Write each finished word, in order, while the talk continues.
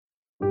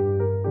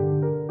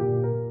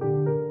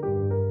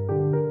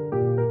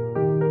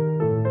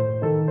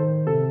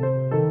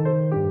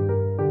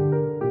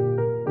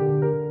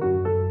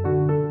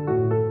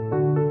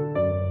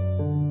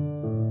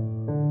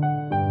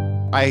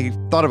I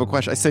thought of a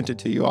question. I sent it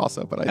to you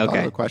also, but I thought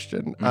of a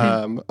question.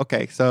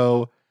 Okay,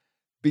 so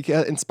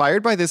because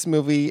inspired by this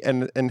movie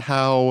and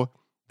how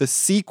the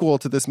sequel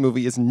to this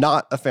movie is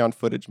not a found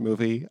footage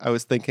movie, I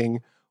was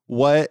thinking,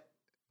 what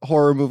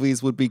horror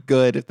movies would be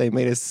good if they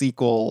made a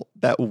sequel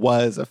that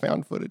was a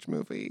found footage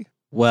movie?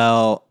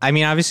 Well, I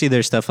mean, obviously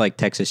there's stuff like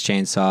Texas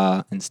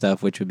Chainsaw and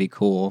stuff, which would be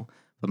cool.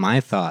 But my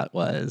thought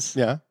was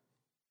A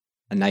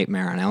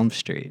Nightmare on Elm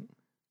Street.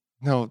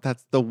 No,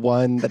 that's the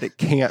one that it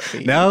can't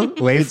be. No,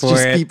 wait it's for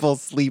just it. People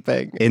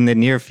sleeping. In the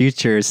near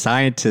future,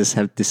 scientists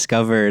have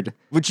discovered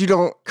Which you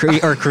don't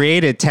or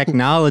created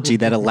technology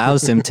that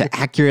allows them to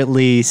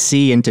accurately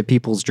see into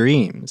people's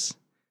dreams.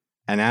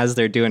 And as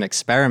they're doing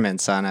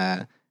experiments on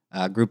a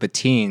group of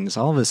teens,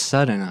 all of a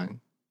sudden a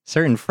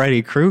certain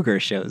Freddy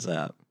Krueger shows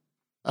up.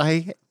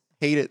 I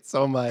hate it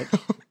so much.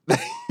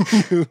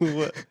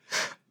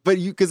 But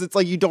because it's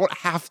like you don't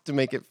have to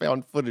make it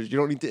found footage. You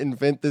don't need to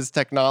invent this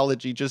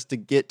technology just to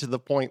get to the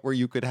point where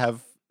you could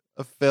have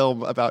a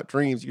film about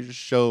dreams. You just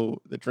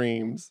show the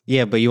dreams.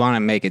 Yeah, but you want to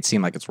make it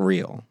seem like it's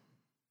real.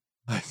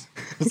 I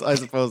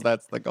suppose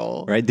that's the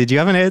goal. Right? Did you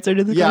have an answer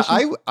to the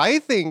question? Yeah,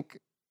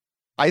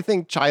 I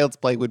think Child's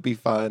Play would be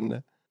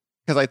fun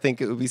because I think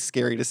it would be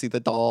scary to see the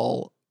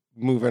doll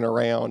moving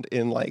around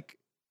in like,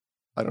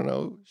 I don't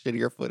know,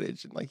 shittier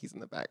footage and like he's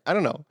in the back. I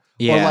don't know.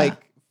 Yeah. Or like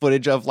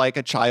footage of like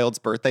a child's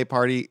birthday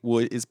party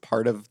is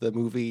part of the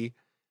movie,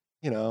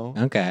 you know?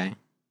 Okay.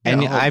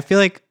 And I feel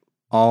like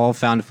all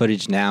found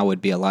footage now would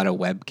be a lot of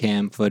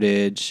webcam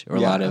footage or a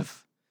lot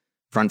of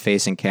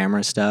front-facing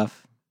camera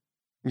stuff.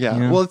 Yeah. You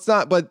know? Well, it's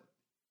not, but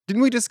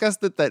didn't we discuss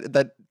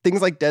that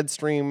things like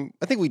Deadstream,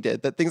 I think we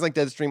did, that things like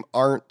Deadstream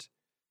aren't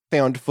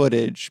found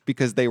footage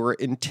because they were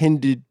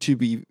intended to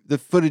be, the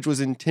footage was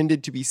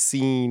intended to be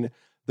seen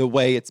the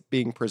way it's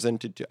being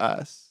presented to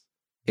us.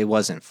 It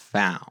wasn't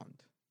found.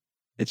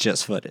 It's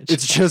just footage.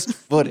 It's just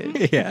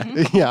footage. Yeah.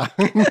 Yeah.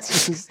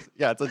 It's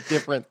a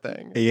different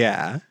thing.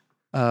 Yeah.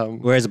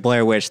 Whereas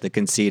Blair Witch, the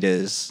conceit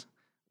is,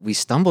 we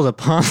stumbled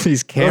upon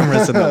these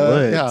cameras in the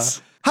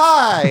woods. Yeah.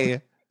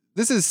 Hi!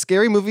 This is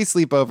Scary Movie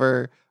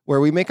Sleepover, where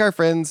we make our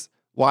friends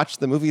watch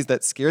the movies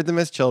that scared them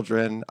as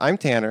children. I'm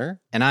Tanner.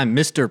 And I'm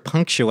Mr.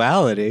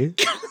 Punctuality.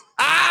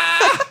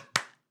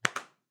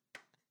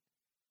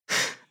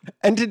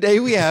 And today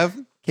we have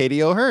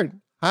Katie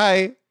O'Hearn.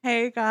 Hi.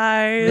 Hey,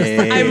 guys.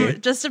 Hey. I'm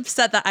just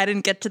upset that I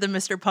didn't get to the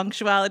Mr.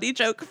 Punctuality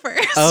joke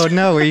first. Oh,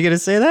 no. Were you going to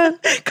say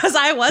that? Because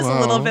I was a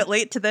little bit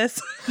late to this.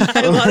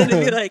 I wanted to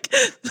be like,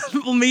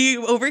 me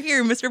over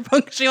here, Mr.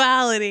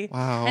 Punctuality.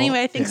 Wow.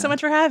 Anyway, thanks so much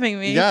for having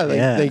me. Yeah,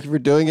 thank you for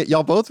doing it.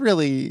 Y'all both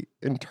really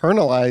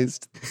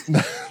internalized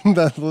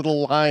the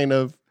little line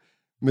of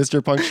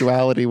Mr.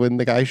 Punctuality when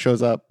the guy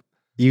shows up.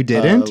 You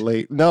didn't?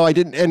 Late. No, I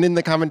didn't. And in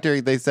the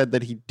commentary, they said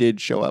that he did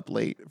show up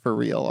late for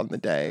real on the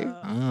day.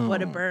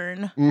 What a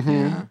burn.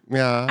 Mm-hmm.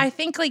 Yeah. I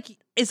think, like,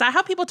 is that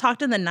how people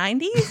talked in the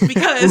 90s?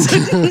 Because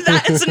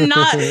that's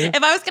not,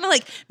 if I was going to,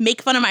 like,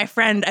 make fun of my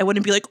friend, I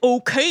wouldn't be like,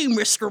 okay,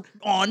 Mr.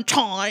 On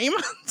Time.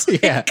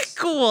 Yeah.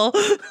 Cool.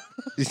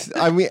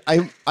 I mean,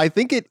 I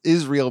think it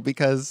is real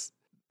because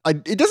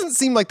it doesn't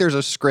seem like there's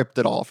a script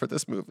at all for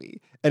this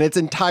movie. And it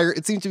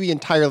seems to be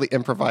entirely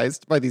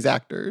improvised by these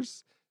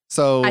actors.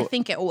 So I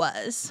think it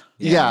was.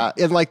 Yeah.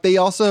 And like they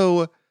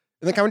also, in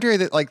the commentary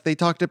that like they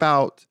talked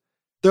about,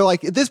 they're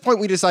like, at this point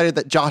we decided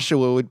that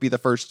Joshua would be the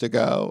first to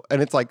go.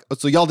 And it's like,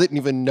 so y'all didn't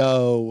even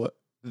know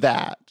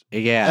that.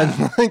 Yeah.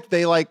 And like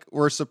they like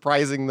were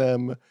surprising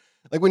them.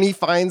 Like when he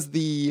finds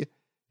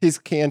his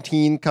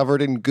canteen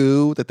covered in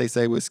goo that they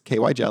say was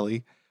KY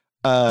jelly,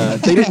 they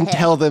didn't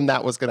tell them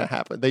that was going to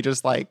happen. They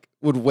just like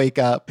would wake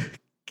up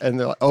and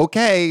they're like,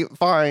 okay,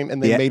 fine.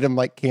 And they made him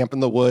like camp in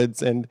the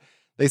woods. And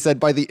they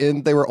said by the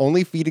end, they were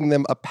only feeding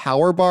them a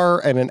power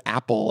bar and an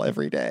apple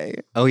every day.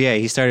 Oh, yeah.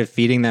 He started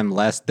feeding them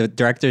less. The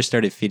director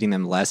started feeding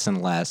them less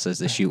and less as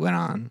the shoot went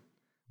on,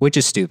 which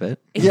is stupid.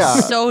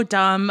 It's so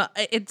dumb.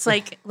 It's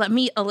like, let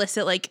me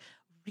elicit like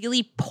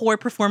really poor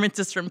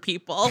performances from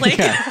people. Like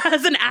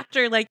as an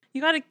actor, like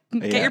you got to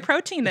get your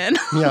protein in.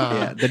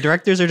 Yeah. The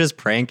directors are just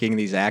pranking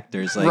these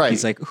actors. Like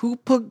he's like, who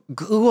put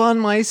goo on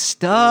my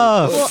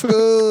stuff?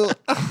 Well,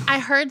 I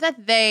heard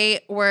that they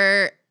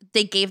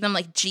gave them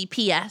like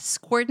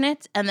GPS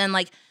coordinates and then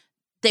like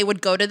they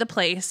would go to the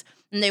place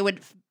and they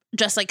would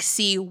just like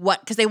see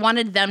because they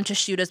wanted them to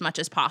shoot as much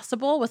as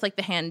possible with like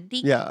the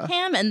handy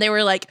cam. And they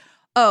were like,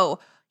 oh,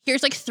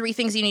 here's like 3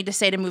 things you need to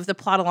say to move the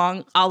plot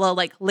along a la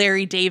like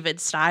Larry David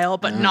style,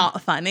 but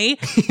not funny.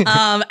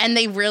 And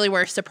they really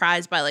were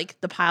surprised by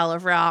like the pile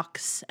of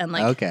rocks and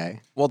like. Okay.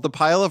 Well, the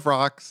pile of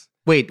rocks.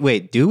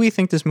 Wait. Do we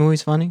think this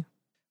movie's funny?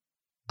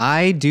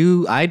 I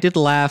did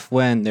laugh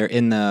when they're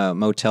in the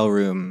motel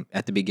room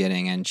at the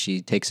beginning and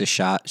she takes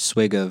a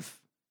swig of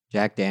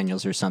Jack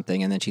Daniels or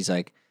something. And then she's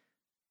like,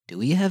 do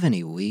we have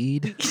any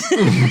weed?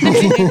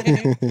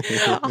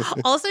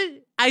 Also,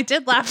 I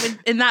did laugh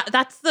in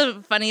that's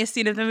the funniest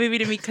scene of the movie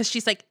to me because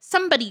she's like,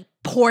 somebody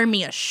pour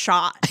me a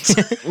shot.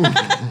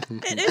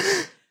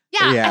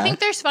 I think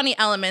there's funny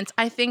elements.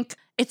 I think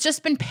it's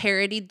just been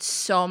parodied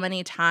so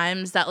many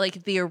times that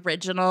like the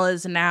original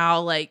is now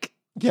like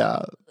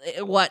Yeah.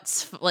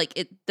 what's like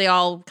it. They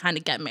all kind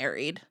of get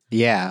married.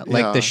 Yeah,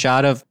 like Yeah. the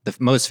shot of the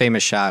most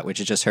famous shot, which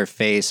is just her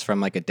face from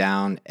like a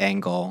down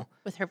angle.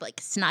 With her like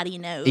snotty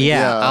nose. Yeah,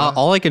 Yeah.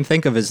 all I can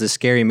think of is the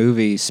Scary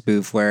Movie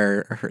spoof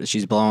where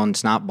she's blowing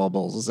snot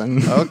bubbles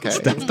and Okay.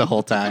 stuff the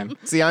whole time.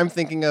 See, I'm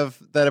thinking of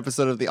that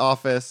episode of The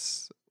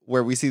Office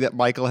where we see that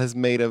Michael has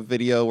made a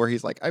video where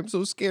he's like, I'm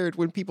so scared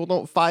when people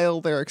don't file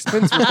their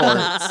expense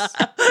reports.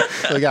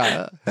 So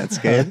yeah. That's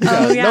good.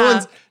 Oh,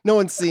 yeah. No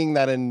one's seeing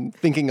that and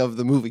thinking of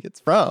the movie it's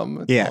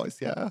from. It's Yeah. always,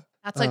 yeah.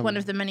 That's like one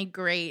of the many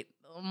great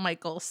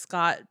Michael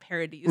Scott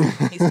parodies.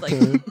 He's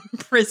like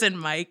prison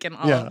Mike and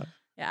all. Yeah.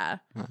 Yeah.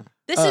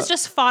 This is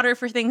just fodder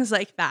for things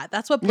like that.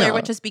 That's what Blair Yeah.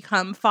 Witch has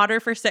become. Fodder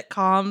for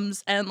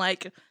sitcoms and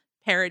like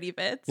parody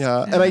bits.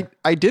 Yeah. And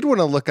I did want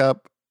to look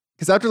up,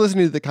 because after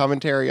listening to the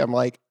commentary, I'm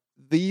like,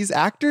 these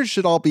actors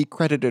should all be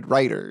credited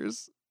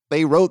writers.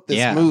 They wrote this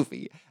Yeah.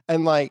 movie.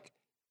 And like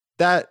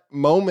that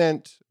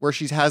moment where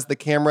she has the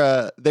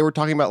camera, they were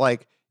talking about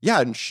like,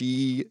 yeah, and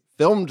she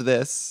filmed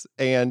this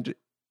and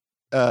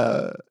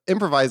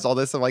improvised all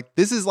this. I'm like,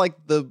 this is like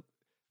the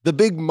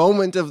big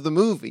moment of the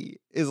movie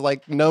is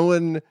like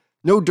no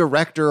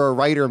director or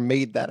writer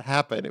made that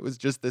happen. It was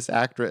just this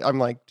actress. I'm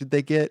like, did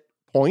they get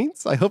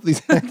points? I hope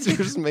these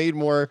actors made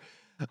more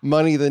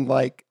money than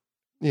like,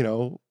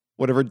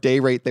 whatever day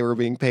rate they were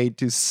being paid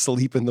to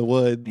sleep in the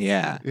woods.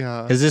 Yeah,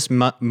 Yeah. because this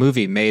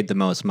movie made the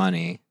most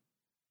money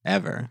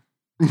ever.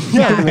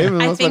 Yeah, maybe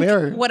the I most think money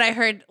ever. what I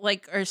heard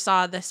or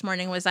saw this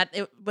morning was that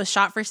it was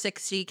shot for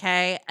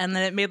 $60K and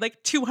then it made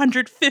like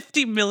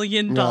 $250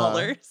 million.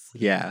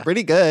 Yeah,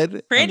 Pretty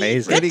good. Pretty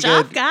Amazing. good Pretty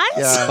job, good. guys.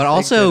 Yeah, But they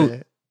also- did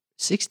it.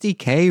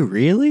 60K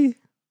really?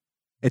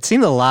 It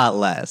seemed a lot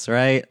less,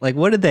 right? Like,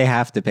 what did they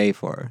have to pay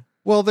for?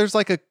 Well, there's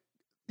like there's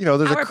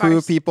Power a crew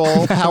bars. of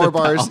people, power All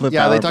bars. the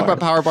Yeah, power they talk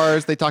about bars. power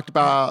bars. They talked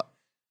about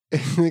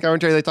in the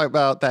commentary. They talk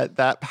about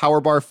that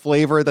power bar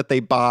flavor that they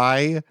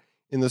buy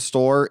in the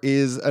store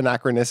is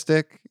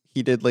anachronistic.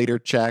 He did later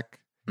check,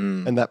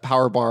 and that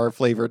power bar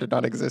flavor did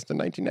not exist in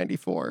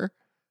 1994.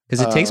 Because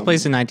it takes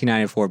place in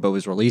 1994, but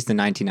was released in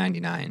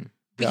 1999.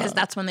 Because Yeah.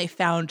 that's when they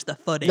found the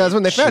footage. That's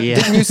when they found. Yeah.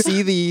 Didn't you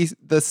see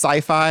the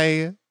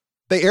sci-fi?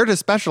 They aired a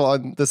special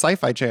on the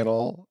Sci-Fi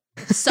Channel.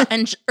 So,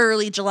 in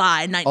early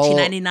July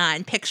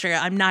 1999. Picture,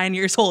 I'm 9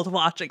 years old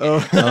watching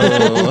it.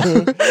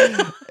 Oh.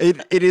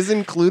 It is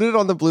included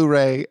on the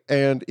Blu-ray,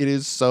 and it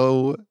is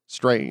so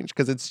strange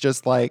because it's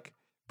just like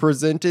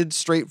presented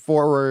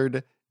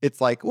straightforward. It's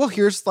like, well,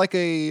 here's like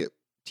a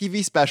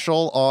TV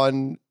special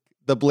on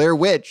the Blair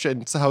Witch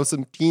and how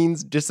some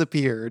teens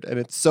disappeared, and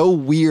it's so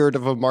weird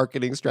of a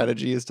marketing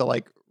strategy is to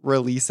like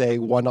release a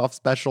one-off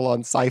special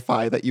on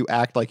Sci-Fi that you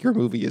act like your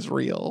movie is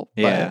real.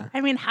 But- Yeah. I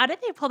mean, how did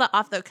they pull that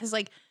off though? Because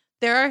like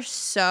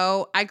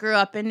I grew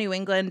up in New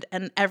England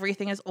and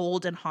everything is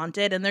old and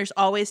haunted, and there's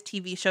always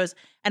TV shows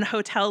and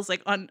hotels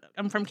like I'm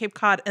from Cape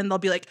Cod, and they'll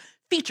be like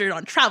featured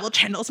on Travel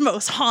Channel's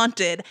Most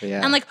Haunted.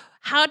 Yeah. And like,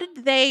 how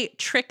did they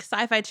trick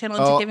Sci-Fi Channel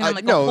into giving them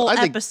like a whole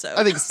episode?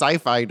 I think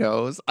Sci-Fi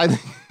knows. I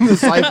think the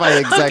Sci-Fi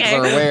execs Okay.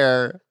 are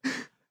aware.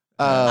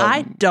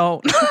 I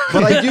don't.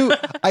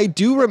 But I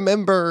do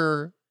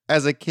remember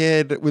as a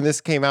kid when this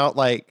came out,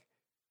 like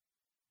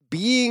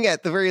being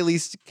at the very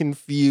least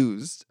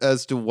confused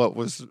as to what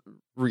was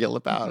real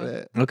about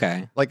it.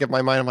 Okay. Like in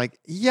my mind, I'm like,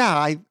 yeah,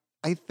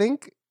 I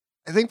think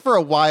for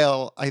a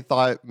while I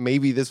thought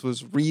maybe this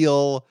was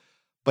real,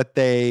 but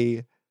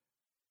they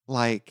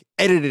like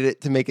edited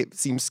it to make it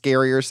seem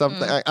scary or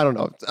something. I don't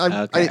know.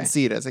 I Okay. didn't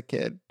see it as a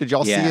kid. Did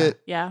y'all Yeah. see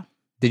it? Yeah,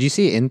 Did you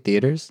see it in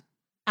theaters?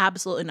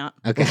 absolutely not.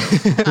 Okay.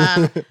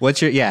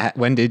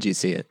 When did you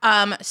see it?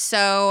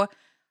 So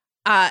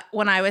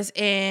when I was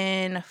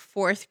in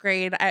fourth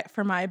grade,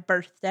 for my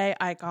birthday,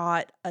 I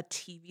got a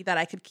TV that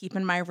I could keep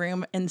in my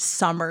room in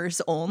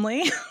summers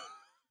only.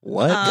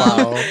 What?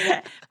 Wow.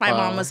 My Wow.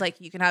 mom was like,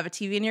 "You can have a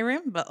TV in your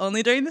room, but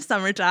only during the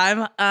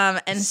summertime."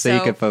 And So you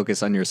could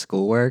focus on your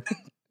schoolwork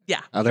yeah,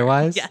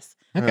 otherwise? yes.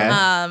 Okay.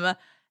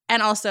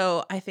 And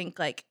also, I think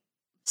like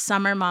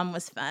summer mom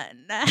was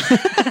fun.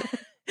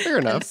 Fair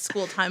enough. And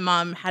school time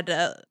mom had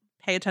to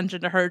pay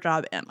attention to her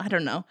job, and I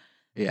don't know.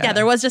 yeah. Yeah,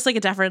 there was just like a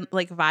different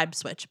like vibe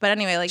switch. But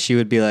anyway, like She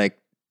would be like,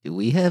 do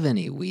we have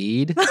any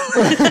weed?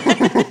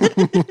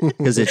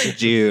 Because it's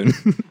June.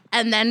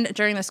 and then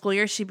during the school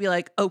year, she'd be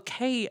like,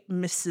 "Okay,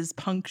 Mrs.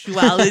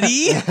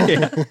 Punctuality."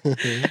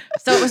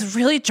 So it was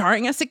really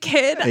jarring as a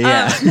kid.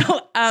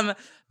 Yeah.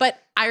 But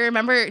I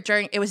remember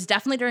it was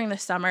definitely during the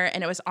summer,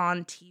 and it was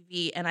on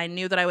TV, and I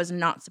knew that I was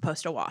not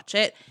supposed to watch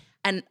it,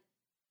 and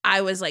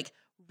I was like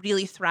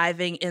really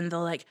thriving in the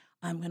like,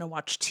 I'm gonna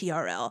watch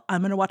TRL.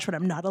 I'm gonna watch what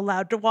I'm not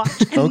allowed to watch,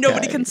 and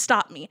nobody Okay. can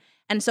stop me.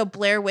 And so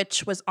Blair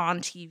Witch was on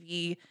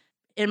TV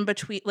in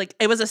between, like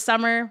it was a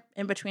summer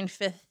in between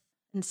 5th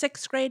and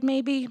 6th grade,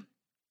 maybe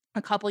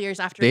a couple years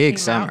after. Big it came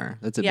summer. Out.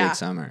 That's a Yeah. big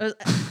summer. It was-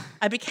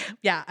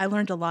 I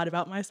learned a lot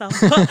about myself.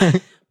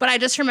 But I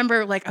just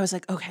remember like I was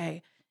like,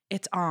 okay,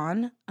 it's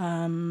on.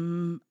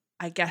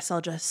 I guess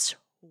I'll just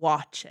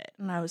watch it.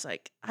 And I was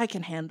like, I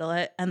can handle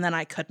it. And then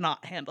I could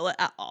not handle it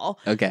at all.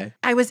 Okay.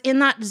 I was in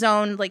that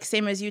zone, like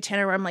same as you,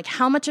 Tanner, where I'm like,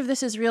 how much of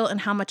this is real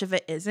and how much of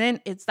it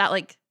isn't? It's that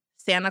like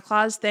Santa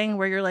Claus thing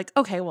where you're like,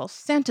 okay, well,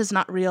 Santa's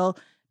not real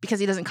because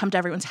he doesn't come to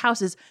everyone's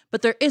houses,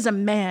 but there is a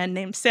man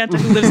named Santa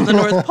who lives in the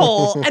North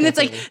Pole. And it's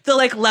like the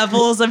like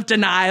levels of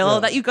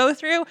denial that you go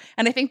through.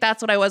 And I think that's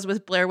what I was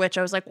with Blair Witch.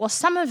 I was like, well,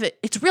 some of it,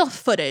 it's real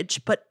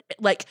footage, but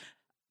like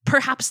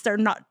perhaps they're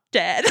not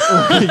dead.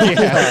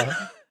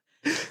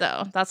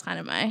 So that's kind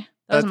of that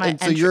was my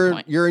entry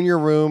point. You're in your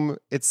room,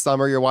 it's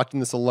summer, you're watching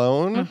this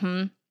alone.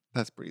 Mm-hmm.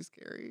 That's pretty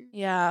scary.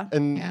 Yeah.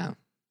 And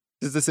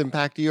does this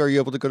impact you? Are you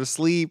able to go to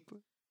sleep?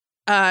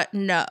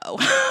 No.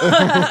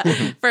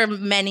 For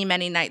many,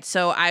 many nights.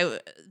 So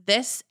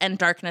this and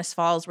Darkness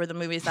Falls were the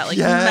movies that like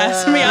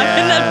messed me up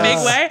in a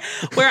big way,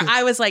 where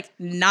I was like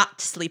not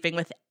sleeping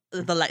with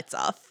the lights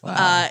off. Wow.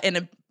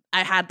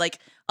 I had like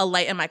a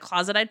light in my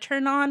closet I'd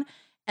turn on,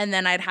 and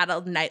then I'd had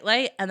a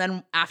nightlight, and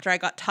then after I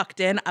got tucked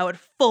in, I would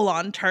full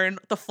on turn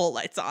the full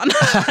lights on.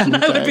 And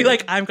I would be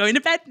like, I'm going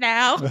to bed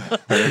now.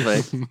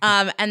 Perfect.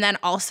 And then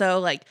also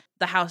like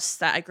the house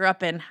that I grew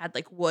up in had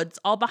like woods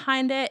all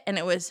behind it, and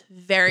it was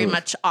very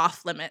much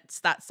off limits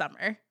that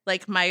summer.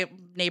 Like my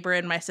neighbor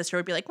and my sister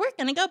would be like, we're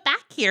gonna go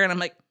back here, and I'm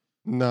like,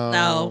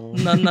 no.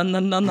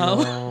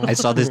 I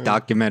saw this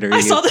documentary.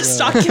 I saw this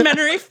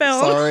documentary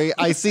film. Sorry,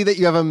 I see that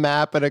you have a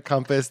map and a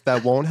compass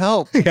that won't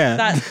help.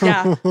 Yeah.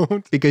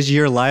 Because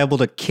you're liable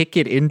to kick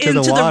it into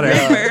the water.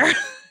 River.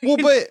 Well,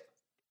 but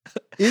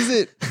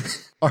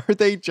are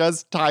they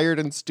just tired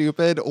and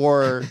stupid,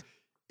 or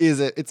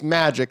it's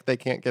magic they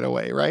can't get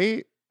away,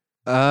 right?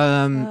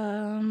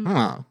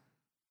 I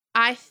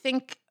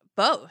think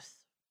both.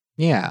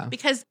 Yeah.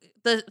 Because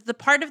the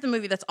part of the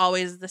movie that's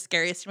always the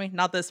scariest to me,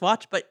 not this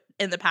watch, but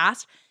in the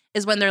past,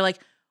 is when they're like,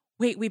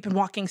 wait, we've been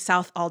walking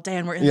south all day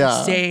and we're in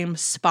the same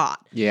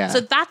spot. Yeah.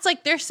 So that's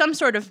like, there's some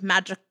sort of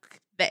magic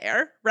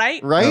there,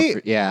 right? Right?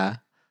 Yeah.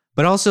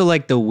 But also,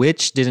 like, the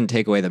witch didn't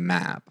take away the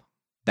map.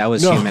 That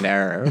was human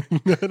error.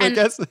 I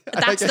guess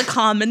that's the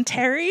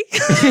commentary.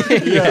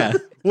 Yeah.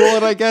 Well,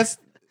 and I guess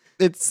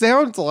it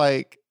sounds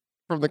like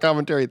from the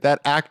commentary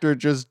that actor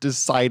just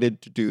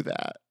decided to do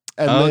that.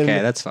 And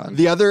okay, that's fun.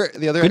 The other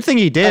good thing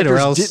he did, or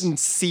else didn't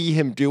see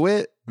him do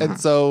it. And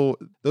so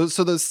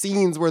those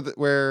scenes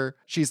where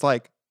she's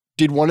like,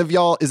 "Did one of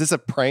y'all? Is this a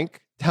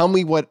prank? Tell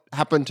me what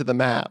happened to the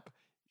map."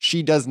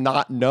 She does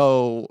not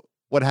know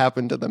what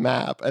happened to the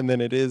map, and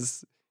then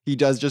he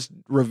does just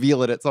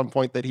reveal it at some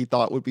point that he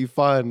thought would be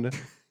fun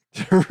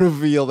to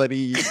reveal that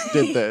he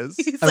did this.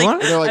 He's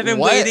like, I've been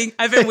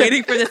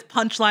waiting for this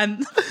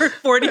punchline for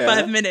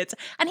 45 minutes,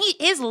 and he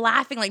is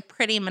laughing like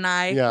pretty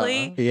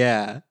maniacally.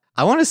 Yeah.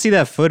 I want to see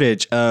that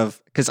footage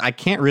because I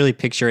can't really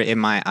picture it in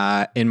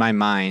my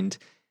mind,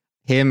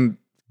 him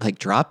like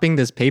dropping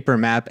this paper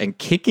map and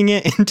kicking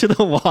it into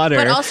the water.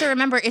 But also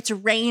remember, it's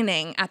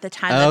raining at the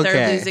time that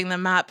they're losing the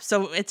map,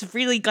 so it's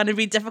really going to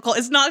be difficult.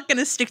 It's not going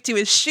to stick to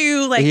his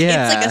shoe. Like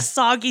it's like a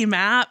soggy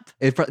map.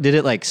 Did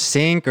it like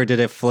sink or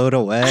did it float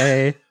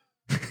away?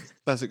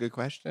 That's a good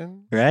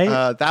question. Right?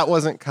 That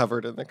wasn't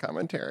covered in the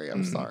commentary.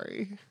 I'm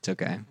sorry. It's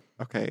okay.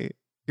 Okay.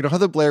 You know how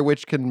the Blair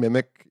Witch can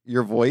mimic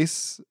your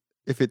voice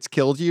if it's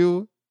killed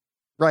you,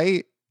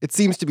 right? It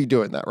seems to be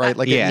doing that, right?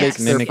 Like it makes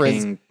their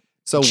friends.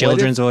 So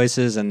children's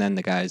voices and then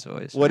the guy's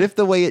voice. What if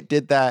the way it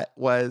did that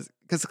was,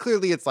 because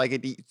clearly it's like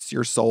it eats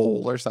your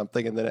soul or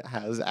something and then it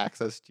has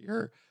access to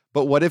your,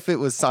 but what if it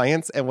was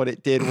science and what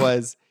it did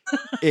was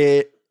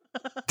it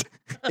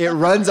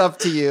runs up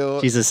to you.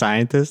 She's a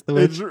scientist, the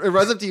witch? It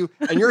runs up to you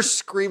and you're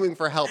screaming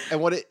for help.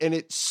 And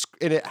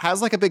it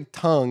has like a big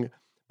tongue,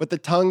 but the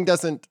tongue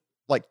doesn't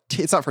like,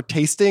 it's not for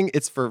tasting,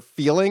 it's for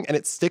feeling, and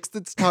it sticks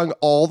its tongue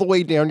all the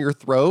way down your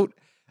throat.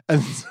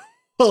 And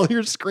while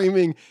you're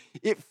screaming,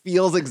 it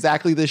feels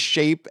exactly the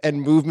shape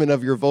and movement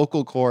of your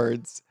vocal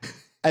cords.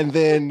 And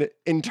then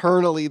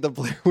internally, the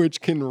Blair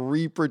Witch can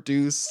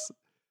reproduce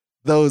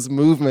those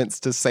movements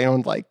to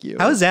sound like you.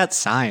 How is that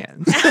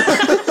science?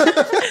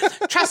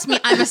 Trust me,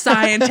 I'm a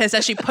scientist,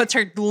 as she puts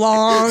her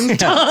long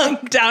tongue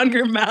down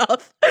your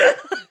mouth.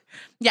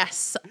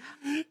 Yes.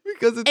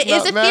 Because it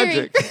is not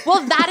magic. Theory.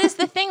 Well, that is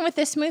the thing with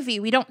this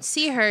movie. We don't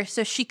see her,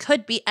 so she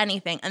could be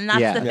anything. And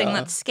that's the thing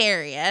that's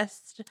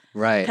scariest.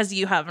 Right. Because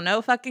you have no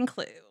fucking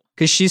clue.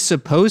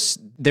 Because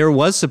there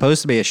was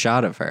supposed to be a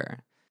shot of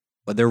her.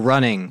 But they're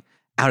running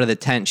out of the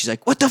tent. She's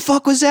like, what the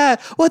fuck was that?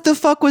 What the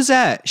fuck was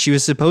that? She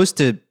was supposed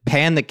to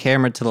pan the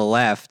camera to the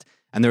left,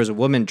 and there was a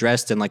woman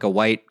dressed in like a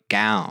white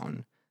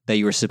gown that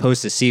you were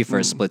supposed to see for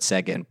a split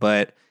second.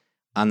 But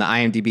on the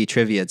IMDb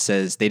trivia, it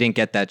says they didn't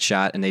get that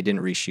shot and they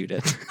didn't reshoot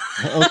it.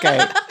 Okay.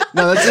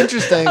 No, that's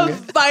interesting. A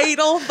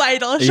vital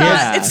shot.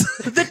 Yeah. It's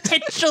the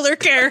titular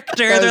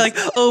character. They're like,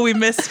 oh, we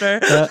missed her.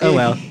 Oh,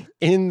 well.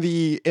 In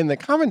the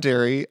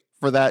commentary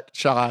for that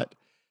shot,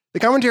 the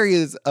commentary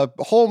is a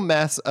whole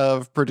mess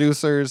of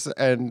producers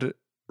and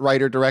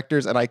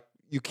writer-directors, and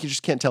you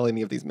just can't tell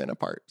any of these men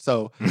apart.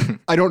 So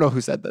I don't know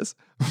who said this,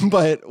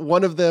 but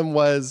one of them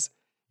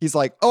he's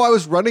like, oh, I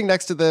was running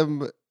next to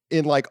them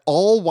in like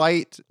all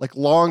white, like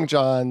long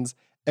johns,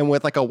 and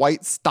with like a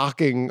white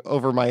stocking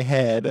over my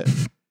head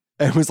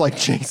and was like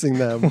chasing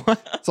them.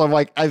 So I'm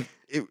like,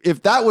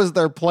 if that was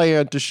their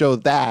plan to show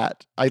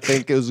that, I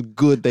think it was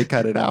good they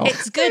cut it out.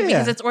 It's good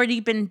because it's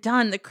already been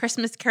done. The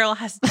Christmas Carol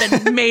has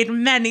been made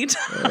many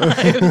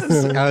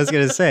times. I was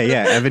gonna say,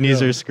 yeah,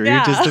 Ebenezer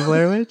Scrooge is the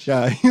Blair Witch.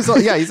 Yeah, he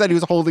said he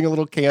was holding a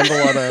little candle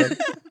on a.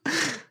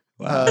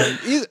 Wow.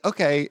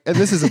 Okay, and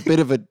this is a bit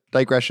of a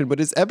digression, but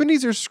is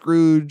Ebenezer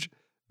Scrooge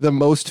the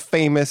most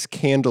famous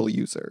candle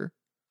user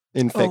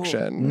in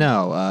fiction?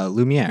 No,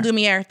 Lumiere.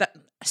 Lumiere.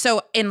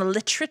 So in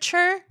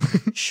literature,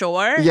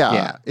 sure.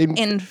 Yeah.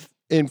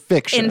 In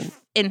fiction.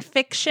 In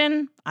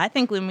fiction, I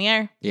think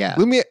Lumiere. Yeah.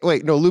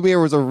 Lumiere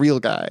was a real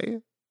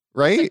guy,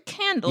 right?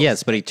 Candles.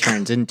 Yes, but he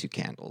turns into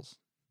candles.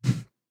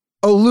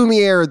 Oh,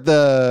 Lumiere,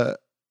 the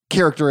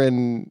character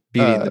in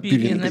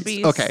Beauty and the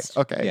Beast.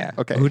 Okay. Yeah.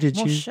 Okay. Who did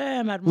you?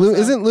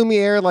 Isn't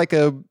Lumiere like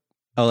a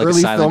Like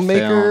early a silent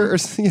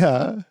filmmaker? film.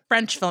 Yeah.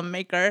 French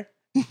filmmaker.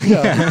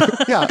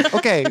 Yeah.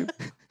 Okay.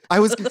 I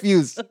was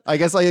confused. I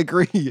guess I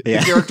agree. Yeah.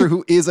 The character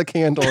who is a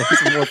candle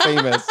is more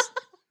famous.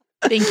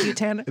 Thank you,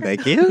 Tanner.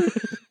 Thank you.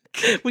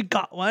 We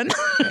got one.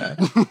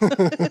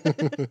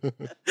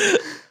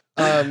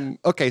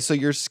 Okay, so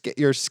you're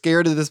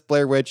scared of this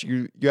Blair Witch.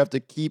 You have to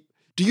keep.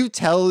 Do you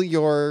tell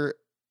your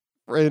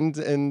friend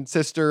and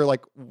sister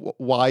like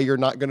why you're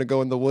not going to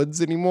go in the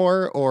woods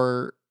anymore,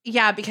 or?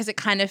 Yeah, because it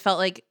kind of felt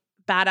like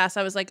badass.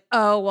 I was like,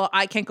 oh, well,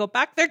 I can't go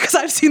back there because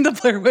I've seen the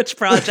Blair Witch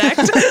Project.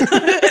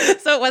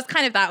 So it was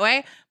kind of that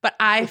way. But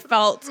I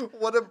felt...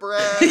 What a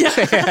brag.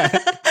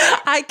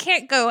 I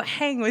can't go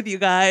hang with you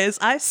guys.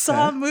 I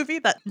saw a movie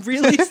that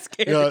really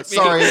scared me.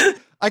 Sorry.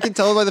 I can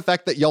tell by the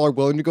fact that y'all are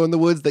willing to go in the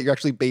woods that you're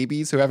actually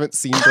babies who haven't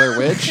seen Blair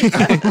Witch.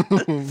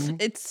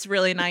 It's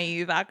really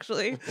naive,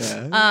 actually.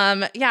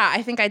 Yeah.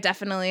 I think I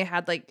definitely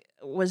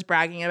was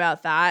bragging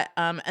about that.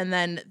 And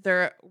then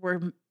there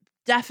were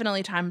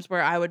definitely times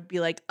where I would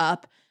be like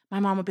up. My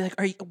mom would be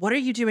like, what are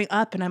you doing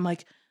up? And I'm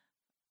like,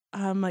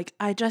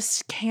 I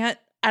just can't.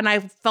 And I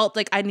felt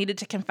like I needed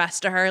to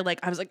confess to her.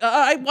 Like, I was like,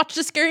 I watched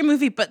a scary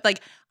movie. But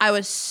like, I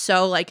was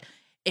so like,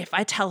 if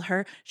I tell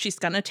her, she's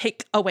going to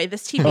take away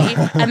this TV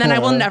and then I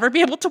will never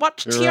be able to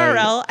watch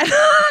TRL.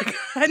 Right.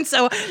 And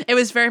so it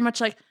was very much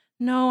like,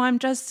 no, I'm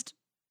just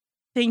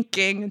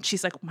thinking. And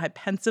she's like, my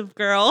pensive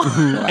girl.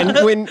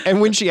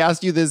 and when she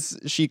asked you this,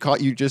 she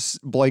caught you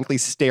just blankly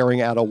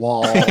staring at a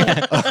wall.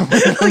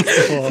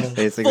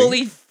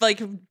 Fully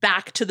like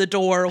back to the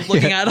door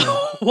looking at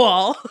a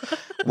wall.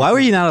 Why were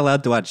you not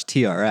allowed to watch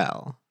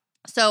TRL?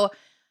 So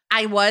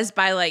I was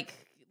by like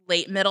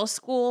late middle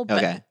school,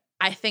 but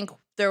I think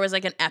there was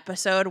like an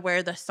episode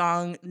where the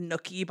song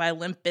Nookie by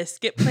Limp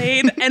Bizkit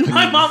played and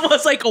my mom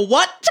was like,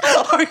 what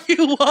are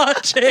you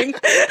watching?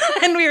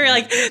 And we were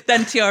like,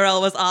 then TRL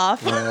was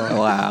off.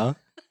 Oh, wow.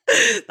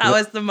 That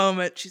was the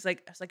moment. She's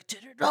like, I was like, did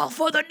it all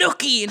for the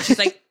Nookie. And she's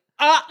like,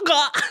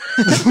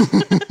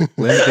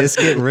 Limp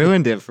Bizkit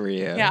ruined it for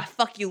you. Yeah,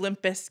 fuck you,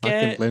 Limp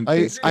Bizkit. Limp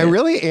Bizkit. I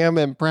really am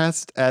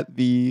impressed at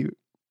the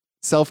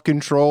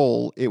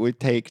self-control it would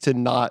take to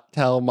not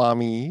tell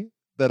mommy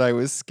that I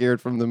was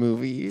scared from the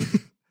movie.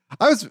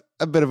 I was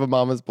a bit of a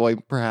mama's boy,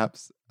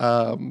 perhaps.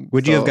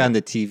 Would you have gotten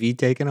the TV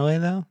taken away,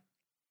 though?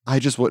 I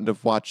just wouldn't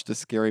have watched a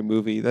scary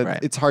movie. Right.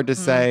 It's hard to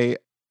say.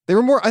 They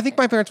were more, I think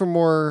my parents were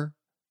more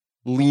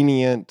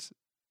lenient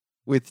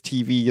with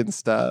TV and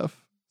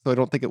stuff. So I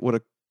don't think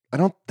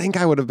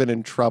I would have been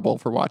in trouble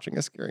for watching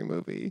a scary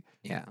movie.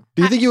 Yeah.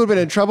 Do you think you would have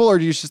been in trouble, or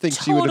do you just think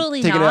she would have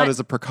Totally taken it out not. as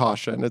a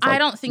precaution? It's I like,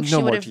 don't think she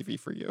no more would have- TV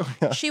for you.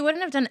 She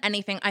wouldn't have done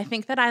anything. I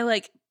think that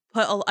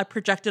I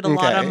projected a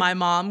lot on my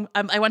mom.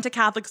 I went to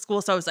Catholic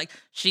school, so I was like,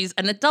 she's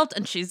an adult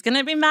and she's going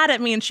to be mad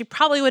at me. And she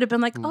probably would have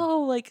been like,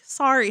 oh, like,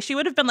 sorry. She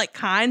would have been like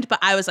kind, but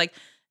I was like,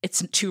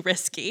 it's too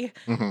risky.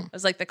 It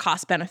was like the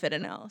cost benefit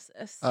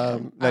analysis.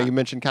 Now you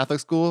mentioned Catholic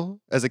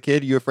school. As a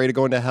kid, you afraid of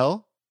going to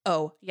hell?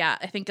 Oh, yeah.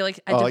 I think like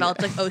I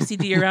developed like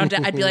OCD around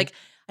it. I'd be like,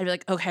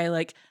 okay,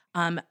 like,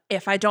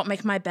 if I don't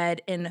make my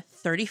bed in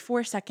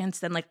 34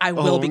 seconds, then like I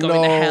will be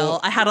going to hell.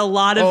 I had a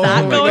lot of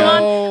that going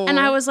on. And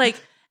I was like,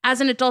 as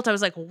an adult, I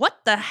was like, what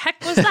the heck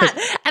was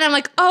that? And I'm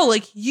like, oh,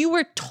 like you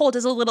were told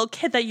as a little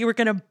kid that you were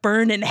going to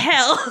burn in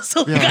hell.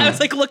 So like, I was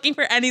like looking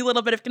for any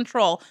little bit of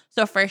control.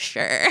 So for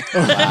sure,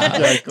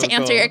 to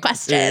answer your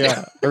question.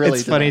 Yeah, really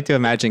it's funny to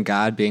imagine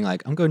God being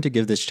like, I'm going to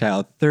give this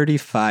child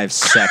 35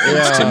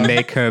 seconds to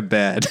make her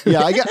bed.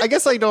 Yeah, I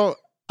guess I don't.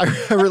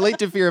 I relate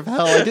to fear of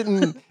hell. It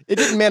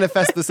didn't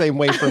manifest the same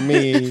way for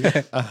me.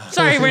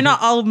 Sorry, we're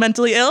not all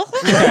mentally ill.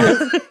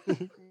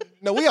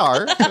 No, we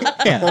are.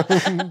 Yeah.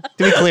 To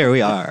be clear,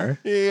 we are.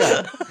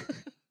 Yeah.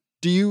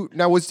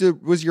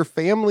 Was your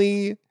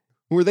family,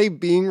 were they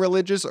being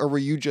religious, or were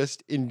you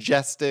just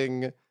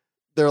ingesting?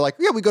 They're like,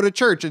 yeah, we go to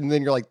church, and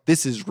then you're like,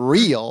 this is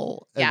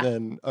real. And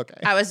then, okay.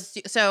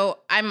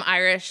 I'm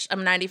Irish.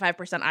 I'm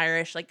 95%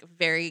 Irish, like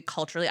very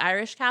culturally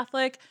Irish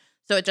Catholic.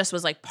 So it just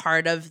was like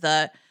part of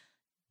the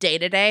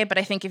day-to-day. But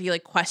I think if you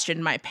like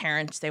questioned my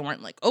parents, they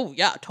weren't like, oh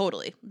yeah,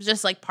 totally. It was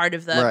just like part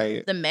of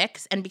the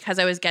mix. And because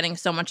I was getting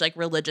so much like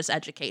religious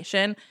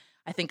education,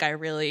 I think I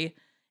really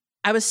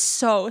I was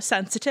so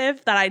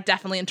sensitive that I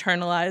definitely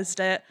internalized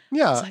it.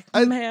 Yeah. It's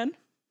like, man.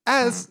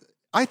 As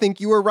I think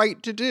you were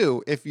right to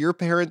do. If your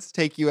parents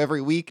take you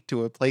every week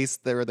to a place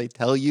where they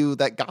tell you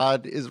that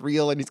God is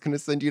real and he's going to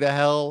send you to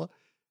hell,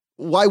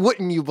 why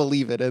wouldn't you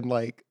believe it and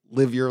like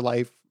live your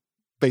life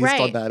based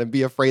on that and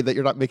be afraid that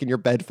you're not making your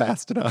bed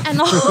fast enough?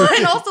 And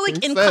also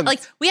like Makes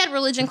sense. we had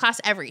religion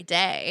class every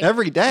day.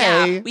 Every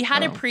day? Yeah, we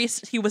had a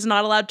priest. He was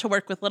not allowed to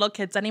work with little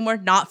kids anymore.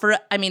 Not for,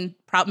 I mean,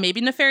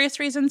 maybe nefarious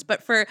reasons,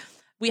 but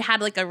we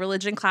had like a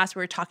religion class.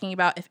 We were talking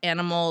about if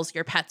animals,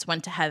 your pets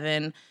went to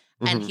heaven.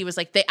 And he was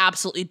like, they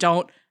absolutely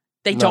don't.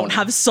 They don't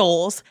have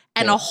souls.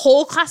 And a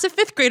whole class of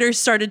 5th graders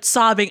started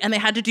sobbing and they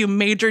had to do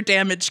major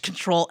damage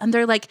control. And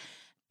they're like,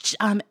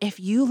 if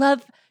you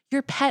love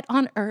your pet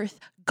on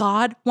earth,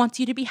 God wants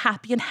you to be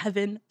happy in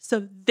heaven.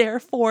 So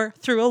therefore,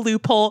 through a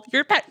loophole,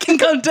 your pet can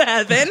come to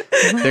heaven.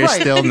 They're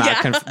still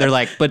not, they're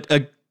like, but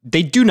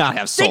they do not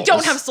have souls. They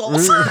don't have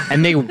souls.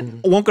 And they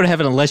won't go to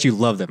heaven unless you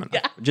love them enough.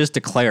 Yeah. Just to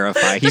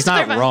clarify. He's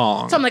not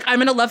wrong. So I'm like, I'm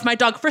going to love my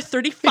dog for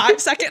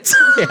 35 seconds.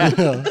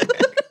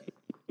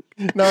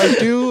 No,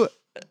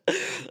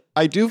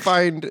 I do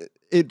find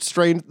it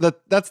strange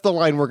that's the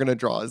line we're going to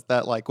draw, is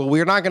that like, well,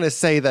 we're not going to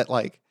say that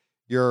like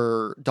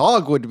your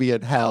dog would be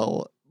in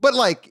hell, but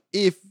like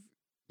if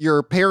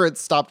your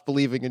parents stopped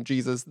believing in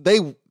Jesus,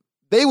 they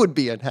would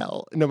be in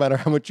hell no matter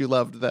how much you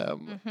loved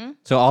them.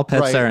 So all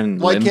pets are in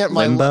Why can't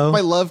my limbo?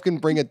 my love can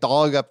bring a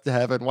dog up to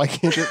heaven? Why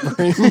can't it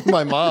bring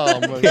my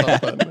mom or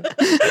something?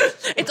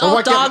 It's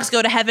all dogs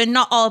go to heaven,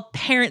 not all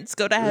parents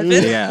go to heaven.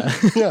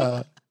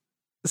 Yeah.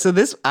 So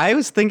I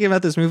was thinking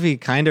about this movie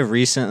kind of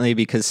recently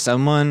because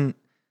someone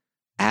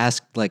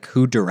asked like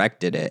who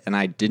directed it, and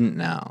I didn't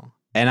know.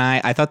 And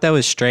I thought that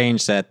was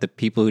strange that the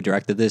people who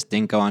directed this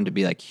didn't go on to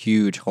be like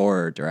huge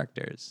horror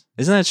directors.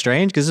 Isn't that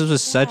strange? Because this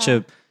was such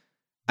a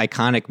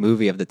iconic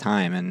movie of the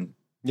time, and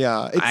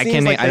I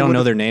don't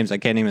know their names. I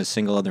can't name a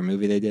single other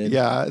movie they did.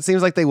 Yeah, it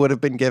seems like they would have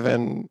been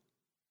given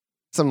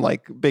some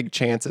like big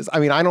chances. I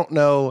mean, I don't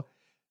know.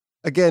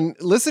 Again,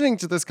 listening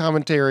to this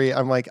commentary,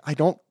 I'm like,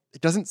 it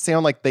doesn't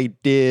sound like the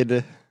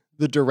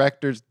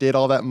directors did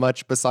all that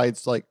much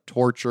besides like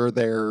torture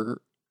their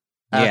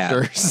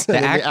actors. The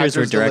actors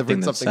were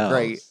directing something themselves.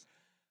 great.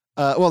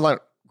 Well,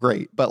 not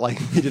great, but like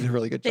they did a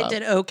really good job. They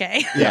did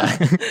okay. Yeah.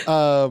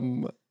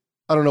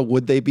 I don't know.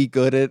 Would they be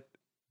good at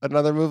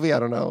another movie? I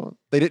don't know.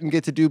 They didn't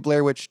get to do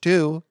Blair Witch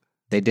 2.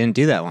 They didn't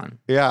do that one.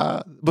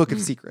 Yeah. Book of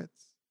Secrets.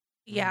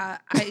 Yeah,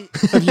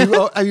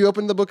 have you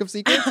opened the Book of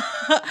Secrets?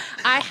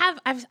 I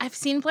have. I've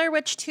seen Blair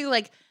Witch 2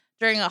 like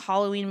during a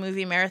Halloween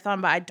movie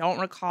marathon, but I don't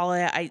recall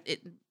it.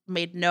 It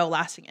made no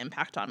lasting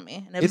impact on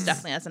me, and it was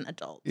definitely as an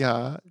adult.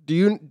 Yeah.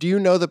 Do you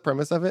know the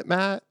premise of it,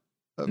 Matt?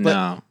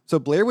 No. So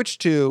Blair Witch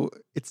 2,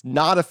 it's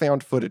not a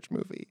found footage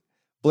movie.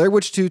 Blair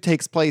Witch 2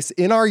 takes place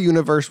in our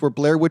universe where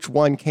Blair Witch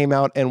 1 came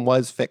out and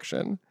was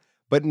fiction.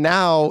 But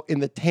now in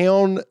the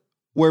town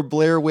where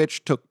Blair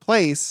Witch took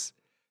place,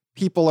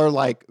 people are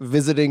like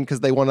visiting because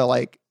they want to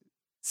like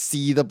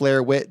see the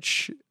Blair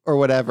Witch or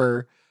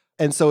whatever.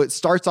 And so it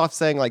starts off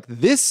saying like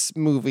this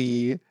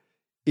movie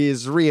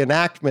is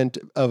reenactment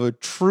of a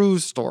true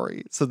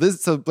story. So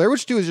Blair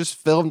Witch 2 is just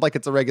filmed like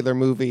it's a regular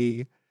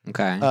movie.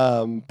 Okay.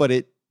 But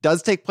it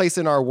does take place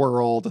in our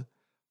world,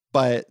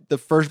 but the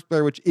first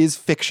Blair Witch is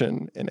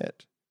fiction in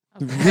it.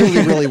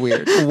 Really, really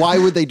weird. Why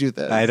would they do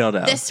this? I don't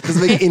know.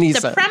 Doesn't make any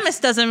sense. The premise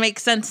doesn't make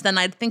sense, then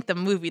I'd think the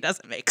movie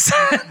doesn't make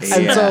sense.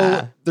 And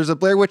so there's a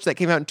Blair Witch that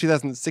came out in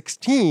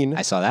 2016.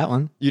 I saw that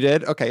one. You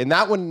did? Okay. And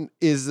that one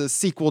is a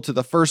sequel to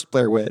the first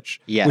Blair Witch.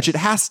 Yes. Which it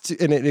has to,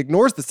 and it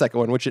ignores the second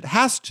one, which it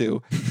has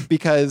to,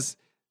 because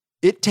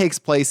it takes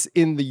place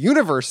in the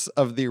universe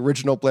of the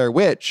original Blair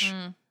Witch,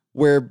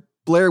 where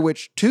Blair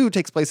Witch 2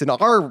 takes place in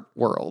our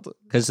world.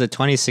 Because the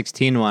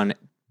 2016 one,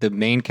 the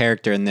main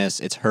character in this,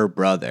 it's her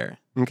brother.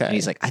 Okay. And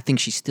he's like, I think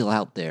she's still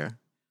out there.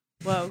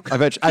 Whoa. I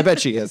bet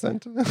she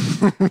isn't.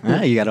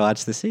 You got to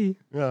watch the see.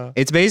 Yeah.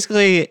 It's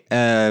basically,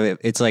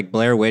 it's like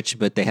Blair Witch,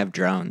 but they have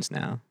drones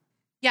now.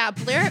 Yeah,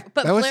 Blair.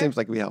 But That Blair, seems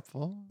like it'd be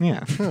helpful.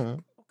 Yeah. Huh.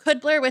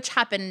 could Blair Witch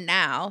happen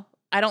now?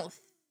 I don't.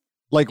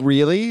 Like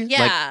really?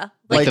 Yeah.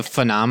 Like the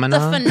phenomenon?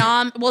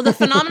 The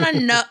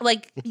phenomenon, no,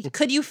 like,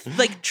 could you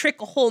like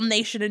trick a whole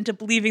nation into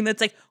believing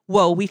that's like,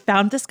 whoa, we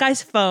found this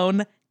guy's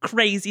phone,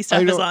 crazy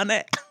stuff is on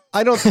it.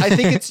 I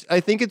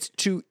think it's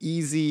too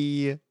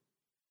easy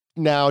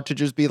now to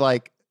just be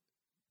like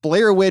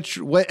Blair Witch,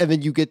 what, and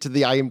then you get to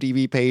the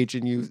IMDb page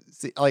and you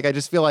see, like, I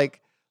just feel like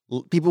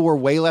people were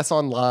way less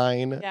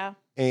online. Yeah.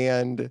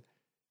 And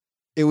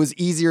it was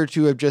easier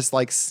to have just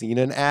like seen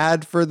an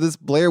ad for this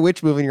Blair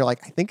Witch movie and you're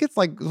like, I think it's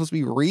like supposed to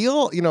be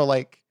real,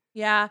 like.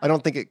 Yeah. I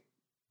don't think it.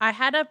 I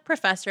had a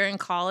professor in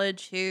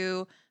college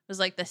who was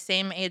like the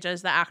same age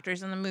as the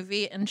actors in the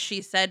movie, and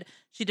she said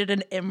she did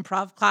an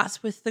improv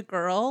class with the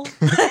girl,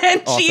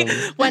 and Awesome. she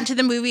went to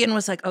the movie and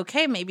was like,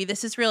 okay, maybe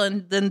this is real,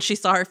 and then she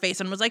saw her face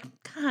and was like,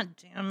 God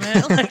damn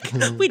it,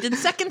 like we did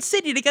Second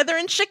City together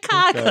in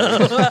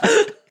Chicago.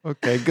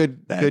 Okay,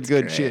 good. That's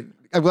great.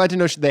 I'm glad to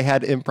know they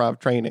had improv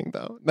training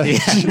though.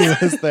 She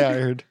was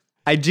hired.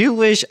 I do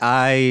wish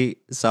I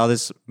saw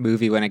this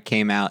movie when it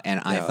came out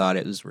and I thought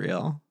it was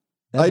real.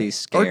 That'd be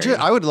scary.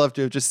 I would love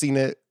to have just seen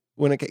it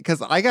when it came,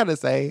 because I gotta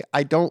say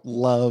I don't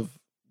love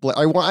Blair.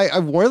 I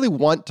really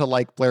want to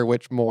like Blair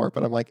Witch more,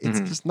 but I'm like it's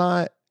just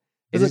not.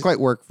 It doesn't quite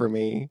work for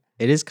me.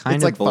 It is kind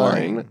It's of like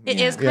boring. fine. It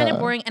is kind of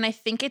boring, and I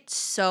think it's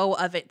so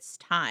of its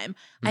time.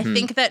 I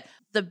think that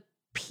the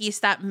piece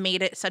that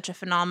made it such a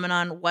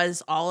phenomenon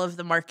was all of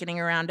the marketing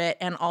around it,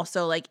 and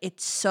also like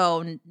it's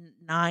so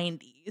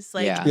 90s.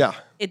 Like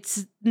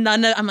it's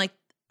none of. I'm like,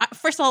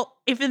 first of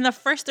all, if in the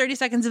first 30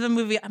 seconds of a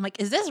movie, I'm like,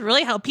 is this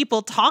really how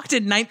people talked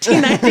in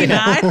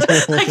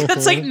 1999? Like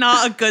that's like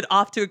not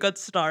off to a good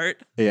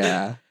start.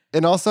 Yeah.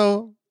 And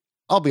also,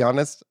 I'll be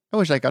honest, I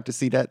wish I got to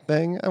see that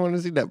thing. I want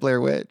to see that Blair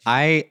Witch.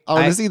 I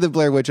want to see the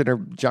Blair Witch and her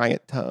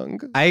giant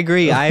tongue. I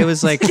agree. I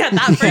was like, yeah,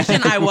 that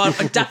version I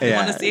definitely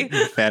want to see.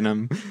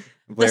 Venom.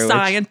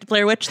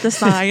 Blair Witch, the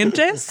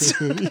scientist.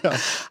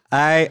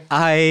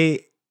 I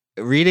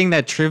reading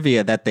that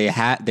trivia that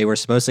they were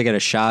supposed to get a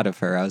shot of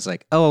her. I was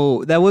like,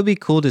 oh, that would be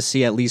cool to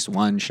see at least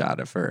one shot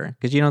of her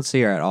because you don't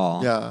see her at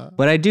all. Yeah.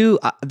 But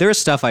there's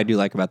stuff I do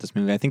like about this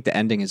movie. I think the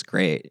ending is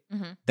great.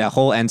 That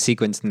whole end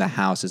sequence in the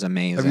house is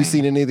amazing. Have you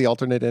seen any of the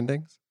alternate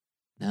endings?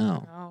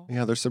 No.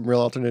 Yeah, there's some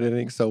real alternate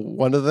endings. So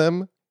one of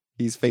them,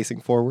 he's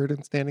facing forward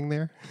and standing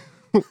there.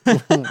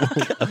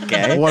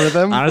 Okay. One of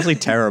them, honestly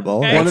terrible.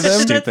 Okay. One of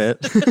them, stupid.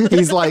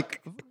 he's like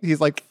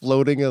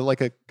floating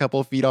like a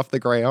couple feet off the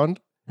ground.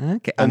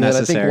 Okay. And then I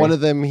Unnecessary. think one of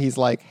them he's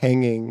like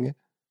hanging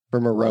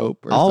from a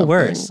rope. Or all something.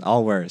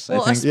 worse.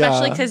 Well, I think.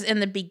 especially because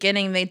in the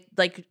beginning they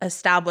like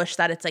established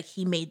that it's like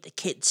he made the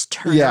kids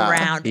turn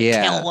around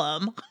and kill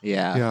him.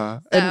 Yeah.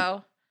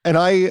 So And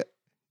I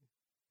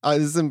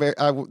this is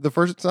the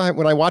first time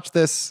when I watched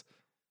this,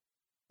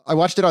 I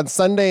watched it on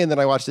Sunday and then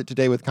I watched it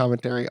today with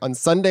commentary. On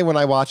Sunday when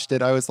I watched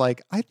it, I was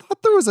like, I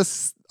thought there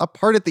was a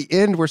part at the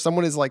end where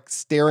someone is like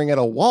staring at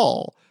a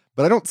wall,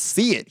 but I don't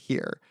see it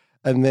here.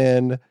 And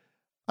then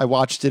I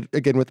watched it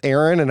again with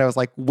Aaron and I was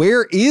like,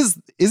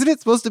 isn't it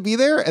supposed to be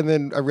there? And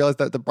then I realized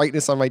that the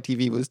brightness on my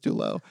TV was too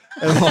low.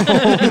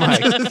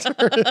 And turn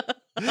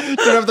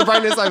up the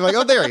brightness. I'm like,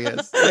 oh, there he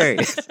is. There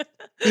he is.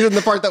 Even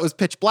the part that was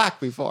pitch black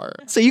before.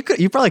 So you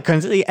probably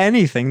couldn't see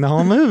anything the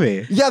whole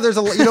movie. Yeah,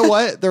 you know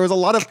what? There was a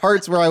lot of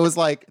parts where I was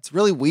like, it's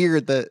really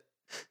weird that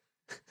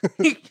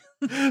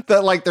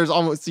that like there's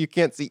almost you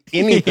can't see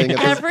anything. At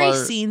this every part.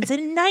 scene's at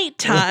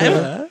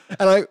nighttime.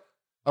 And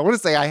I want to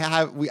say I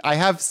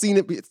have seen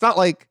it. It's not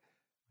like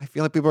I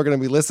feel like people are going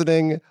to be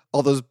listening,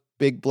 all those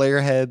big Blair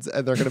heads,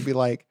 and they're going to be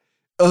like,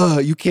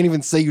 you can't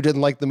even say you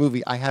didn't like the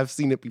movie. I have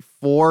seen it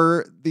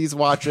before these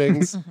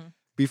watchings.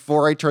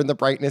 Before I turn the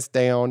brightness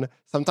down.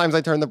 Sometimes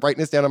I turn the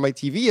brightness down on my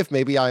TV if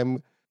maybe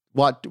I'm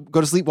go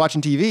to sleep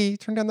watching TV,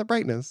 turn down the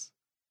brightness.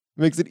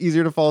 It makes it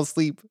easier to fall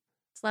asleep.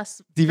 It's less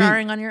TV.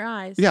 jarring on your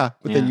eyes. Yeah,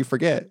 but then you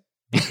forget.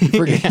 You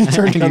forget you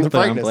turn down the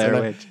brightness.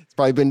 It's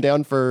probably been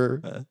down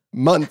for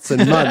months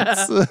and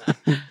months.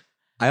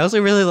 I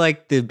also really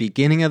like the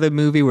beginning of the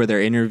movie where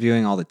they're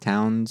interviewing all the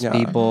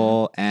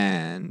townspeople.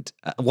 And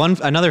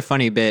another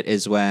funny bit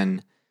is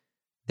when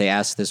they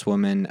asked this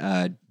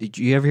woman, did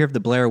you ever hear of the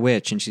Blair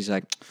Witch? And she's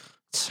like,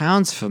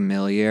 sounds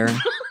familiar.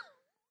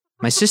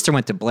 My sister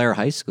went to Blair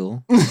High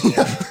School.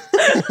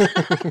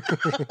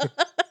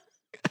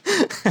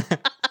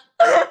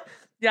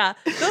 Yeah,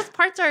 those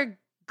parts are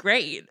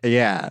great.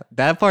 Yeah,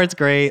 that part's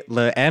great.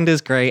 The end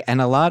is great.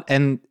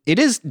 And it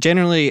is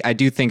generally, I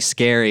do think,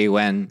 scary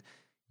when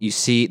you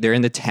see they're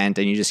in the tent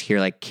and you just hear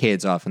like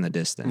kids off in the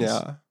distance.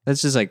 Yeah.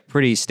 That's just like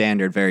pretty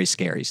standard, very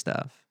scary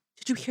stuff.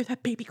 Did you hear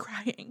that baby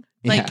crying?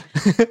 Yeah.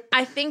 Like,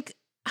 I think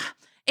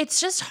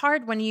it's just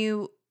hard when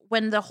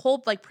the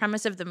whole like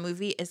premise of the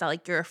movie is that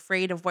like you're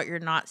afraid of what you're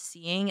not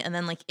seeing, and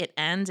then like it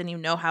ends and you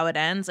know how it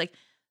ends. Like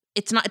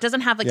it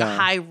doesn't have like a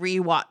high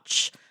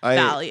rewatch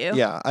value.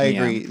 Yeah, I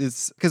agree.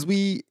 It's because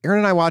Aaron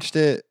and I watched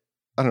it,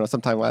 I don't know,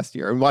 sometime last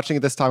year. And watching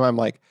it this time, I'm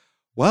like,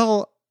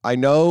 well, I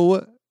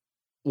know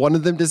one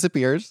of them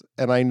disappears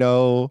and I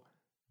know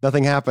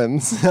nothing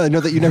happens. I know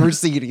that you never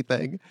see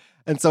anything.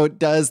 And so it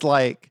does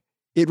like,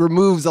 it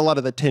removes a lot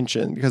of the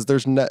tension because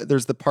there's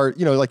the part,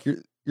 like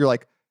you're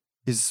like,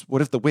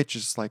 what if the witch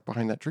is like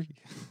behind that tree?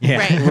 Yeah.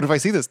 Right. What if I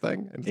see this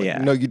thing? And it's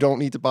like, no, you don't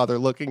need to bother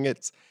looking.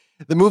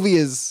 The movie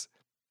is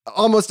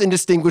almost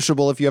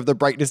indistinguishable if you have the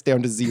brightness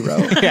down to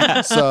 0.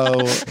 Yeah.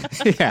 So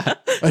Yeah.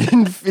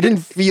 it didn't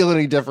feel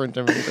any different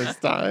to me this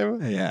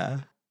time.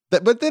 Yeah.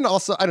 But then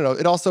also, I don't know,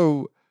 it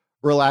also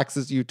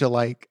relaxes you to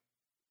like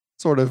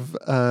sort of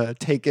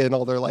take in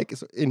all their like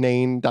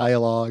inane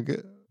dialogue.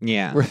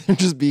 Yeah. Where they're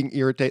just being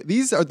irritated.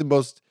 These are the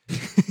most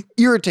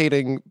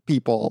irritating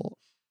people.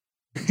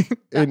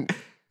 And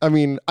I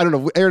mean, I don't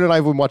know. Aaron and I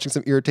have been watching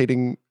some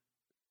irritating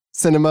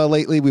cinema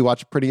lately. We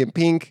watched Pretty in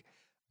Pink,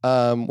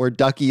 where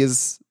Ducky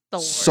is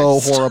so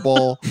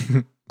horrible.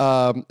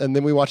 And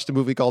then we watched a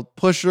movie called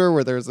Pusher,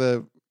 where there's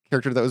a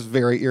character that was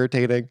very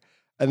irritating.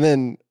 And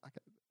then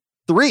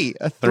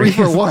a 3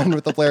 for 1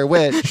 with the Blair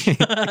Witch.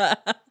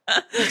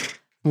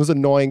 Those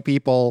annoying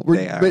people.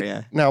 They are,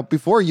 yeah. Now,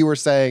 before you were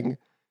saying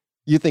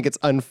you think it's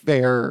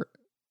unfair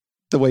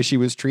the way she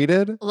was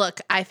treated. Look,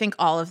 I think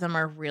all of them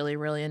are really,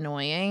 really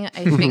annoying.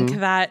 I think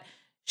that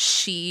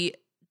she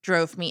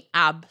drove me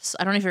I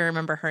don't even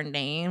remember her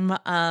name.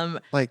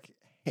 Like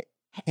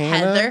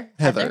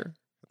Heather.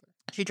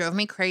 She drove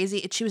me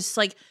crazy. She was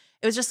like,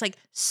 it was just like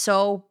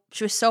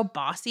she was so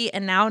bossy.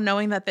 And now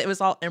knowing that it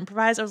was all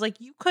improvised, I was like,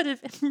 you could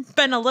have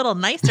been a little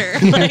nicer.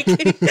 Like,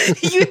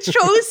 you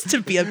chose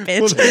to be a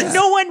bitch. Well, yeah.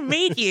 No one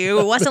made you.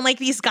 It wasn't like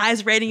these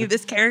guys writing you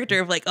this character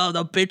of like, oh,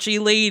 the bitchy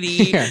lady.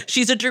 Yeah.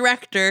 She's a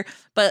director.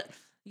 But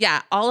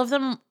yeah, all of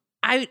them,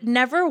 I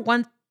never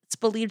once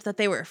believed that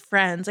they were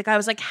friends. Like, I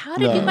was like, how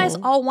did you guys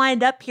all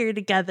wind up here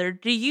together?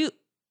 Do you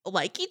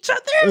like each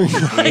other?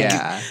 Like,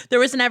 Yeah. there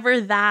was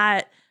never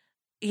that.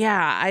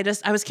 Yeah,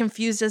 I was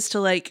confused as to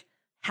like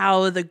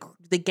how the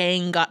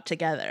gang got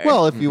together.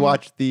 Well, if you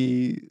watch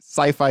the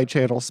Sci-Fi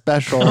Channel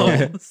special,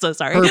 So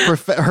sorry.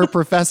 her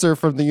professor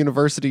from the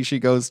university she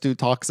goes to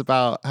talks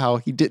about how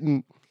he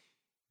didn't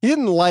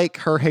like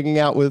her hanging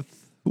out with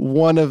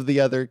one of the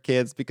other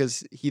kids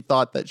because he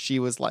thought that she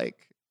was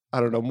like, I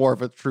don't know, more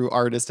of a true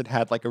artist and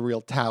had like a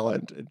real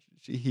talent. And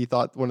he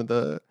thought one of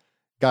the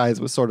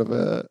guys was sort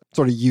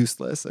of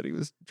useless, and he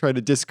was trying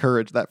to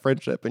discourage that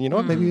friendship. And you know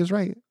what? Maybe he was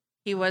right.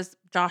 He was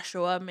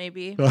Joshua,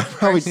 maybe.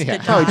 Probably First to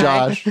probably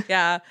die. Josh.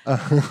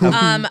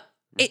 Yeah.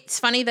 It's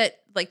funny that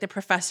like the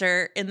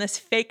professor in this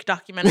fake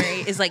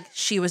documentary is like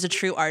she was a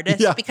true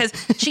artist because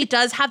she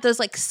does have those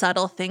like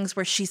subtle things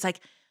where she's like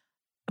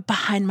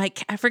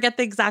I forget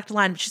the exact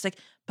line, but she's like,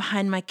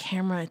 behind my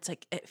camera, it's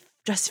like it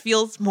just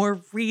feels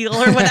more real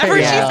or whatever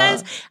she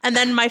says. And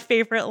then my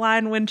favorite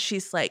line when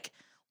she's like,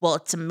 well,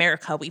 it's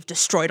America. We've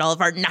destroyed all of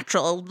our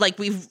natural,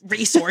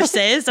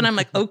 resources. And I'm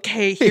like,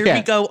 okay, here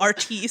we go,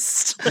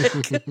 artiste.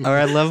 Like, Or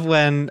I love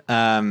when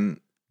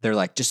they're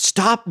like, just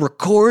stop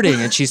recording.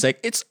 And she's like,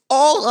 it's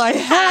all I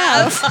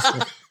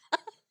have.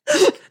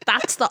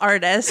 that's the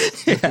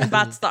artist. Yeah.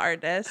 That's the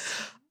artist.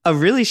 A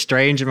really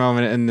strange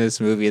moment in this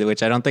movie,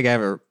 which I don't think I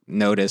ever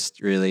noticed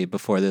really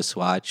before this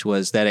watch,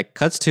 was that it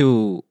cuts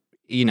to,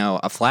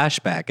 a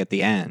flashback at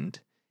the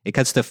end. It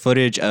cuts to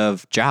footage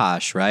of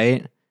Josh,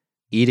 right?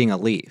 Eating a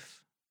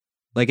leaf.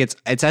 Like it's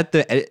at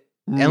the,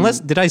 unless,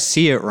 did I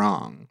see it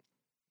wrong?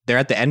 They're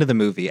at the end of the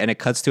movie and it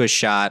cuts to a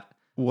shot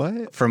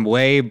What? from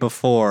way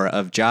before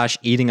of Josh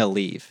eating a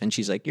leaf. And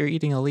she's like, you're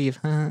eating a leaf,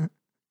 huh?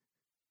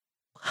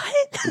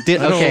 What?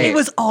 Okay. It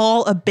was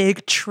all a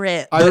big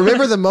trip. I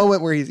remember the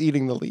moment where he's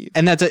eating the leaf.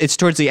 And it's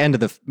towards the end of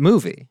the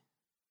movie.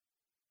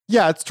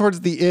 Yeah, it's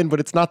towards the end, but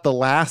it's not the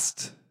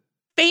last.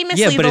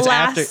 Famously, but the it's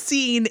last after-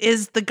 scene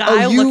is the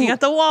guy looking at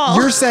the wall.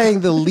 You're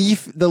saying the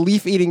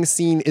leaf eating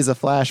scene is a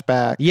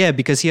flashback. Yeah,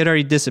 because he had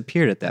already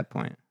disappeared at that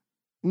point.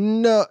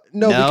 No,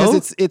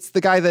 because it's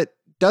the guy that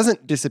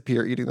doesn't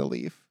disappear eating the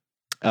leaf.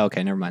 Oh,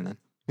 okay, never mind then.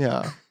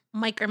 Yeah.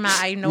 Mike or Matt,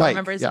 I don't Mike,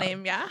 remember his yeah.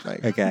 name. Yeah.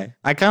 Like, Okay.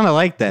 I kind of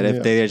like that if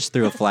Yeah. they just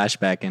threw a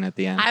flashback in at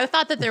the end. I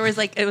thought that there was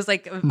it was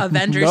like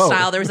Avengers No.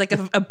 style. There was like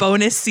a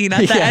bonus scene at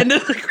the Yeah. end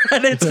of the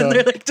credits and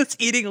they're like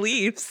just eating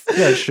leaves.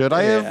 yeah, should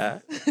I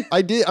have? Yeah.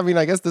 I did. I mean,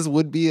 I guess this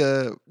would be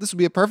a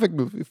perfect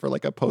movie for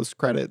like a post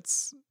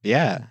credits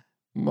Yeah.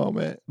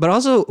 moment. But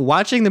also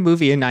watching the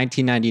movie in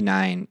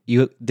 1999,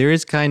 there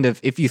is kind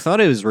of, if you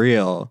thought it was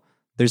real,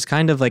 there's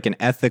kind of like an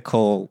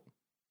ethical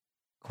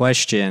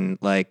question.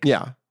 Like,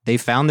 Yeah. they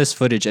found this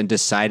footage and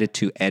decided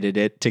to edit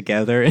it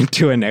together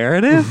into a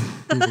narrative.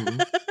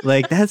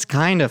 Like, that's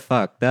kind of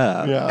fucked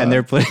up. Yeah. And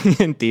they're putting it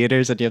in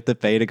theaters and you have to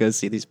pay to go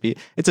see these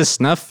people. It's a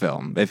snuff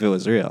film if it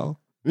was real.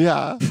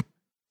 Yeah.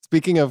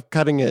 Speaking of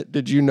cutting it,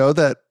 did you know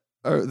that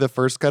the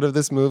first cut of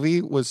this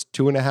movie was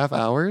 2.5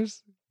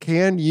 hours?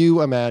 Can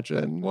you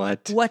imagine?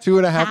 What?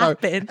 2.5 hours.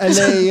 happened? And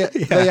they Yeah.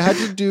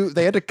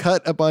 they had to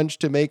cut a bunch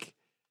to make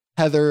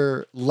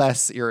Heather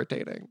less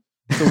irritating.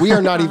 So we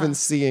are not even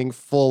seeing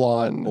full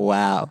on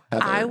Wow.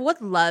 Heather. I would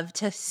love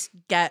to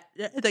get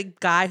the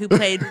guy who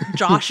played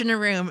Josh in a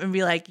room and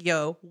be like,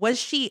 yo, was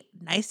she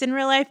nice in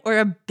real life or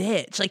a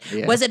bitch? Like,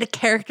 Yeah. was it a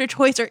character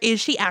choice or is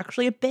she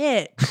actually a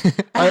bitch?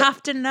 I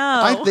have to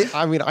know.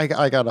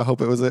 I gotta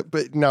hope it was it.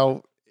 But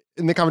no,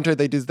 in the commentary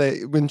they do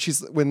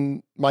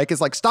when Mike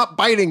is like, stop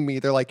biting me,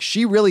 they're like,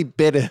 she really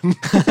bit him.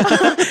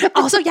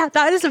 Also, yeah,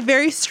 that is a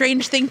very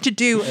strange thing to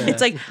do.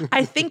 It's like,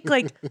 I think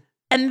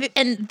and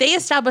they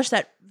established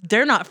that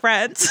they're not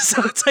friends.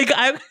 So it's like,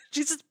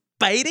 she's just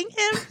biting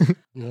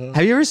him.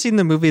 Have you ever seen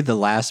the movie The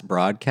Last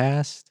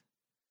Broadcast?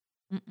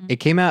 Mm-mm. It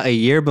came out a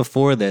year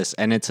before this,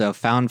 and it's a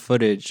found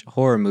footage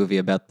horror movie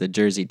about the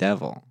Jersey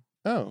Devil.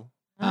 Oh.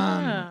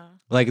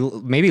 Like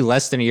maybe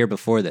less than a year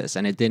before this,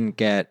 and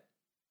it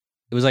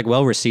was like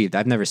well received.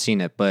 I've never seen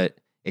it, but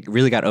it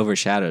really got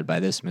overshadowed by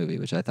this movie,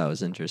 which I thought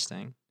was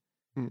interesting.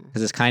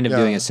 Because it's kind of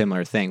doing a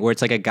similar thing, where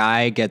it's like a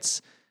guy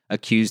gets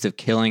accused of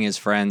killing his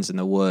friends in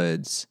the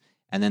woods,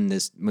 and then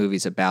this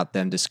movie's about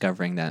them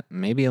discovering that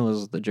maybe it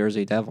was the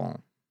Jersey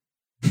Devil.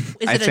 Is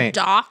I it a think-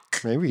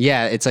 doc? Maybe.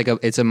 Yeah, it's a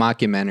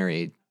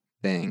mockumentary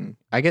thing.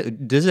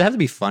 Does it have to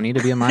be funny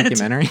to be a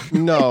mockumentary?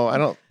 No, I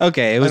don't.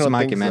 Okay, it was a I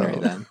don't think mockumentary so.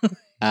 then.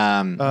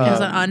 It was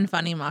an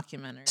unfunny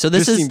mockumentary. So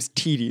this seems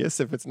tedious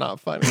if it's not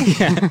funny.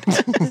 Yeah.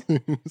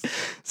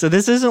 So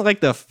this isn't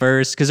like the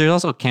first, because there's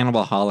also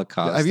Cannibal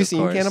Holocaust. Have you of seen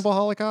course. Cannibal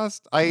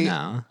Holocaust?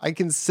 No. I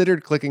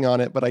considered clicking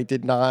on it, but I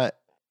did not.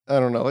 I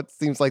don't know. It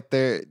seems like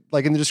they're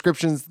like in the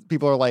descriptions,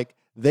 people are like,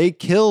 they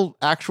kill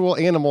actual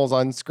animals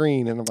on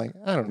screen. And I'm like,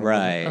 I don't know.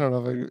 Right. I don't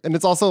know. And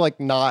it's also like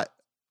not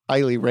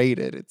highly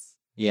rated. It's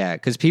Yeah,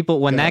 because people,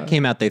 when Yeah. that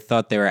came out, they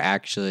thought they were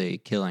actually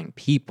killing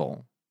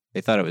people.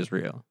 They thought it was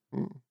real.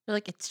 They're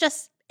like, it's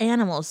just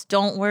animals.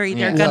 Don't worry.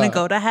 They're Yeah. going to Yeah.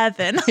 go to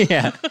heaven.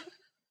 Yeah.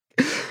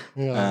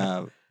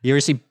 yeah. You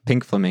ever see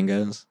Pink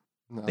Flamingos?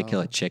 No. They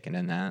kill a chicken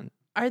in that.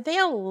 Are they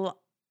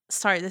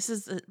sorry, this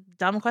is a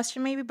dumb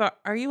question maybe, but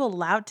are you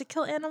allowed to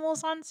kill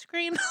animals on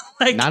screen?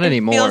 Like Not it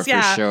anymore, feels- for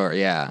yeah, sure.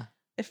 Yeah.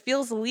 It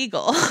feels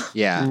illegal.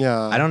 Yeah. Yeah.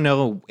 I don't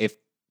know if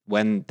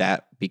when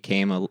that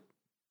became a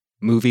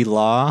movie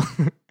law,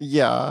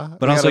 Yeah.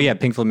 but I also, gotta- yeah,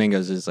 Pink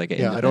Flamingos is like an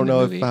Yeah. I don't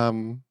know movie.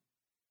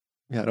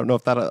 I don't know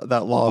if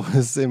that law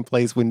was in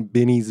place when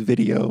Benny's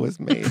video was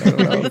made. I don't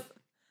know. Did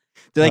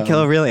they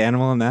kill a real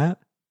animal in that?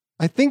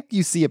 I think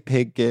you see a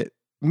pig get.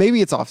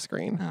 Maybe it's off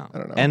screen. No. I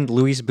don't know. And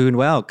Luis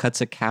Buñuel cuts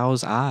a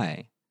cow's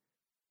eye.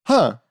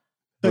 Huh.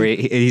 Where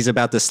he's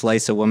about to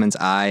slice a woman's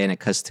eye, and it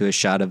cuts to a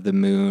shot of the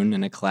moon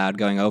and a cloud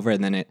going over,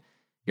 and then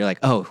you're like,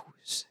 oh,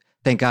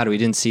 thank God we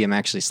didn't see him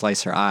actually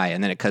slice her eye,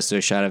 and then it cuts to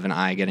a shot of an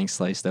eye getting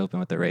sliced open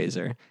with a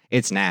razor.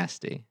 It's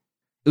nasty.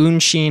 Un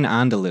Chien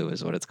Andalou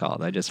is what it's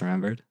called. I just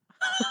remembered.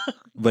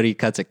 But he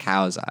cuts a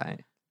cow's eye.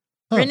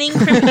 Grinning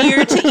from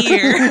ear to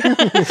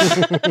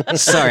ear.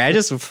 Sorry, I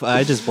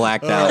just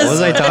blacked out. What was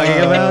I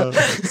talking about?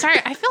 Sorry,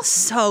 I feel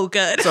so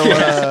good. So,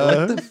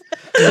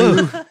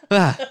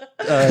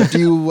 Ah. do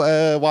you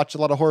watch a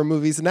lot of horror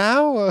movies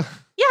now?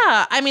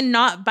 Yeah, I mean,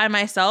 not by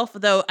myself,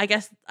 though. I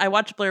guess I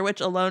watched Blair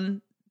Witch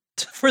alone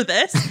for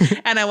this,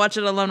 and I watched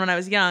it alone when I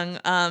was young.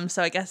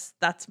 So I guess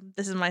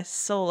this is my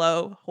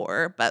solo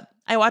horror. But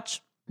I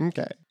watch.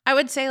 Okay. I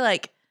would say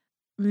like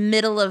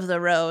middle of the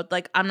road.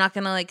 Like I'm not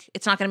gonna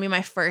it's not gonna be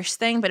my first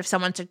thing. But if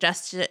someone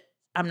suggests it,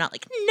 I'm not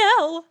like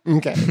no.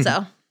 Okay.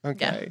 So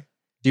Okay.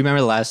 Do you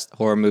remember the last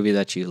horror movie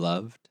that you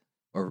loved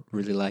or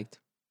really liked?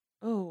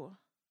 oh,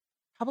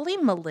 probably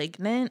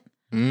Malignant.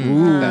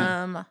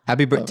 Ooh.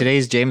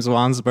 Today's James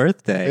Wan's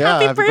birthday. Yeah.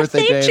 Happy happy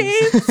birthday, birthday,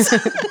 James.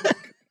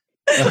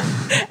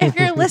 If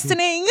you're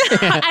listening,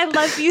 I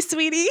love you,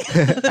 sweetie.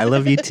 I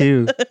love you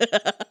too.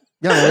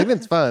 Yeah,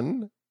 Malignant's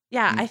fun.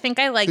 Yeah, I think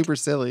I like. Super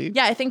silly.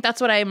 Yeah, I think that's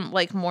what I'm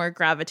like more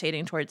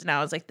gravitating towards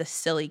now is like the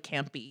silly,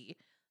 campy,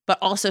 but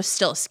also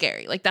still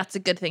scary. Like that's a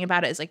good thing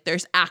about it is like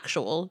there's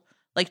actual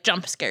like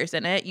jump scares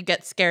in it. You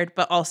get scared,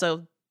 but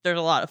also there's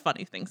a lot of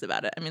funny things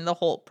about it. I mean, the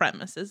whole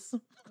premise is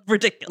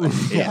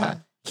ridiculous. Yeah.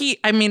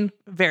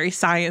 Very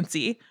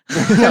sciencey.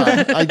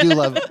 Yeah, I do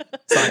love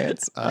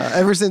science.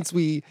 Ever since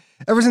we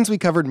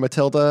covered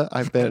Matilda,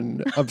 I've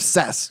been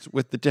obsessed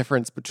with the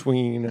difference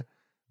between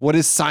what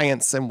is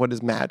science and what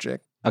is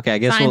magic. Okay, I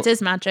guess Science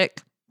is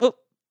magic. Oh,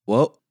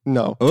 Whoa.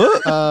 No.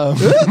 I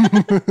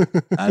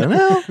don't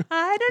know.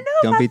 I don't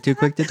know. Don't be too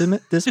quick to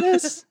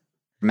dismiss.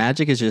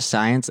 Magic is just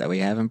science that we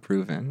haven't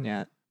proven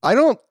yet. I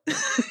don't.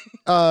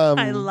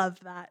 I love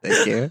that.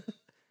 Thank you.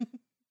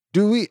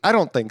 Do we? I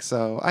don't think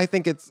so. I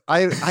think it's.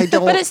 I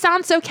don't. But it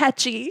sounds so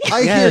catchy. I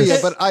Yes. hear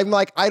you, but I'm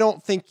like, I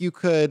don't think you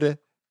could,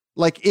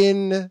 like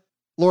in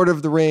Lord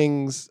of the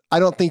Rings, I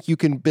don't think you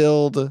can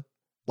build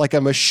like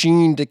a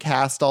machine to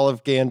cast all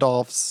of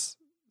Gandalf's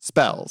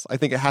spells. I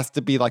think it has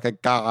to be like a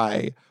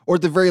guy, or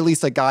at the very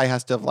least, a guy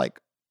has to have like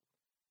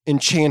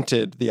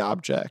enchanted the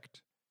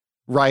object,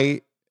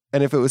 right?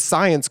 And if it was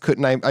science,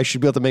 couldn't I should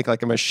be able to make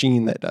like a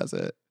machine that does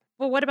it.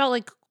 Well, what about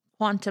like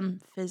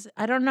quantum physics?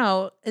 I don't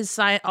know. Is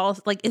science all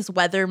like is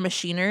weather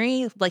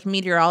machinery? Like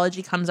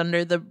meteorology comes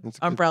under the That's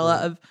a good umbrella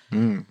point. of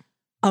Mm.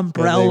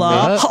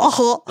 umbrella.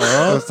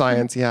 Oh,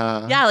 science,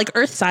 yeah. Yeah, like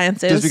earth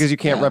sciences. Just because you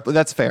can't Yeah.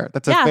 that's fair.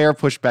 That's a Yeah. fair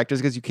pushback.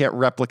 Just because you can't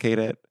replicate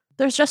it.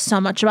 There's just so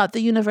much about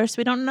the universe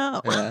we don't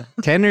know. Yeah.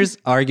 Tanner's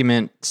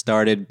argument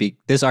started.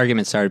 This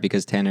argument started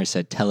because Tanner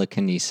said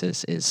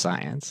telekinesis is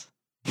science.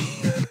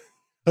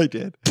 I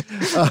did.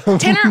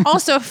 Tanner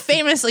also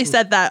famously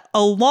said that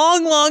a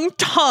long, long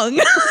tongue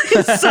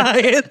is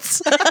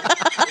science.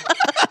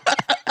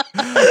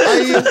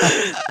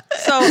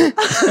 So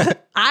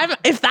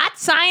if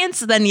that's science,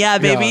 then yeah,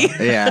 baby.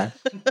 Yeah.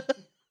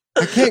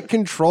 I can't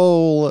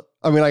control.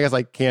 I mean, I guess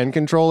I can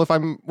control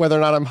whether or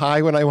not I'm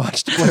high when I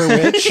watched Blair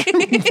Witch.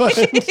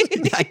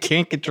 But I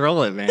can't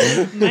control it, man.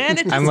 Man,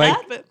 it just I'm like-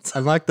 happens.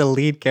 I'm like the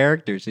lead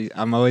character.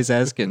 I'm always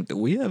asking, do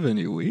we have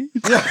any weed?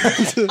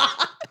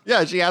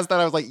 yeah, she asked that.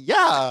 I was like,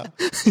 yeah,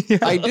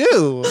 I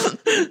do.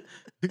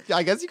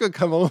 I guess you could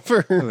come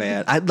over.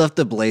 Man, I'd love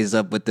to blaze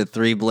up with the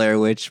 3 Blair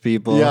Witch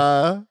people.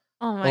 Yeah.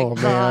 Oh my Oh,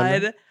 man.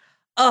 god.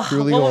 Ugh,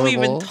 Truly what would we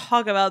even horrible.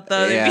 talk about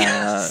though? It'd be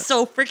Yeah.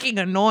 so freaking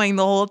annoying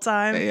the whole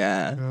time.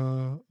 Yeah.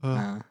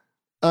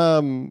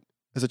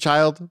 As a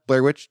child,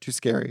 Blair Witch, too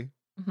scary.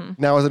 Mhm.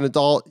 Now as an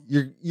adult,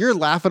 you're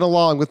laughing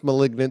along with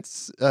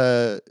Malignant's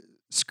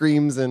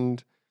screams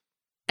and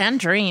And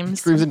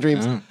dreams. dreams.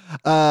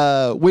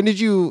 Mm. When did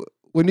you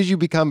when did you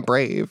become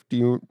brave?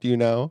 Do you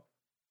know?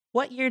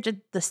 What year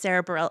did the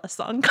Sarah Bareilles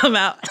song come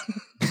out?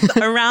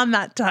 Around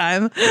that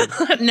time.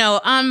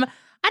 No,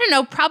 I don't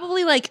know.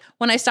 Probably like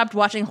when I stopped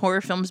watching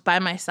horror films by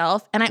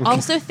myself, and I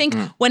also think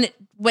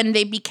when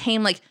they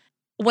became like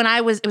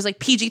it was like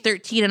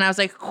PG-13, and I was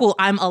like, cool,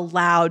 I'm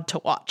allowed to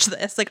watch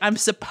this. Like I'm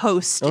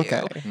supposed to.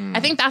 Okay. I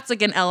think that's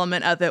like an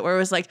element of it where it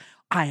was like,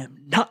 I am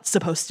not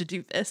supposed to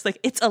do this. Like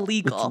it's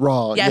illegal. It's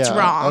wrong. Yeah, it's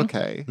wrong.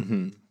 Okay.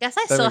 Guess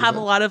I still have a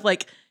lot of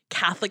like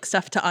Catholic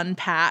stuff to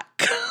unpack.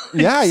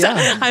 Yeah, So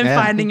yeah. I'm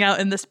finding out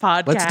in this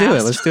podcast. Let's do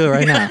it. Let's do it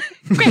right now.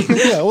 Great.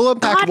 Yeah, we'll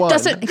unpack God one.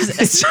 doesn't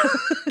exist.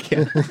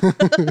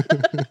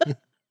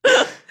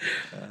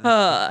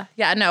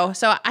 Yeah, no.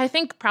 So I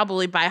think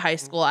probably by high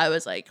school I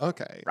was like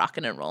Okay.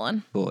 rocking and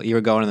rolling. Cool. You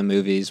were going to the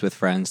movies with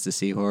friends to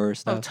see horror Oh,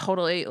 stuff?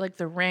 totally. Like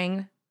The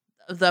Ring,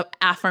 the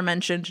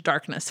aforementioned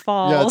Darkness Yeah,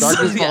 Falls.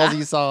 Darkness Falls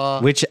you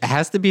saw. Which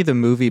has to be the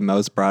movie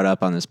most brought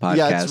up on this podcast.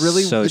 Yeah,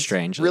 it's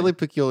strangely. really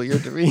peculiar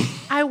to me.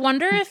 I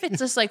wonder if it's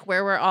just like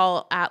where we're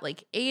all at,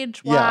 like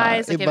age Yeah,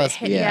 wise. it Like if must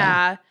hit, be.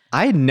 yeah.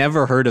 I had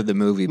never heard of the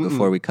movie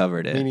before we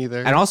covered it. Me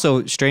neither. And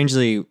also,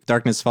 strangely,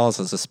 Darkness Falls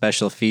has a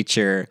special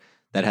feature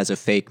that has a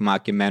fake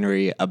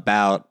mockumentary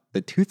about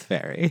the Tooth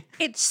Fairy.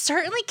 It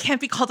certainly can't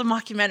be called a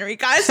mockumentary,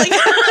 guys. Like,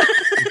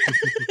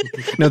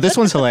 No, this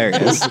one's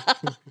hilarious.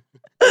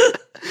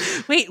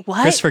 wait,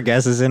 what? Christopher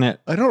Guest is in it.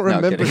 I don't No,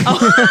 remember. kidding.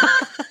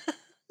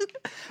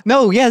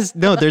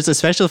 No, there's a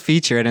special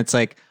feature, and it's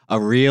like a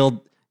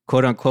real,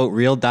 quote unquote,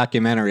 real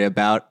documentary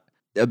about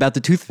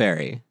the Tooth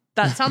Fairy.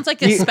 That sounds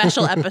like a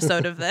special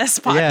episode of this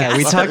podcast.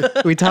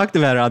 Yeah, we talked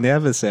about it on the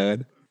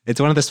episode. It's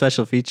one of the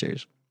special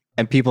features,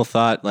 and people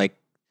thought like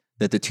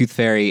that the Tooth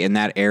Fairy in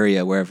that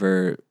area,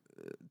 wherever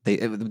they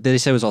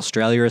said it was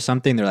Australia or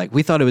something. They're like,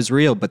 we thought it was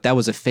real, but that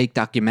was a fake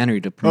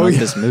documentary to promote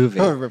this movie.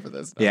 I remember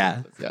this.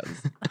 Yeah. Yes.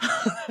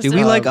 Do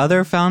we like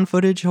other found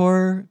footage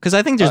horror? Because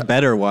I think there's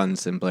better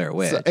ones than Blair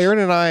Witch. So Aaron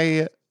and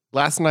I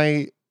last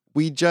night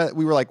we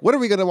were like, what are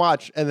we gonna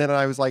watch? And then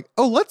I was like,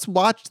 oh, let's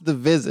watch The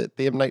Visit,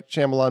 the M. Night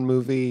Shyamalan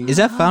movie. Is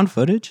that found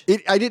footage?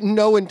 I didn't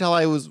know until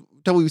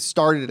we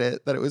started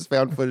it that it was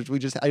found footage.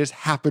 I just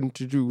happened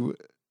to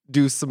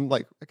do some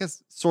like I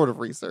guess sort of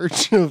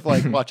research of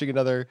like watching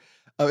another.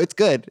 It's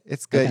good.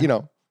 It's good. Okay. You know,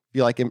 if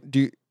you like him,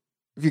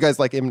 if you guys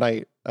like M.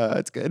 Night,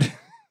 it's good.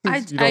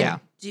 I Yeah.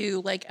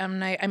 do like M.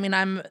 Night. I mean,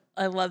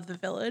 I love The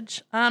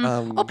Village.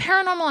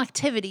 Paranormal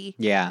Activity.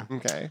 Yeah.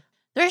 Okay.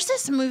 There's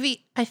this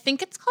movie. I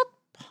think it's called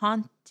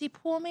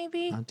Pontypool,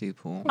 maybe.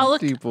 Pontypool. I'll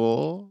look.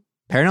 People.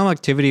 Paranormal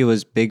Activity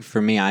was big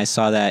for me. I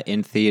saw that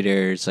in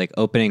theaters like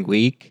opening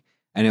week,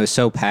 and it was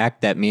so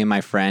packed that me and my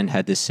friend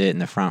had to sit in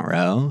the front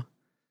row.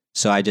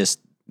 So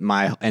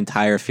my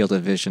entire field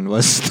of vision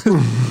was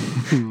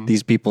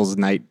these people's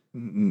night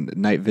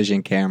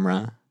vision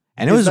camera,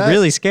 and it was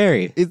really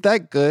scary. Is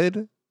that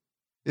good?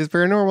 Is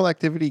Paranormal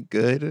Activity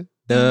good?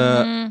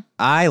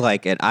 I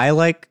like it. I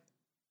like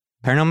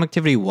Paranormal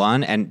Activity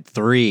 1 and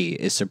 3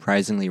 is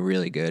surprisingly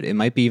really good. It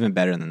might be even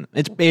better than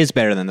it is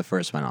better than the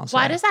first one. Also,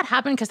 Why does that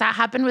happen? Because that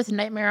happened with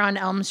Nightmare on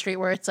Elm Street,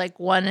 where it's like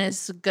 1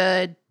 is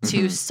good,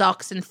 2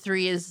 sucks, and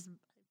 3 is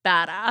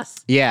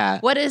badass. Yeah.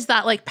 What is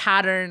that like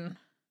pattern?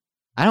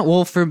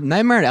 Well, for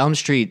Nightmare on Elm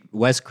Street,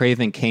 Wes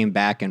Craven came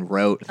back and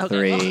wrote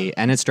 3,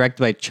 and it's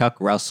directed by Chuck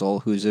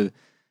Russell, who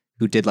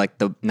did like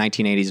the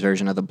 1980s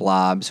version of The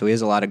Blob, so he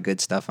has a lot of good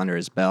stuff under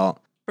his belt.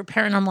 For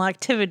Paranormal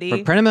Activity. For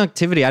Paranormal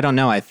Activity, I don't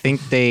know. I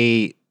think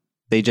they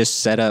just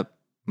set up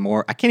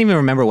more. I can't even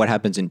remember what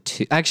happens in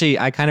 2. Actually,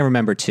 I kind of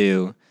remember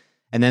 2.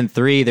 And then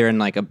 3, they're in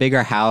like a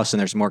bigger house and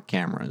there's more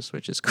cameras,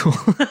 which is cool.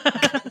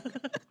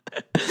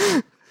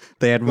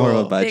 They had more of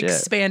a They budget.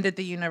 expanded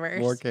the universe.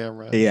 More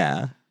camera.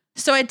 Yeah.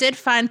 So I did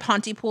find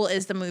Pontypool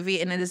is the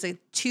movie, and it is a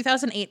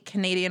 2008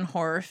 Canadian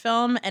horror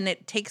film, and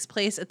it takes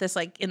place at this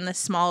like in this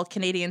small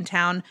Canadian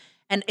town,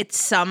 and it's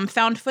some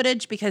found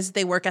footage because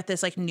they work at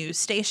this like news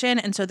station,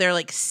 and so they're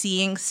like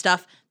seeing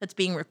stuff that's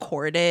being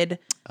recorded.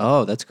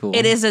 Oh, that's cool.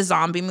 It is a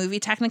zombie movie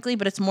technically,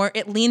 but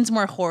it leans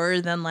more horror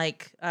than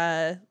like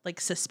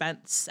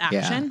suspense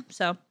action.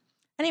 So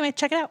anyway,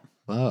 check it out.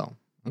 Whoa.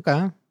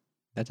 Okay.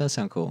 That does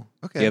sound cool.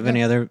 Okay. Do you have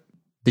any other?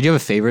 Did you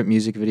have a favorite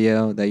music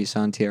video that you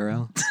saw on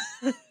TRL?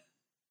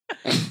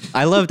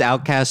 I loved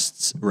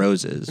Outkast's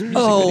Roses music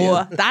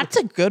video. That's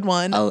a good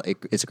one.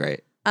 It's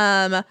great.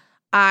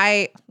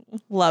 I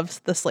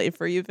loved the Slave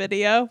for You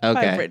video by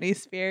Okay. Britney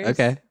Spears.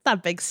 Okay.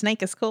 That big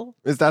snake is cool.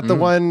 Is that the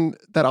one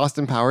that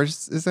Austin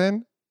Powers is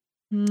in?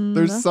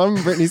 There's some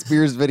Britney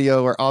Spears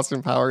video where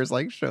Austin Powers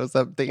like shows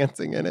up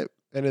dancing in it,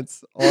 and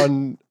it's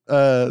on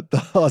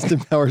the Austin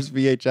Powers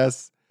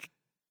VHS.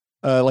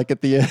 Like at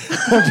the end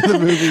of the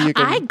movie, you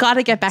can I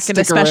gotta get back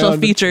into stick special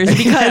around. features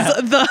because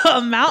the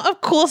amount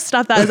of cool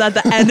stuff that is at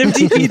the end of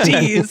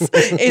DVDs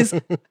is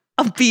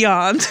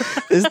beyond.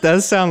 This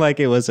does sound like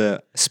it was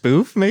a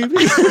spoof, maybe?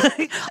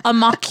 A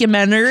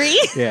mockumentary.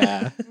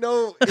 Yeah.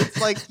 No,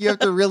 it's like you have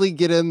to really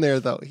get in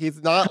there though.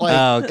 He's not like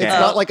Oh, okay. it's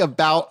not like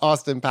about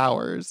Austin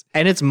Powers.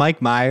 And it's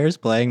Mike Myers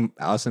playing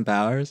Austin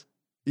Powers.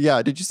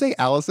 Yeah. Did you say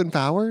Allison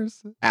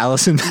Powers?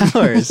 Allison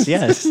Powers.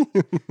 Yes,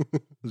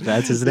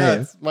 that's his Yeah,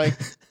 name. it's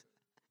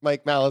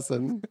Mike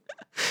Mallison.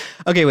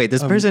 Okay, wait.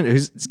 This person who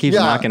keeps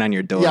yeah. knocking on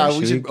your door. Yeah,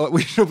 we should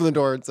open the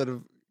door instead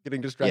of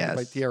getting distracted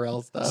by Yes.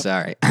 TRL stuff.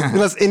 Sorry.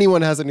 Unless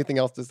anyone has anything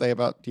else to say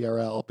about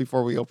TRL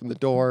before we open the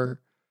door.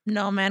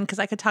 No, man, because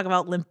I could talk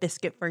about Limp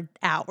Bizkit for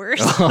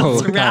hours. Oh,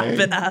 Let's wrap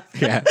okay. it up.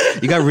 Yeah,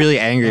 you got really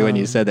angry when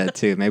you said that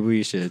too. Maybe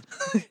we should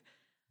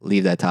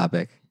leave that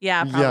topic.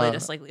 Yeah, probably Yeah.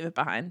 just like leave it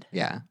behind.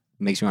 Yeah,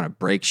 makes me want to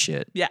break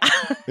shit. Yeah.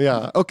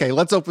 Yeah. Okay,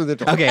 let's open the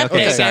door.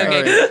 Okay, sorry.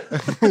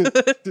 all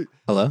right.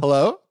 Hello.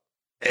 Hello?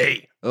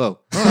 Hey, Oh,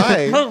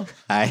 Hi. Oh,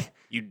 hi.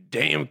 you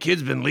damn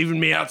kids been leaving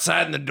me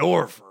outside in the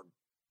door for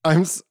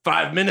I'm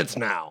 5 minutes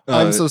now.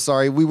 I'm so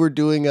sorry. We were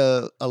doing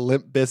a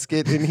Limp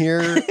Biscuit in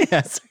here.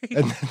 Yes.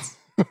 And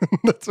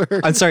that's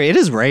where. I'm sorry. It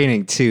is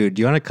raining too.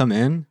 Do you want to come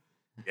in?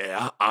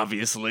 Yeah,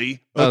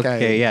 obviously.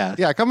 Okay, yeah.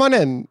 Yeah, come on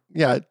in.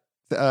 Yeah.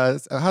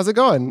 How's it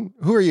going?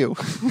 Who are you?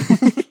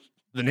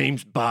 The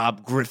name's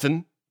Bob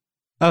Griffin.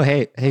 Oh,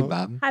 hey, Oh.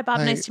 Bob. hi, Bob.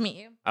 Hi. Nice to meet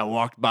you. I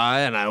walked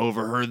by and I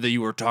overheard that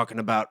you were talking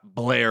about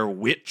Blair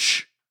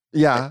Witch.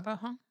 Yeah.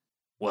 Uh-huh.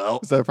 Well,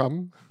 Is that a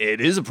problem? it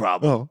is a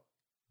problem. Oh.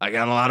 I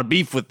got a lot of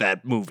beef with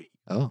that movie.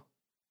 Oh,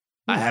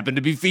 I happen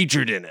to be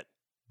featured in it.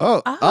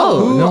 Oh. Oh.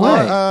 Who no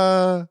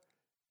way.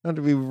 Not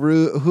to be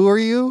rude. Who are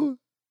you?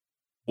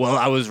 Well,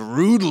 I was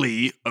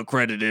rudely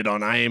accredited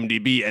on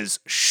IMDb as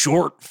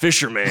Short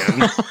Fisherman.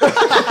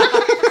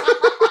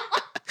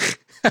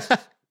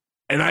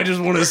 And I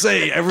just want to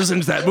say, ever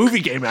since that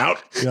movie came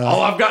out, Yeah. all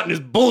I've gotten is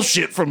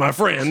bullshit from my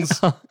friends.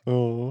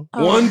 Oh.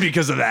 One,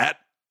 because of that.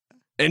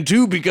 And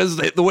two, because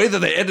the way that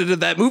they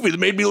edited that movie, that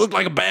made me look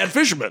like a bad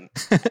fisherman.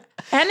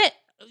 And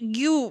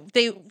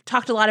they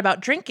talked a lot about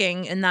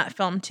drinking in that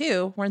film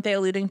too. Weren't they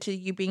alluding to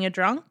you being a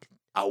drunk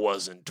I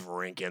wasn't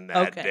drinking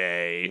that Okay.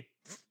 day.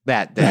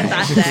 that day.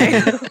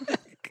 that day?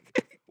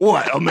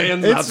 What? A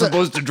man's not It's-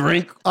 supposed to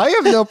drink? I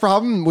have no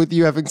problem with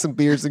you having some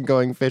beers and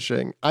going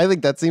fishing. I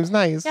think that seems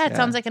nice. Yeah, it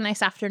sounds like a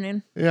nice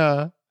afternoon.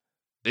 Yeah.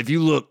 If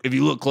you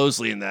look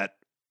closely in that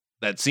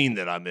scene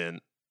that I'm in,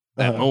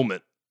 that Uh-huh.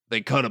 moment,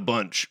 they cut a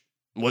bunch.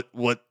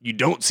 What you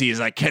don't see is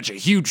I catch a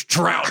huge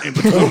trout in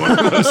between one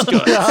of those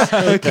cuts.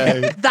 Yeah,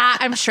 okay. That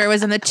I'm sure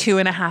was in the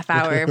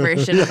 2.5-hour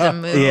version of the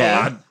movie.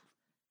 Yeah.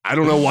 I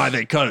don't know why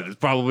they cut it. It's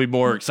probably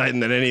more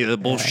exciting than any of the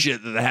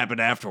bullshit that happened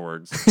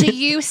afterwards. Do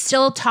you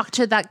still talk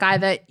to that guy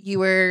that you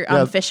were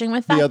Yeah, fishing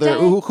with that The other, day?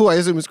 who I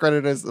assume is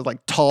credited as like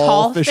tall,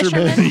 Tall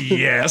fisherman. fisherman?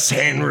 Yes,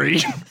 Henry.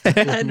 He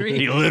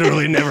Henry.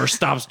 literally never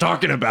stops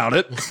talking about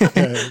it.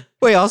 Okay.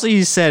 Wait, also,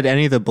 you said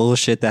any of the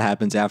bullshit that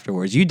happens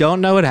afterwards. You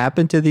don't know what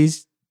happened to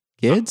these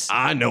kids?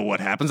 I know what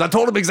happens. I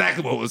told him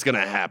exactly what was going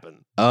to happen.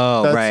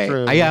 Oh, That's right.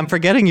 true. Yeah, I'm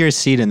forgetting your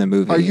seat in the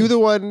movie. Are you the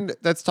one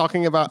that's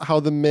talking about how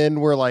the men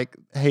were like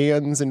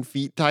hands and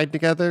feet tied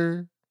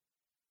together?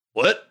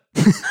 What?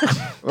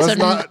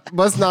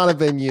 Must not have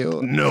been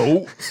you.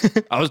 No.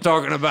 I was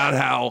talking about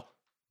how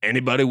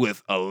anybody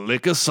with a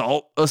lick of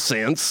salt, a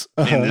sense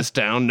Uh-huh. in this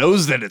town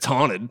knows that it's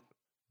haunted.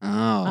 Oh,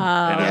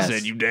 And yes. I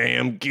said, you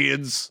damn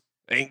kids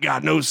ain't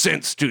got no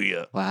sense to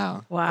you.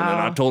 Wow. And then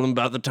I Wow. told him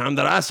about the time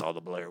that I saw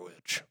the Blair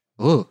Witch.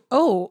 Ooh.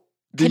 Oh,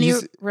 Did can you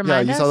s-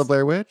 remind Yeah, us? you saw the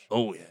Blair Witch?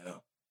 Oh, yeah.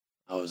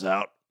 I was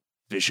out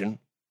fishing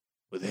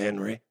with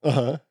Henry.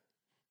 Uh-huh.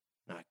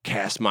 And I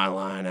cast my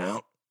line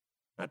out.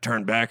 I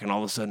turned back, and all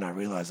of a sudden I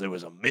realized there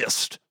was a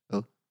mist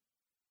Oh.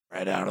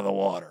 right out of the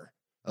water.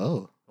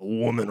 Oh. A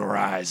woman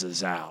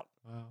rises out.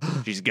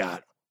 She's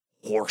got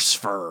horse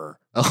fur.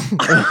 Oh.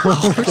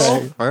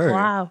 Okay. Fur.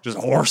 Wow. Just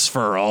horse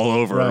fur all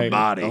over her Right.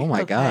 body. Oh, my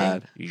Okay.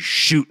 God. He's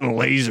shooting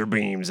laser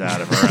beams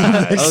out of her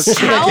eyes.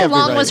 Okay. That How can't be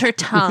long right. was her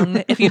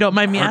tongue, if you don't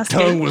mind me Her asking?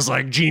 tongue was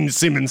like Gene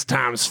Simmons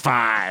times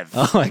 5.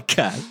 Oh, my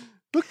God.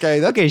 Okay,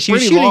 that's Okay, she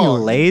was pretty shooting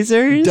long.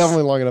 lasers?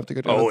 Definitely long enough to go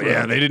down Oh the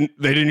yeah, throat.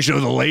 they didn't show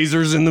the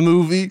lasers in the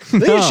movie. They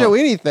didn't No. show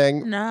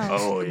anything, No.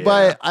 Oh yeah.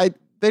 but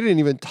they didn't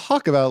even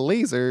talk about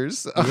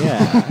lasers.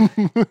 Yeah.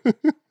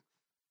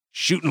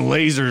 Shooting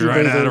lasers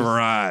right out of her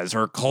eyes,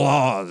 her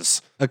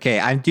claws. Okay,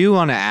 I do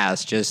want to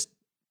ask, just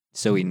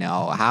so we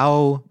know,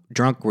 how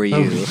drunk were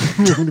you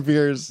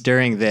Beers.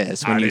 during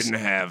this? I you didn't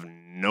have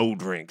no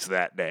drinks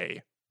that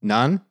day.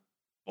 None?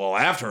 Well,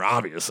 after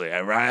obviously,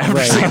 after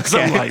Right. seeing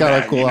something Okay. like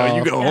Gotta that, cool you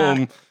off. go Yeah.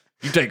 home,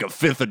 you take a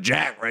fifth of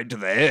Jack right to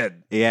the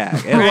head. Yeah.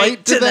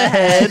 Right to the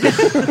head.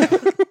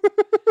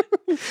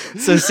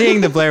 So seeing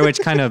the Blair Witch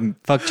kind of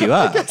fucked you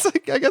up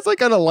I guess I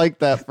kind of like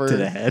that for to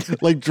the head.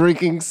 like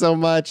drinking so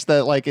much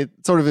that like it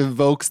sort of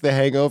evokes the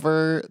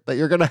hangover that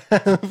you're gonna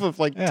have of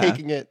like Yeah.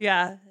 taking it,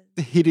 Yeah.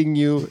 hitting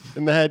you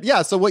in the head.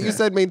 Yeah. So what you Yeah.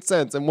 said made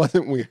sense and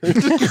wasn't weird.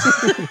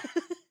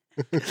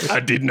 I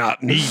did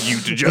not need you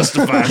to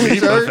justify me,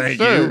 but thank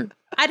you.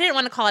 I didn't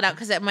want to call it out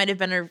because it might have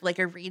been a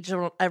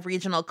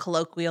regional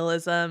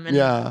colloquialism, and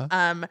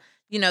Yeah.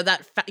 you know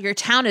that your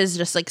town is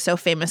just like so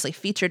famously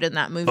featured in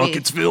that movie.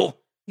 Bucketsville.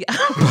 Yeah.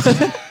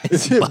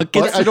 Is it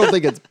Buckets? I don't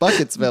think it's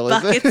Bucketsville,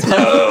 is it? Bucketsville.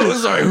 Oh,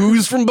 sorry,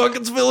 who's from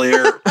Bucketsville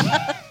here?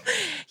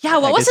 Yeah,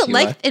 what I was guess it you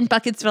like are. in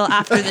Bucketsville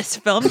after this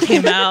film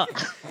came out?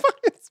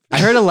 I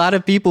heard a lot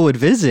of people would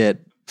visit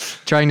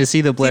Trying to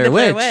see the Blair the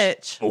Blair Witch.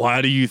 Witch.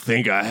 Why do you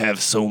think I have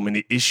so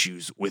many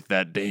issues with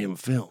that damn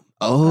film?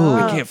 Oh.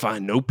 I can't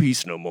find no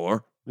peace no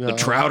more. Yeah. The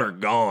trout are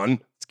gone.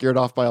 Scared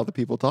off by all the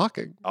people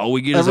talking. All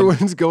we get is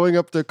Everyone's going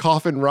up to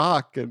Coffin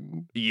Rock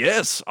and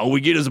all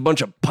we get is a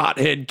bunch of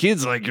pothead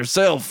kids like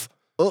yourself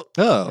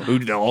Oh.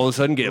 who all of a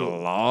sudden get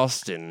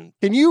lost and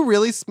can you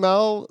really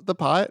smell the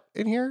pot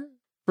in here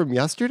from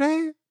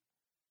yesterday?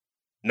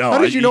 no. How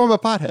did you know I'm a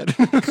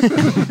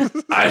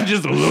pothead? I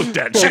just looked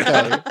at you.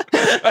 Okay.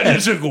 I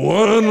just took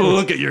one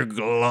look at your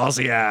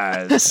glossy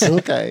eyes.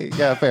 Okay,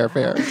 yeah, fair.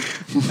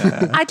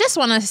 I just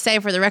want to say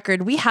for the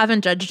record, we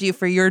haven't judged you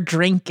for your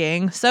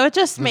drinking. So it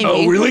just made Oh,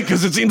 me. really?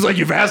 Because it seems like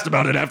you've asked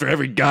about it after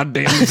every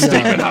goddamn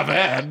statement I've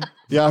had.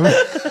 Yeah, I'm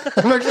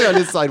actually on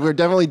his side. We're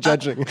definitely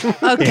judging.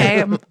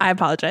 Okay, I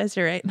apologize.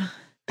 You're right.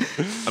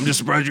 I'm just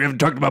surprised you haven't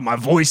talked about my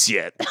voice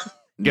yet.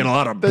 Get a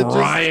lot of That just-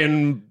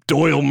 Brian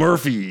Doyle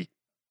Murphy.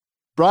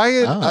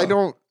 Brian, Oh. I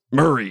don't.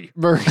 Murray.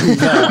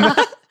 Yeah.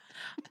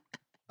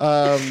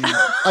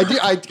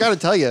 I gotta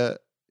tell you,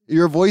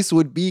 your voice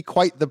would be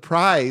quite the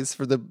prize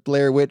for the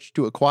Blair Witch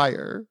to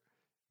acquire.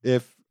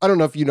 If I don't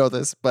know if you know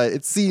this, but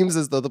it seems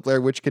as though the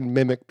Blair Witch can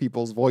mimic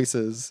people's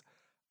voices.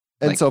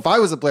 And Like- so if I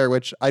was a Blair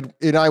Witch,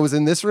 and I was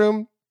in this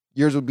room,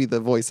 yours would be the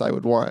voice I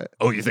would want.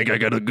 Oh, you think I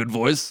got a good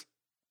voice?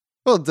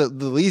 Well, the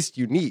least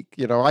unique,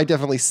 I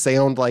definitely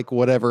sound like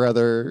whatever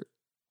other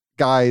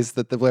guys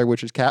that the Blair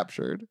Witch has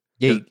captured.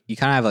 Yeah, you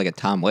kind of have like a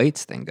Tom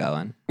Waits thing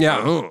going. Yeah.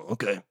 Oh,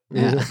 okay.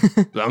 Yeah.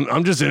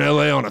 I'm just in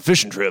LA on a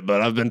fishing trip,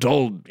 but I've been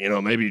told,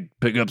 maybe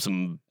pick up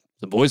some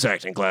voice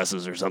acting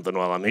classes or something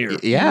while I'm here.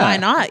 Yeah. Why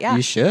not? Yeah.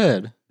 You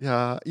should.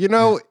 Yeah,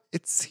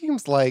 it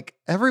seems like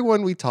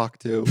everyone we talk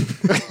to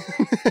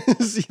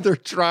is either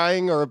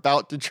trying or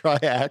about to try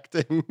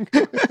acting.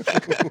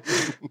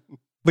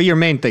 But your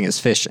main thing is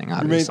fishing,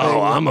 obviously. thing. Oh,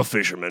 I'm a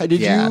fisherman. Did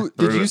Yeah, you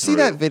through see and through.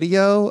 that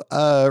video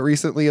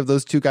recently of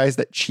those two guys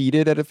that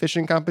cheated at a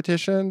fishing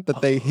competition?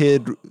 That they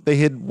hid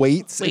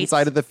weights Weights.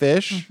 inside of the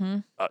fish.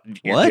 Mhm.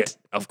 What?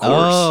 Of course.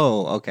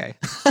 Oh, okay.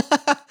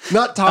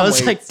 Not Tom I was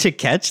Waits. like, to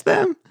catch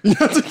them? No.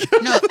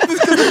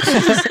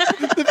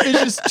 The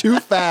fish is too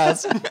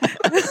fast.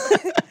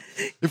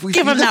 If we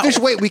Give feed him the that fish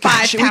weight, we can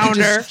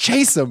 5-pounder. just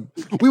chase them.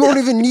 We won't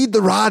even need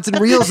the rods and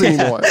reels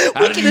anymore.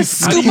 How do can you,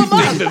 just how do scoop you 'em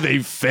think up. that they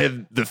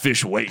fed the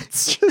fish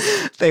weights?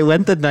 They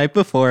went the night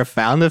before,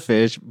 found the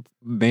fish,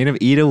 made them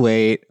eat a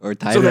weight or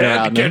tied So it they had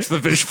around to them. catch the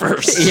fish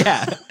first.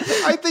 Yeah.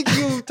 I think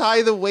you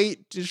tie the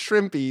weight to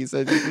shrimpies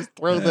and you just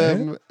throw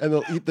them and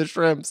they'll eat the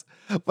shrimps.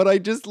 But I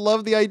just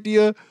love the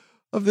idea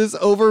of this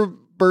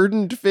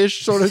overburdened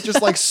fish sort of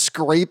just like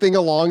scraping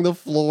along the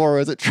floor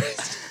as it tries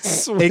to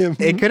swim.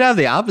 It could have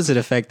the opposite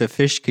effect. The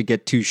fish could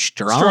get too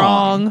strong.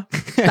 Strong.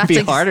 It'd That's be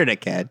ex- harder to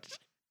catch.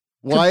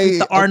 Why?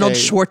 The Arnold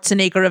okay,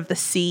 Schwarzenegger of the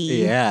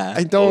sea. Yeah.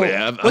 I don't. Oh,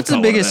 yeah. I've What's caught the one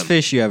of biggest them.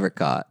 fish you ever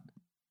caught?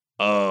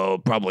 Oh,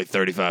 probably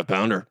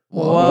 35-pounder.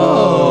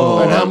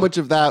 Whoa. And how much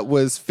of that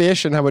was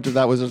fish and how much of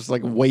that was just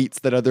like weights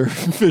that other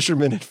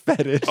fishermen had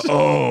fed it?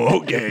 Oh,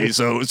 okay.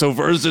 So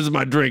first is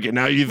my drink, and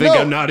now you think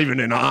No. I'm not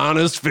even an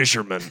honest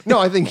fisherman. No,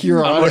 I think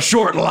you're I'm on a it.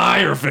 short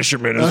liar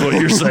fisherman, is what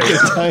you're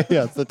saying.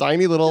 Yeah, it's the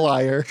tiny little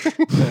liar.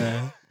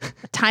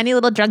 Tiny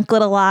little drunk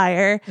little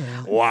liar.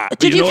 Wow.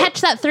 Did you know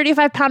catch that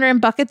 35-pounder in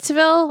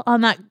Bucketsville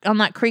on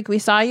that creek we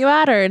saw you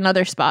at, or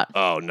another spot?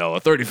 Oh no, a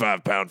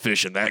 35-pound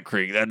fish in that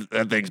creek.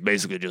 That thing's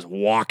basically just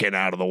walking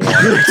out of the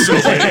water. It's so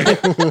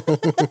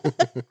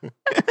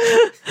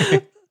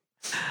big.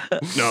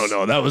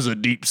 No, that was a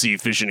deep sea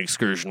fishing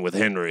excursion with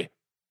Henry.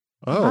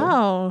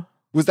 Oh.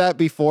 Was that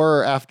before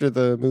or after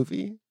the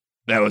movie?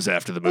 That was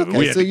after the movie. Okay,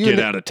 We had so to you get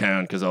kn- out of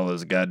town because all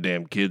those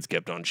goddamn kids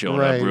kept on showing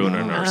Right. up,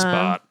 ruining our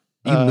spot.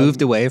 You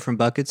moved away from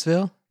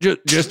Bucketsville?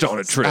 Just on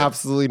a trip.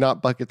 Absolutely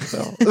not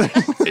Bucketsville.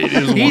 It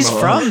is He's one of-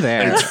 from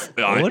there.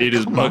 It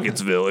is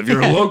Bucketsville. If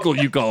you're a local,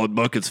 you call it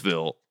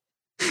Bucketsville.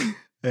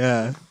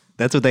 Yeah.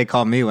 That's what they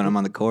call me when I'm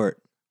on the court.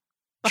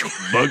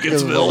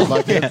 Bucketsville.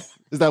 Buckets.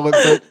 Is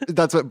that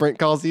that's what Brent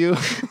calls you?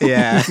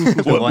 Yeah.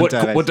 What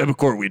type of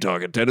court are we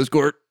talking? Tennis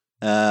court?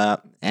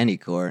 Any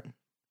court.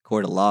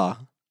 Court of law.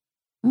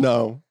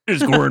 No.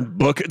 Just scoring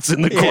buckets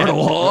in the court of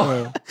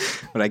law.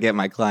 When I get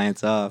my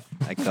clients off,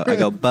 I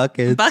go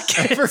buckets.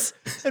 Buckets.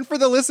 And for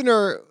the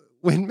listener,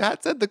 when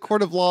Matt said the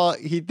court of law,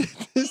 he did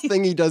this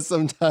thing he does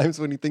sometimes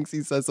when he thinks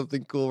he says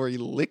something cool where he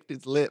licked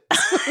his lips.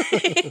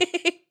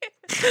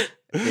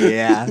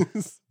 Yeah.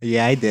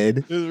 Yeah, I did.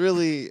 It was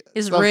really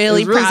He's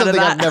really proud of something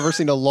that. I've never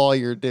seen a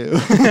lawyer do.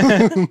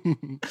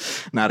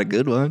 Not a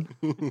good one.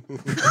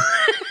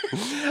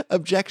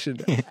 Objection.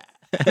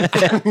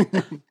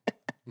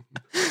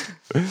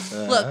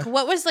 Look,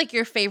 what was like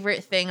your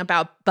favorite thing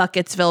about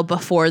Bucketsville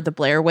before the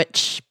Blair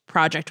Witch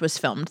Project was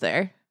filmed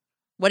there?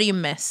 What do you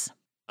miss?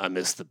 I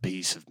miss the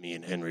peace of me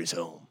and Henry's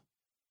home.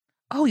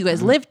 Oh, you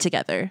guys lived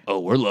together. Oh,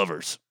 we're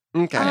lovers.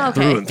 Okay. Oh,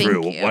 okay. Through and thank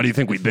through. you. Why do you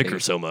think we bicker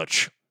so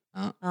much?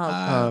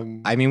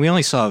 I mean, we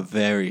only saw a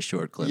very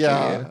short clip. Of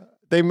Yeah. you.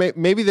 They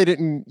maybe they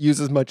didn't use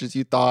as much as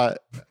you thought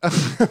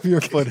of your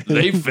footage.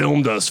 They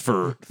filmed us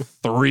for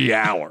 3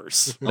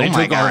 hours. They Oh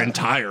my took our God.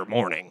 entire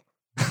morning.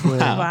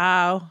 Wow.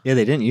 Wow. Yeah,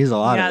 they didn't use a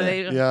lot Yeah, of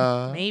it. they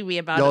Yeah. maybe Y'all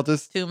about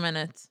just 2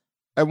 minutes.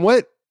 and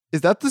what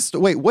is that?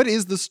 Wait, what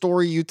is the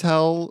story you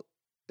tell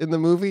in the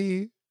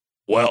movie?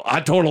 Well,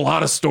 I told a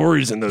lot of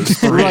stories in those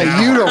 3 Right,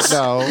 hours. you don't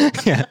know.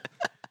 Yeah.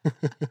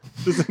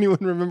 Does anyone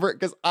remember it?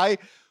 Because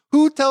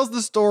who tells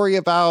the story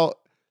about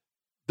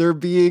there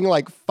being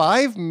like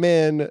 5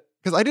 men?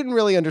 Because I didn't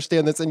really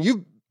understand this, and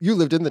you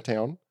lived in the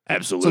town.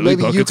 Absolutely.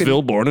 maybe you can-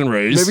 Bucketsville, born and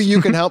raised. Maybe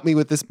you can help me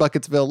with this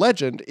Bucketsville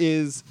legend.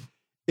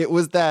 It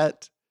was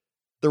that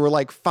there were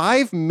like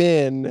 5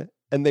 men,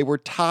 and they were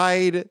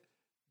tied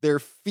their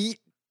feet.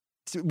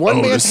 One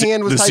Oh, man's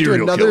hand was the tied to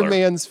serial another killer.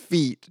 man's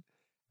feet,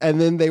 and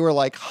then they were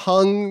like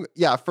hung,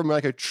 from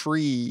like a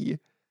tree.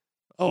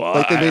 Oh,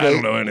 like they I made a-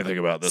 don't know anything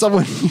about this.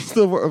 Someone used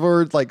the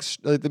word like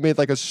they made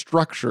like a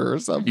structure or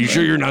something. You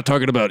sure you're not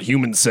talking about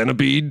human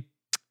centipede?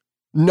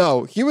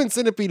 No, human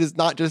centipede is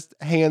not just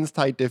hands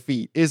tied to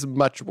feet. It's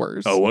much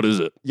worse. Oh, what is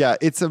it? Yeah,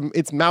 it's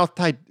mouth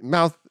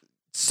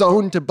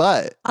sewn to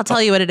butt. I'll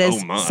tell you what it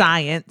is. Oh, my.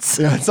 Science.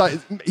 Yeah,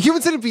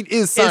 human centipede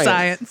is Is science.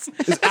 science.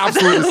 It's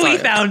absolutely We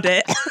science. found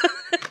it.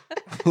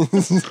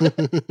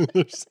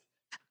 There's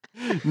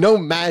no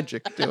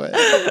magic to it.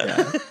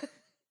 Yeah.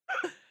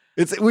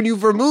 It's when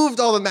you've removed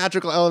all the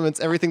magical elements,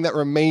 everything that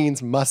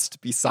remains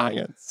must be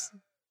science.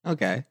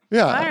 Okay.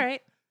 Yeah. All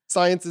right.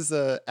 Science is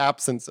a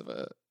absence of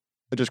a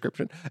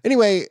description.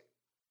 Anyway,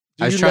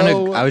 I was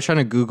trying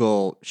to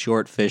Google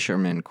short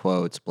fisherman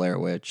quotes Blair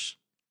Witch.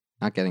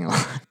 Not getting a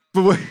lot.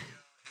 But wait,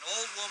 An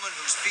old woman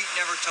whose feet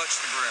never touched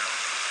the ground.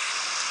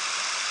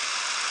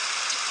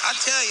 I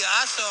tell you,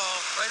 I saw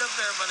right up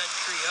there by that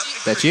tree. Up the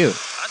That's creek. you.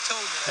 I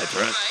told you that. That's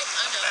right.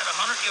 About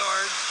 100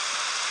 yards,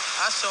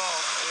 I saw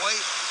a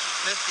white,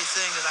 misty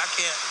thing that I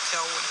can't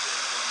tell what it is.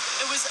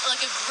 It was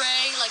like a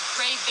gray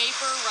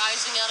vapor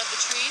rising out of the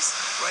trees,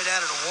 Right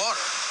out of the water.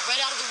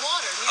 right out of the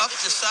water. Near Up the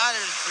the tree. side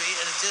of the tree,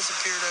 and it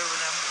disappeared over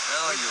them.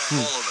 Well, you're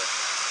full of it.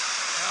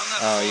 I'm not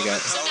Oh, full you of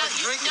got- it. So I now,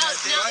 wasn't drinking that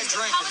day. I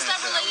drank how is that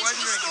related I to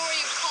wasn't the drinking. story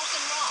of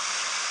Coffin Rock?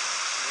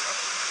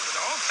 It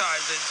all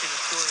ties into the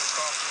story of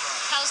Coffin Rock.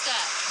 How's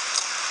that?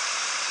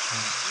 I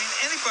mean,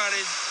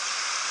 anybody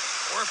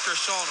worth their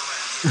salt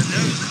around here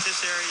knows that this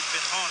area's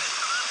been haunted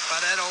by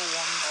that old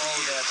woman for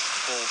years. That's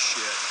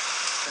bullshit.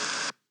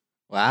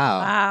 Wow.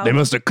 Wow. They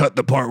must have cut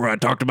the part where I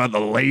talked about the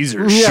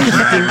lasers. yeah,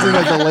 things are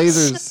like the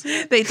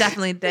lasers. They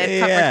definitely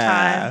did. Cover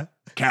time.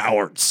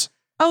 Cowards.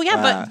 Oh yeah,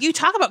 Wow. but you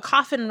talk about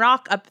Coffin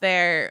Rock up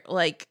there.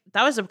 Like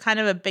that was a kind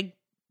of a big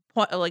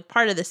point, like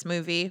part of this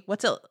movie.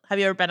 What's it? Have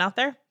you ever been out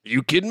there?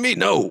 You kidding me?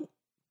 No.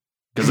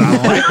 Because I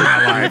like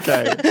my life.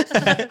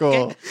 Okay,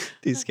 cool.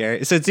 Too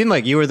scary. So it seemed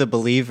like you were the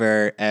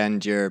believer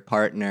and your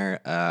partner,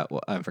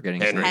 I'm forgetting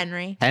his Henry. name.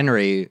 Henry.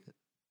 Henry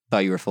thought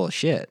you were full of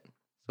shit.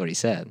 That's what he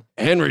said.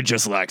 Henry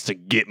just likes to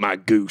get my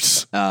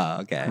goose. Oh,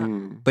 okay.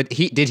 Hmm. But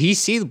did he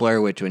see the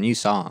Blair Witch when you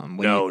saw him?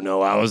 When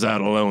No, I was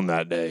out alone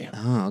that day.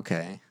 Oh,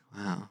 okay.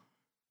 Wow.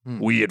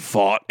 We had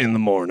fought in the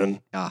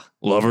morning. Ah,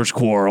 Lovers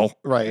quarrel.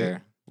 Right.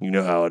 fair. You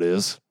know how it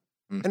is.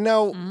 And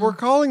now Mm. we're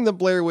calling the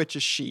Blair Witch a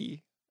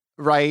she,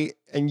 right?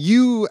 And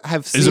you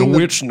have seen Is a the-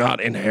 witch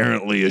not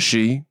inherently a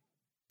she?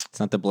 It's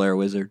not the Blair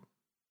Wizard.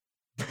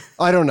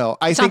 I don't know.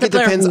 I It's think not it the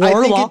Blair depends.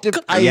 Warlock.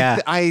 Yeah.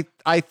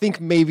 I think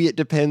maybe it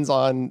depends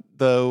on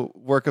the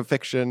work of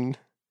fiction,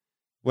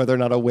 whether or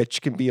not a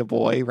witch can be a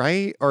boy,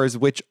 right? Or is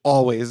witch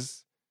always?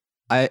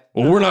 I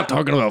Well, we're not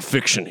talking about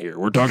fiction here.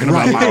 We're talking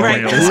about Right, my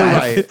right. real You're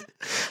life. right.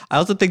 I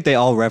also think they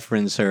all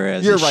reference her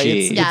as You're a right. she.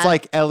 It's Yeah.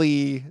 like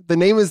Ellie. The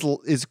name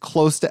is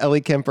close to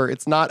Ellie Kemper.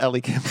 It's not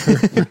Ellie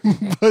Kemper,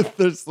 but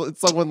there's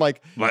someone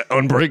like My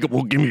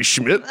unbreakable Gimme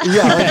Schmidt.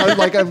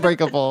 like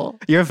Unbreakable.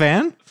 You're a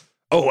fan?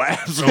 Oh,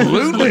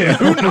 absolutely.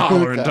 Hoot and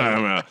holler in Okay.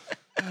 timeout.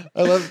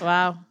 I love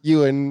Wow.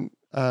 you and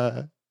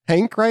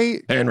Hank,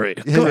 right? Henry.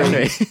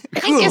 Henry.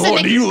 Hank is, a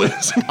Lord, do nick- you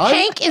listen?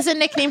 Hank is a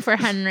nickname for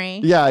Henry.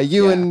 Yeah,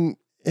 you Yeah. and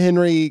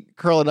Henry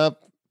curling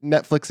up,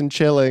 Netflix and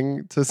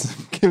chilling to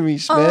some Kimmy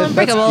Schmidt. That's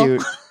Unbreakable.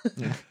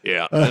 cute.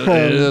 Yeah,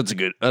 that's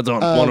good. That's on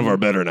one of our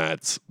better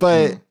nights.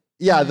 But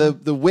yeah,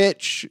 the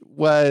witch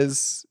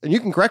was, and you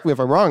can correct me if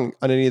I'm wrong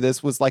on any of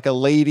this, was like a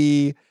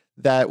lady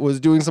that was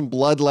doing some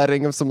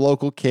bloodletting of some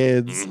local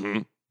kids,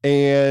 Mhm.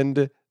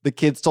 and the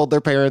kids told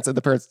their parents, and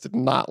the parents did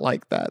not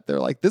like that. They're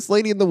like, this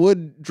lady in the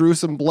wood drew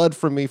some blood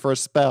from me for a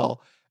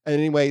spell. And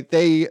anyway,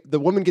 the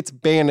woman gets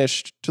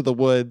banished to the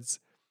woods.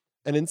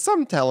 And in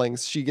some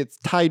tellings, she gets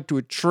tied to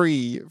a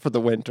tree for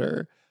the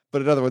winter.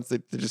 But in other ones, they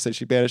just say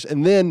she banished.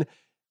 And then,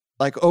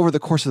 like, over the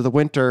course of the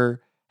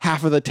winter,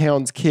 half of the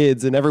town's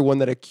kids and everyone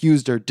that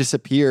accused her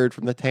disappeared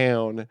from the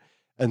town.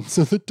 And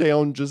so the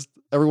town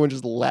everyone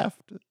just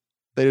left.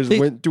 They just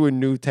went to a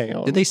new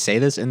town. Did they say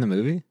this in the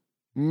movie?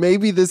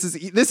 Maybe this is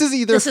either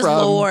This is from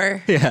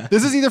lore. Yeah.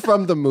 this is either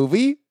from the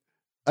movie,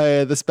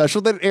 the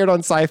special that aired on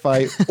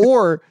Sci-Fi,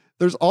 or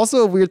there's also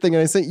a weird thing,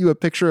 and I sent you a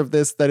picture of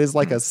this that is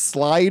like a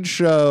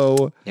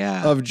slideshow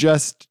Yeah. of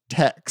just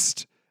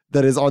text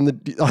that is on the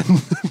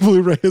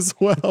Blu-ray as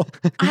well.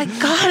 I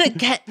gotta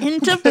get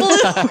into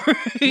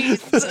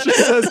Blu-rays. That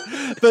just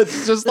says,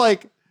 that's just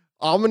like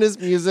ominous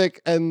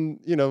music and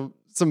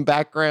some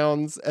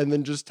backgrounds and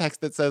then just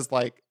text that says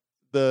like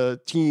the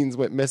teens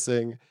went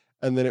missing.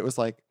 And then it was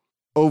like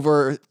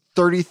over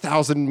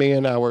 30,000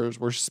 man hours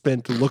were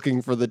spent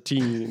looking for the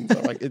teens.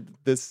 I'm like,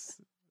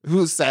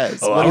 who says?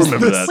 Oh, What I is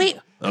remember this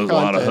that. That was a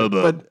lot of content?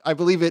 hubbub. But I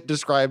believe it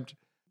described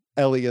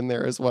Ellie in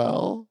there as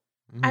well.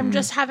 I'm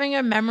just having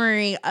a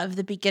memory of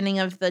the beginning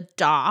of the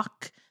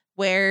doc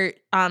where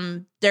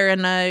they're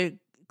in a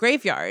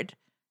graveyard.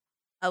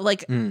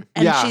 And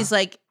Yeah. she's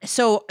like,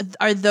 so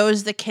are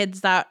those the kids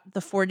that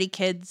the 40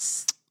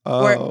 kids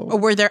Oh. or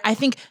were there? I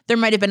think there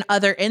might have been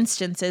other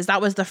instances.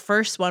 That was the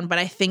first one, but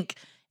I think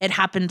it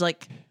happened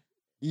like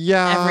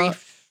every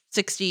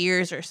 60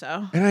 years or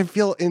so. And I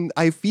feel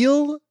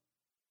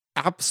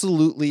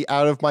absolutely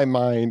out of my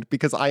mind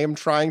because I am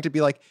trying to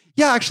be like,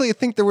 yeah, actually, I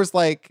think there was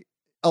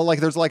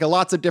there's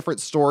lots of different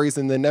stories,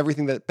 and then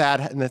everything that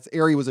bad in this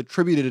area was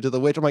attributed to the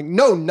witch. I'm like,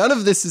 no, none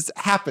of this has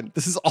happened.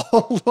 This is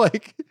all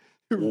like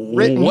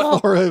written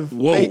for a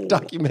fake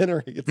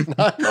documentary. It's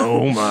not.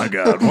 Oh my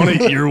God.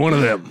 You're one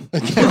of them.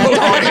 I'm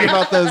talking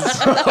about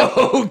this.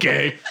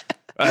 Okay.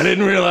 I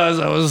didn't realize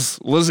I was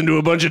listening to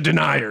a bunch of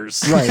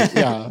deniers. Right,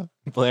 yeah.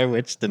 Blair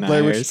Witch deniers.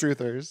 Blair Witch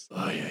truthers.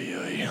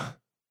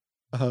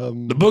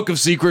 The Book of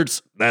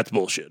Secrets, that's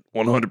bullshit.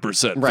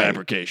 100% Right.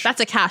 fabrication.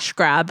 That's a cash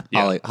grab.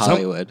 Yeah.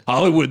 Hollywood.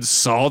 Hollywood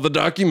saw the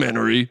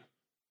documentary.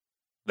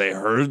 They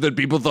heard that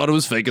people thought it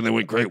was fake and they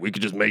went, great, we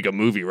could just make a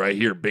movie right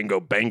here. Bingo,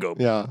 bango.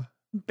 Yeah.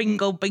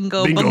 Bingo,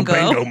 bingo, Bingo, bungo.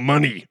 bango,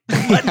 money.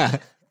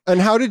 And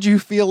how did you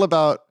feel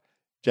about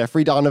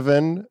Jeffrey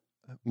Donovan,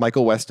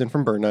 Michael Weston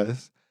from Burn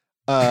Notice?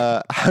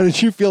 How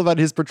did you feel about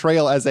his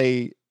portrayal as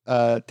a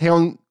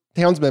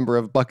townsmember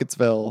of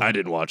Bucketsville? I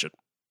didn't watch it.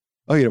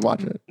 Oh, you didn't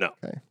watch it? No.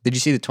 Okay. Did you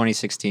see the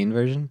 2016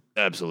 version?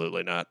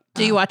 Absolutely not.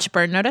 Do you watch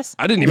Burn Notice?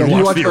 I didn't Yeah, even do you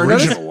watch watch the Burn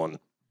Notice? original one.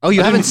 Oh,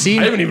 you I haven't didn't- seen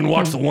I it? haven't even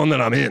watched the one that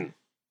I'm in.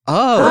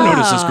 Oh. Burn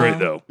Notice is great,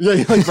 though. Yeah,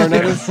 you like Burn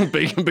Notice?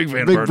 big fan Big of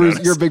Burn Bruce,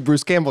 Notice. you're a big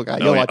Bruce Campbell guy.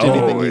 You'll watch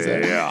anything he's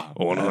in. Yeah,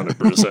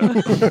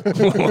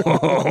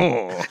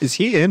 100%. Is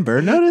he in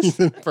Burn Notice? He's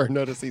in Burn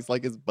Notice. He's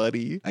like his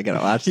buddy. I gotta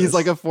watch He's this.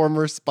 like a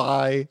former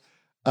spy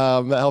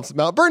that helps him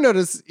out. Burn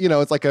Notice,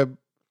 it's like a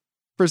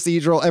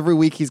procedural. Every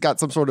week he's got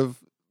some sort of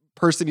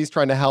person he's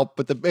trying to help.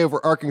 But the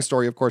overarching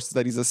story, of course, is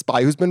that he's a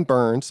spy who's been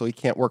burned, so he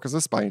can't work as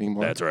a spy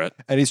anymore. That's right.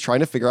 And he's trying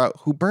to figure out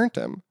who burnt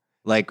him.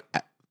 like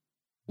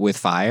with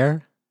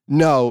fire.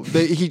 No,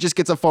 he just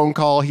gets a phone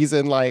call. He's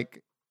in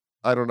like,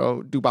 I don't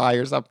know,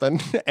 Dubai or something.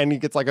 And he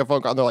gets like a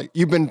phone call. And they're like,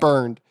 you've been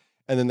burned.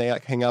 And then they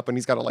like hang up and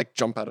he's got to like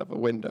jump out of a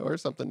window or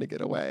something to get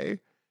away.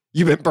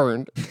 You've been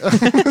burned. He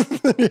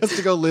has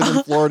to go live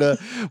in Florida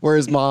where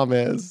his mom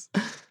is.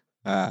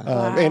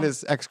 Wow. And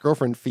his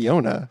ex-girlfriend,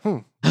 Fiona.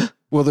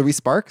 Will there be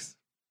sparks?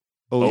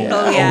 Oh,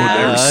 yeah.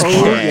 there's Oh,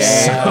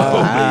 sparks. yeah.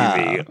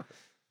 Oh, baby.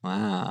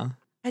 Wow.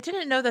 I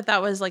didn't know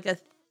that was like a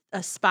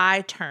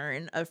spy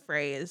turn of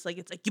phrase. Like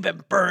it's like you've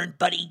been burned,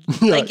 buddy.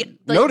 Yeah, Like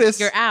notice.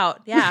 you're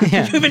out. Yeah.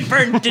 Yeah. You've been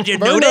burned. Did you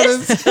Burn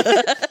notice?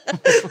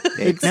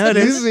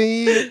 Excuse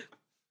me.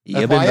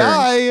 You've been burned.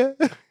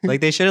 FYI. Like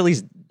they should at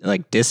least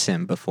like diss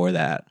him before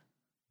that.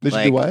 Did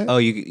Like, you do what? oh,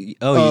 you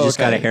just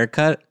got a okay.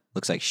 haircut.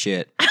 Looks like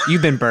shit.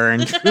 You've been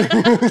burned.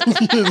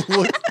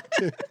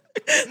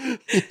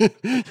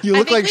 You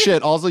look think like they-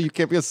 shit. Also, you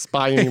can't be a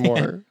spy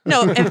anymore.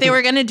 No, if they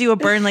were gonna do a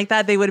burn like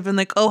that, they would have been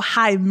like, "Oh,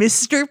 hi,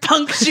 Mr.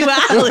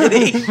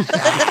 Punctuality."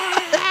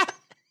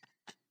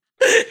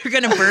 You're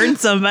gonna burn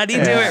somebody.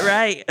 Do it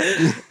right.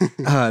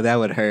 Oh, that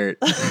would hurt.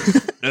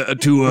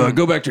 To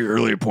go back to your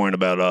earlier point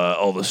about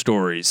all the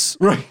stories,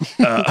 Right.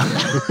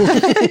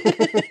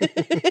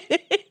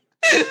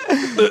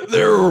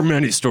 there were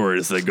many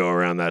stories that go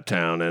around that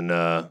town, and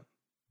a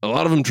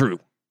lot of them true.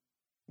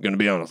 I'm going to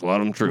be honest, a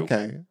lot of them true.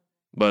 Okay.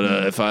 But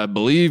if I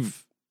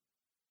believe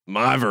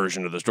my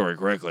version of the story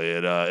correctly,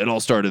 it all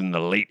started in the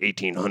late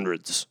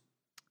 1800s.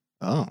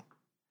 Oh,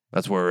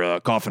 That's where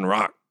Coffin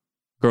Rock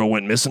girl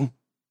went missing.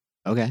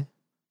 okay.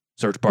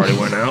 Search party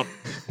went out,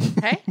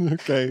 Okay.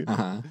 Okay.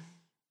 Uh-huh.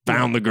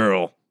 found the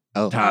girl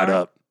Oh, tied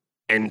up,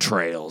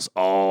 entrails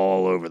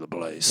all over the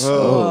place,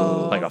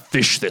 Oh. like a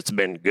fish that's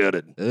been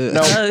gutted. Ugh.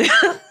 No.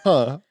 Oh,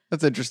 Huh.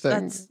 That's interesting.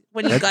 that's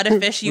when you gut a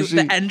fish. Was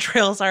The she-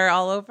 entrails are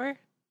all over.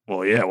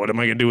 Well, yeah. What am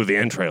I gonna do with the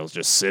entrails?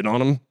 Just sit on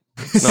them?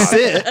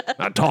 Sit.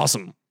 I toss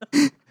them.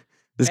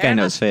 This guy Fair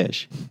knows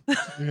fish.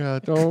 Yeah,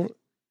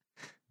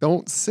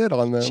 don't sit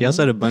on them. She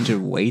also had a bunch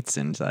of weights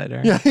inside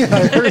her. Yeah,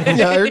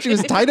 I heard she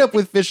was tied up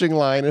with fishing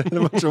line and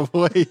a bunch of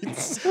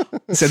weights.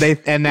 So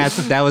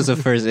that was the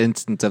first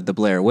instance of the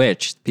Blair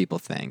Witch. People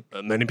think.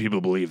 Many people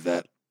believe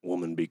that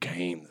woman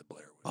became the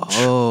Blair Witch.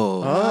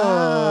 Oh,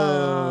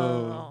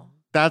 Oh.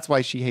 That's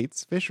why she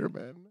hates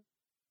fishermen.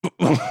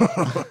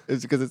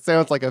 It's because it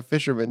sounds like a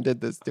fisherman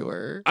did this to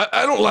her.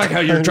 I don't like how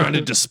you're trying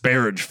to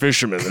disparage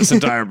fishermen this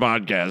entire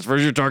podcast.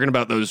 First, you're talking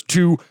about those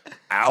two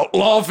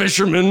outlaw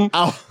fishermen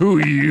who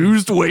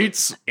used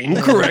weights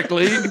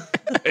incorrectly.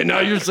 And now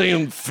you're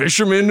saying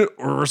fishermen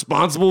were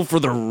responsible for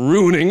the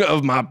ruining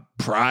of my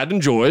pride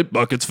and joy,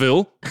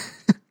 Bucketsville.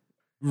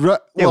 yeah.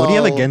 What do you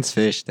have Well, against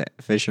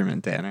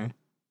fishermen, Tanner?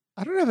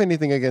 I don't have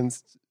anything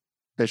against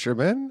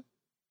fishermen.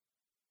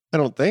 I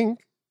don't think.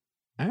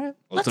 All right.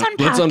 Let's Let's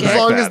unpack it. unpack As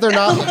long that. as they're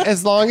not,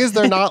 as long as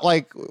they're not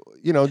like,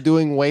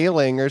 doing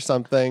whaling or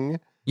something.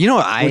 You know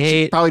what I Which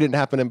hate? probably didn't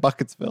happen in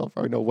Bucketsville.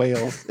 Probably no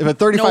whales. If a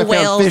 35-pound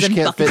whales fish in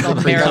can't fit in the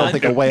Bucketsville, creek, I don't Maryland.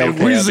 think a whale If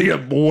we can. see a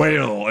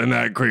whale in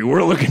that creek,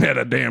 we're looking at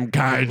a damn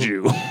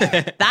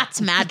kaiju.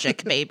 That's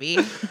magic, baby.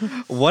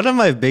 One of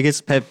my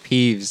biggest pet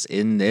peeves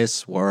in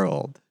this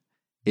world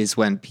is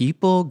when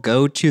people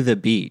go to the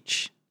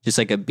beach, just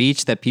like a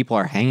beach that people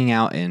are hanging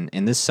out in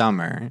the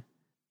summer,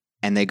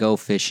 and they go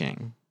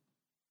fishing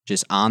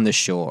just on the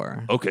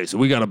shore. Okay, so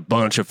we got a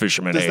bunch of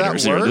fishermen Does that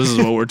haters here. work? This is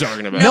what we're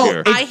talking about No,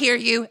 here. I hear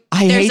you.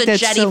 I There's hate a that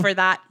jetty so- for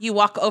that. You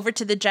walk over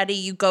to the jetty,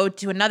 you go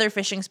to another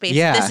fishing space.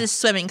 Yeah. This is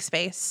swimming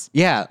space.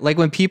 Yeah, like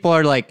when people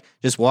are like,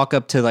 just walk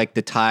up to like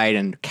the tide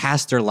and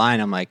cast their line,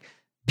 I'm like,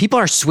 people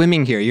are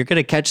swimming here. You're going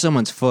to catch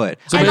someone's foot.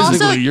 So And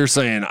basically, also- you're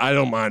saying I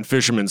don't mind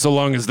fishermen so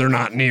long as they're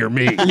not near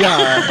me.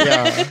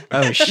 Yeah.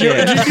 Oh, Do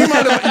shit.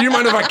 you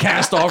mind if I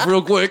cast off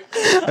real quick?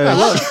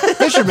 Look,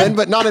 fishermen,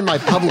 but not in my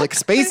public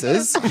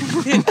spaces.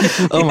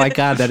 Oh my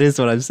God, that is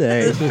what I'm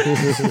saying.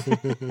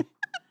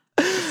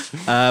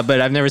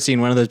 But I've never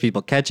seen one of those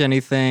people catch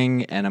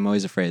anything, and I'm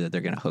always afraid that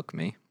they're going to hook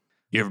me.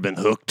 You ever been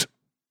hooked?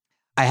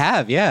 I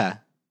have, yeah.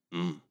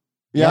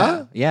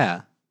 Yeah?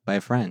 Yeah, by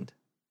a friend.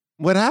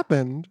 What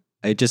happened?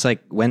 It just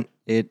like went,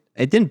 it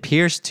didn't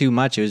pierce too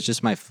much. It was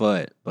just my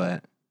foot,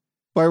 but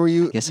Why were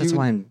you? I guess that's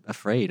why I'm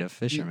afraid of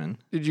fishermen.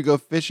 Did you go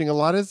fishing a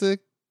lot as a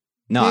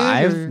No, kid,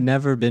 I've or-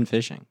 never been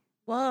fishing.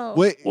 Whoa.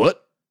 Wait,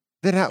 What?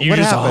 what You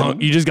just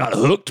happened? you just got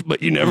hooked,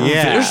 but you never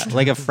fished?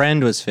 Like a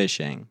friend was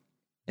fishing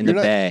in You're the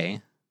not-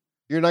 bay.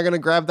 You're not gonna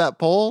grab that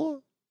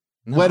pole?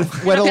 No.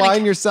 Wet a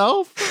line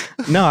yourself?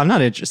 No, I'm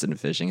not interested in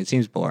fishing. It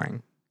seems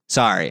boring.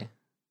 Sorry.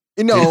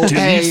 No, to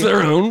hey, each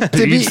their own. To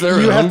to be, each their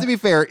you own. have to be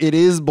fair. It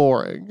is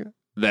boring.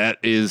 That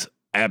is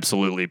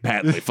absolutely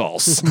patently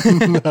false.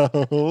 No,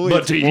 But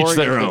it's to each boring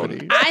their own.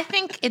 activity. I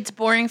think it's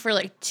boring for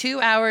like 2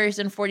 hours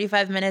and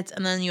 45 minutes,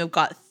 and then you've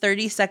got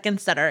 30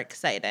 seconds that are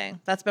exciting.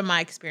 That's been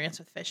my experience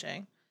with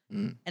fishing.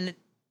 Mm. And it's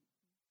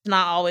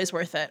not always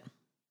worth it.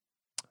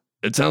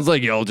 It sounds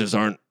like y'all just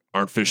aren't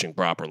fishing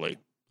properly,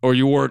 or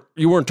you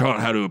weren't taught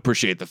how to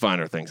appreciate the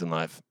finer things in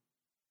life.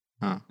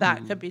 Huh.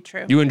 That could be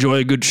true. You enjoy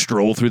a good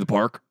stroll through the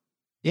park.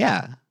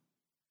 Yeah.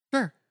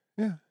 Sure.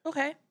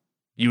 Okay.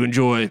 You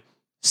enjoy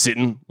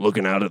sitting,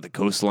 looking out at the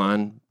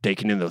coastline,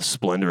 taking in the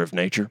splendor of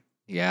nature.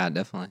 Yeah,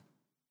 definitely.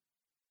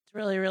 It's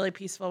really, really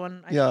peaceful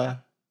when I do Yeah.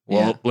 that.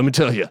 Well, Yeah. let me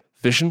tell you,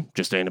 fishing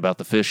just ain't about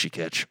the fish you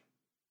catch.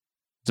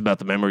 It's about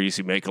the memories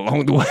you make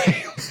along the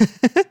way.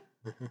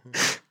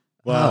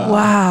 Wow.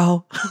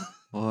 Wow.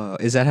 Whoa.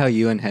 Is that how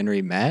you and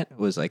Henry met?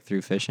 Was like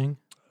through fishing?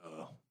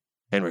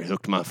 Henry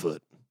hooked my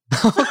foot,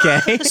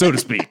 Okay. so to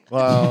speak.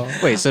 Wow.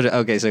 Wait, so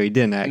he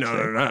didn't actually.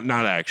 No,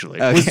 not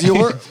actually. Okay.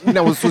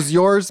 Was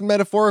yours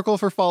metaphorical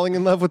for falling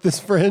in love with this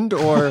friend,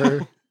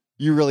 or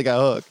you really got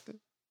hooked?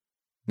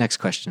 Next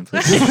question,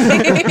 please.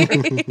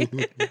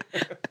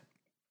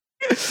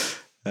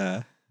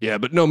 Yeah,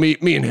 but no, me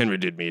and Henry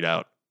did meet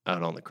out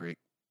on the creek.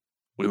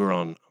 We were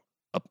on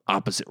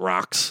opposite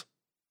rocks,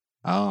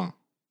 Oh.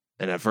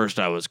 and at first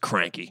I was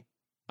cranky.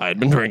 I had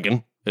been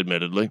drinking,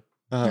 admittedly,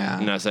 Yeah.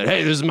 and I said,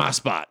 "Hey, this is my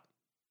spot,"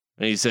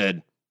 and he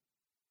said,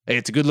 "Hey,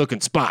 it's a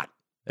good-looking spot,"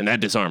 and that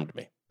disarmed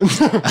me.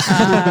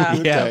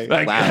 Okay. Yeah.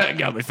 That, Wow. that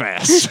got me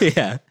fast.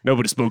 Yeah.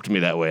 Nobody spoke to me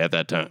that way at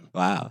that time.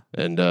 Wow.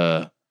 And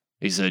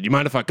he said, "You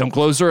mind if I come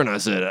closer?" And I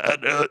said,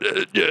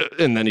 yeah.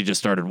 And then he just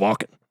started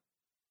walking.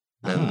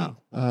 And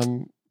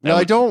Oh. No,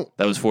 I don't.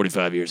 that was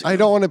 45 years ago. I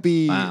don't want to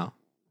be. Wow.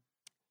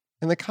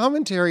 In the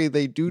commentary,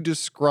 they do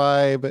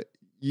describe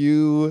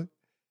you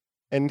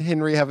and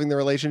Henry having the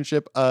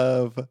relationship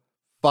of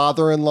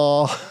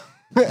father-in-law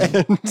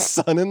and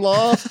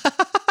son-in-law.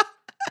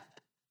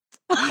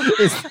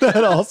 Is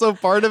that also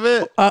part of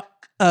it?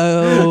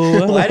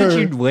 Oh. Why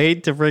did you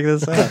wait to bring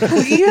this up?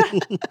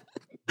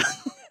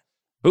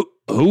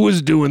 Who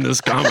was doing this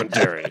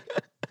commentary?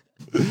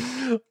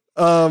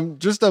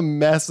 Just a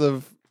mess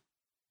of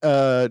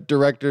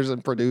directors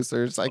and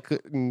producers. I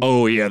couldn't.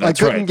 Oh yeah, that's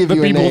couldn't right. give The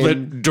you a people name.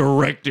 that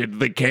directed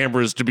the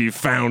cameras to be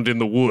found in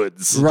the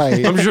woods.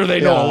 Right. I'm sure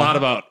they know Yeah. a lot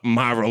about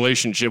my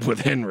relationship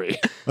with Henry.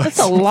 That's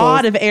a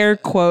lot of air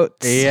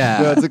quotes.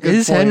 Yeah. That's a good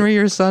Is point. Henry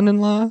your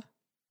son-in-law?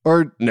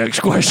 Or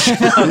Next question.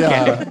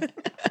 yeah.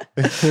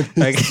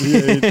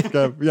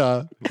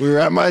 Yeah. We were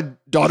at my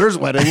daughter's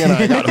wedding and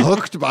I got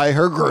hooked by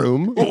her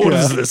groom. What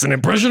is this? An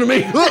impression of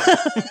me?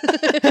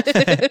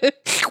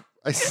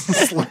 I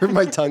slurred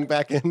my tongue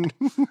back in.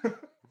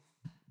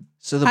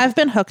 So the I've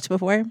been hooked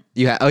before.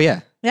 oh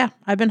yeah. Yeah,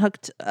 I've been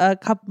hooked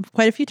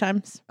quite a few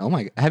times. Oh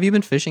my. Have you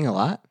been fishing a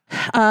lot?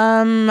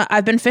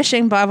 I've been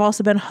fishing, but I've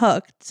also been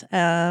hooked.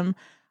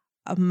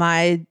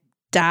 My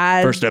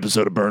dad. First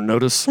episode of Burn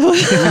Notice.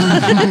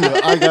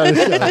 I got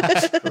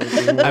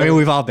it. I mean,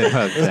 we've all been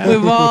hooked.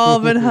 We've all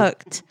been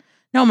hooked.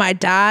 No, my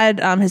dad,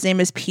 his name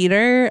is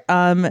Peter.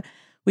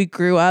 We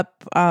grew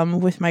up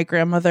with my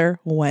grandmother,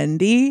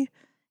 Wendy,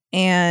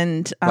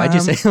 And Why'd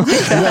you say it like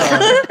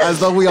that? Yeah, as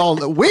though we all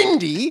know.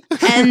 Wendy.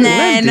 And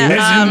then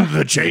As in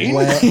the chain?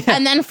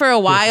 and then for a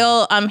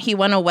while, he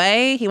went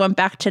away. He went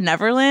back to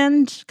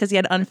Neverland because he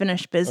had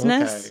unfinished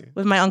business Okay.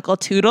 with my Uncle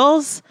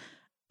Toodles.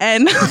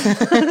 And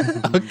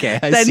Okay,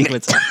 I Then- see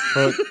what's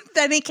up.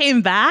 then he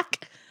came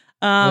back.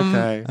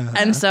 Okay.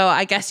 And so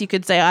I guess you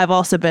could say I've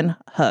also been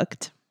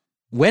hooked.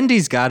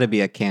 Wendy's got to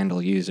be a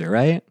candle user,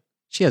 right?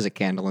 She has a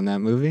candle in that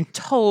movie.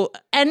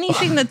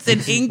 Anything that's in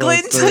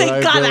England, the they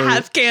right gotta word.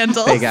 have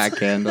candles. They got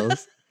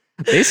candles.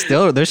 They're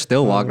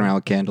still walking around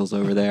with candles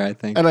over there, I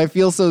think. And I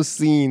feel so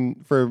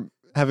seen for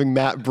having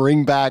Matt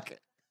bring back.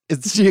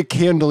 Is she a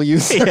candle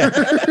user? Not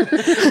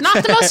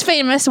the most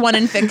famous one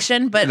in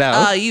fiction, but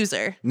No.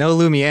 user. No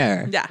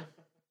Lumiere, Yeah.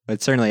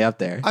 but certainly up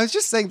there. I was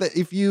just saying that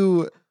if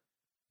you,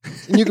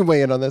 and you can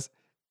weigh in on this,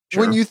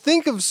 when you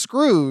think of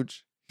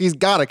Scrooge, he's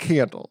got a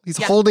candle. He's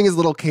Yeah. holding his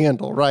little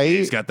candle, right?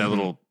 He's got that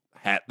little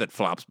hat that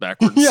flops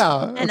backwards.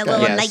 Yeah. And a okay.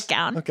 little Yes.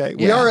 nightgown. Okay.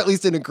 We Yeah. are at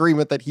least in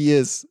agreement that he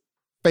is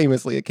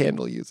famously a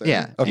candle user.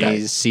 Yeah, Okay. and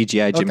he's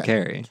CGI Jim Okay.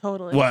 Carrey.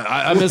 Totally. Well,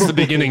 I missed the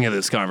beginning of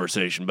this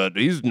conversation, but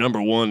he's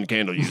number one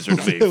candle user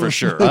to me for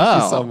sure. Thank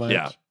Oh, you so much.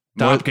 Yeah.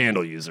 Top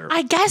candle user.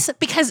 I guess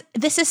because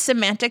this is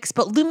semantics,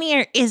 but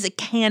Lumiere is a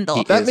candle.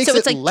 He That is. makes So it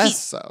it's like less he-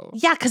 so.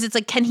 Yeah, because it's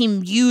like, can he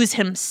use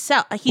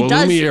himself? He well,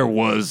 does. Lumiere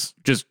was,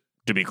 just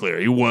to be clear,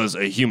 he was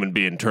a human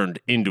being turned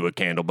into a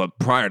candle, but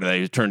prior to that,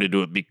 he was turned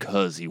into it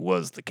because he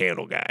was the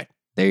candle guy.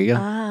 There you go.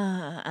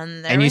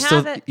 And there And we you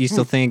have it.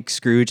 still think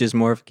Scrooge is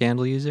more of a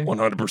candle user?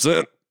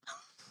 100%. It's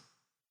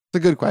a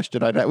good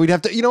question. We'd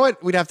have to, you know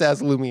what? We'd have to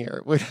ask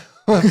Lumiere. We'd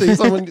have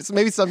to,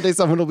 maybe someday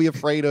someone will be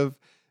afraid of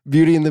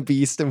Beauty and the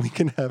Beast and we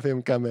can have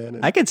him come in.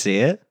 And, I could see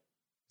it.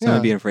 Someone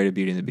Yeah. being afraid of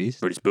Beauty and the Beast.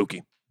 Pretty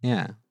spooky.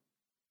 Yeah.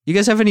 You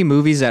guys have any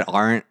movies that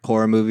aren't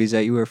horror movies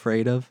that you were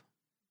afraid of?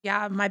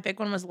 Yeah, my big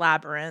one was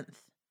Labyrinth.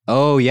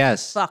 Oh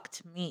yes,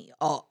 Fucked me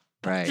up.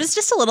 right.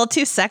 Just a little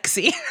too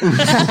sexy. Right,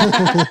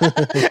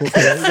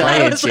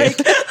 I was Jake.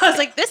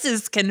 like, this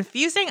is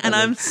confusing and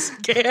I'm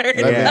scared. that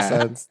Yeah. makes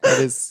sense. That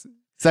is,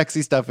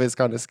 sexy stuff is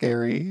kind of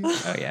scary.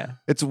 Oh yeah.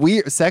 It's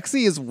weird.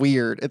 Sexy is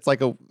weird. It's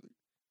like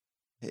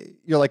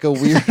you're like a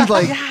weird,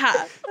 like,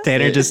 Yeah.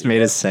 Tanner just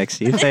made a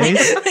sexy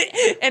face.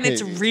 And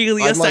it's Hey,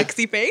 really a I'm like-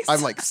 sexy face.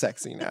 I'm like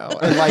sexy now.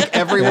 And like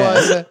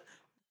everyone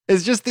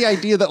is just the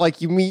idea that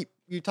like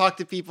you talk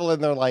to people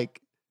and they're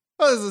like,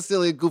 oh, this is a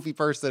silly, goofy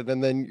person.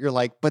 And then you're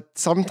like, but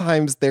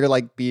sometimes they're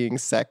like being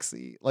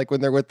sexy. Like when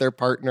they're with their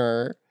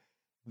partner,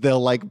 they'll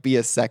like be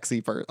a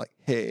sexy person. Like,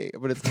 hey,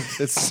 but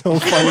it's so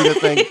funny to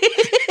think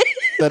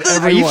that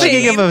Are you everyone.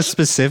 thinking of a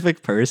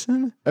specific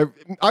person?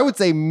 I would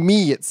say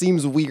me. It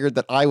seems weird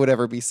that I would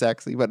ever be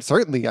sexy, but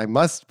certainly I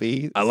must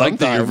be. I like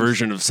that your sometimes.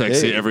 version of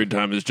sexy Hey. every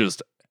time is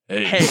just,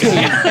 hey.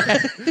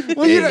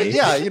 Well, you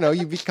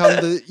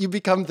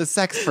become the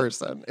sex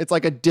person. It's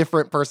like a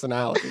different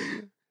personality.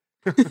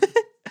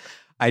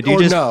 I do Or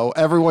just no,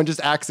 everyone just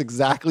acts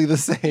exactly the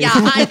same. yeah,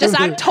 I just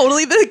act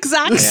totally the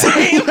exact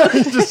same.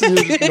 just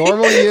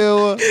normal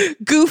you.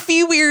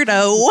 Goofy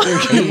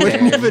weirdo. You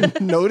wouldn't even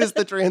notice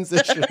the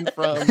transition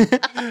from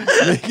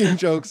making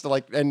jokes to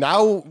like, and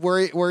now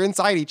we're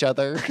inside each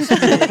other.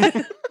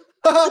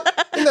 Isn't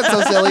that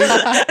so silly?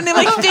 And it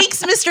like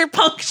fakes Mr.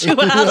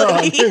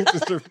 Punctuality.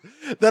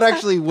 That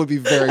actually would be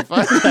very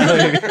funny.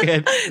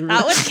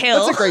 That would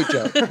kill. That's a great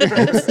joke.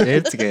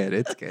 it's good.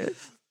 It's good.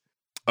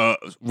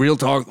 Real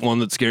talk, one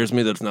that scares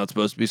me that's not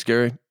supposed to be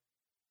scary.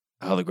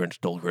 How the Grinch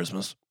Stole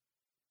Christmas.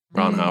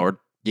 Ron Howard.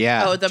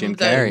 Yeah. Oh, the Jim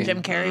Carrey.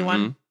 Jim Carrey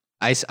one.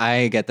 I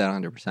get that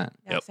 100%.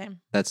 Yeah, Yep.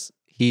 same.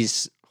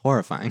 He's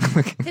horrifying.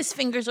 His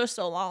fingers are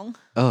so long.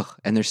 Ugh,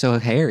 and they're so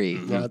hairy.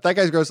 Yeah, that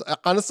guy's gross.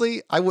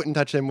 Honestly, I wouldn't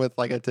touch him with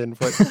like a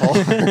 10-foot pole.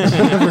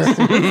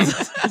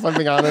 If I'm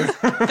being honest.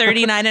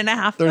 39 and a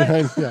half.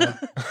 39,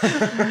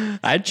 yeah.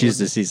 I'd choose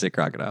to see Sick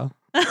Crocodile.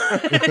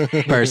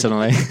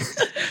 Personally.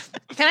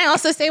 Can I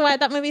also say why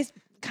that movie's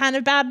kind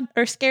of bad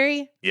or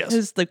scary? Yes.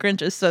 Because the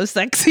Grinch is so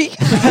sexy.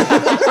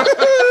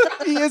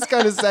 He is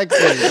kind of sexy.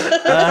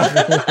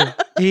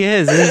 He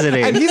is, isn't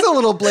he? And he's a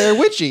little Blair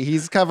Witchy.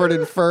 He's covered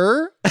in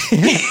fur.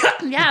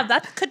 Yeah,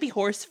 that could be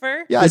horse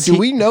fur. Yeah, Does do he-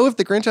 we know if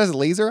the Grinch has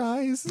laser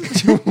eyes?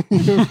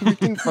 We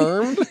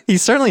confirmed?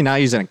 He's certainly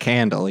not using a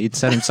candle. He'd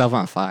set himself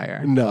on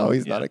fire. No,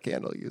 he's not a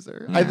candle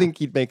user. I Yeah. think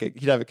he'd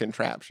have a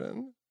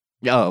contraption.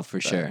 Oh,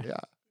 for sure. Yeah.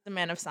 The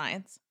man of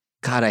science.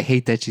 God, I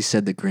hate that you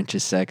said the Grinch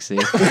is sexy.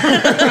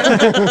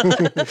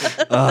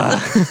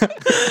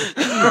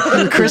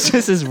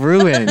 Christmas is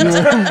ruined.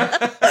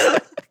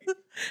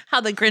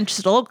 How the Grinch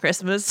stole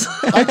Christmas.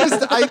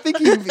 I think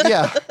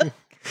yeah.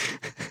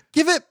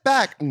 Give it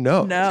back.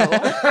 No. No.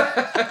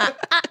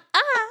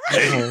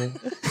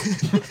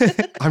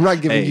 I'm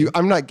not giving Hey. you.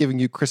 I'm not giving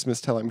you Christmas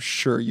till I'm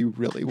sure you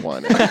really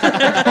want it.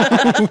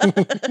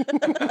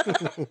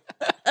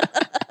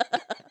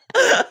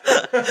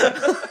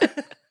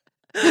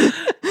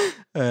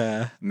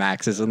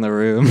 Max is in the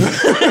room.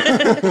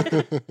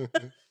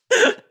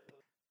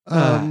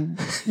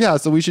 Yeah.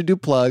 So we should do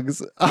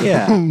plugs.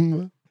 Yeah.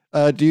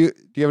 Do you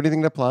have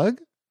anything to plug?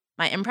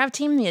 My improv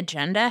team, The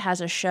Agenda,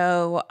 has a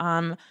show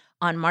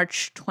on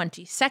March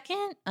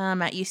 22nd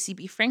at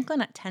UCB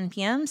Franklin at 10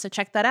 p.m. So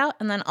check that out.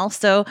 And then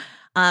also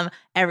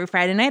every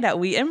Friday night at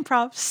We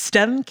Improv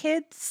STEM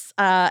Kids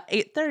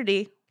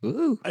 8:30.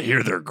 Ooh. I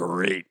hear they're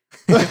great.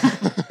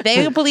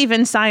 They believe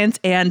in science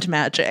and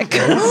magic.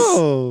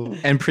 Oh.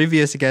 And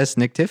previous guest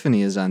Nick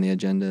Tiffany is on the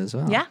agenda as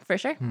well. Yeah, for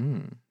sure.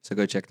 So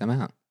go check them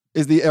out.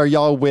 Are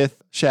y'all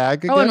with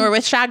Shag again? Oh, and we're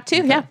with Shag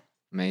too. Yeah.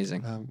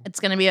 Amazing. It's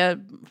going to be a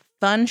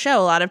fun show.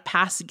 A lot of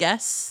past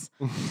guests.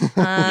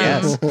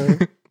 Yes.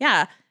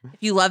 Yeah.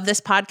 If you love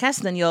this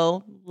podcast, then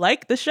you'll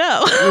like the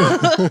show.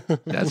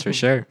 That's for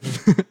sure.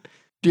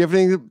 Do you have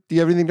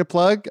anything to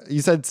plug? You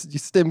said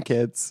STEM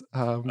Kids.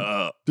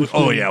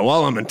 Oh yeah,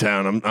 while I'm in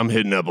town, I'm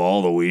hitting up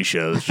all the Wii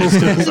shows just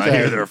 'cause I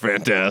hear they're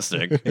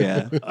fantastic.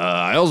 Yeah.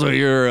 I also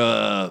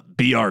hear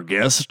Be Our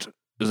Guest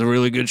is a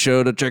really good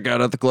show to check out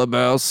at the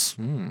Clubhouse.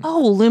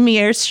 Oh,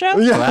 Lumiere's show?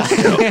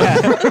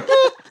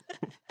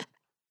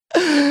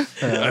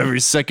 Every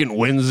second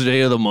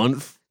Wednesday of the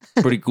month.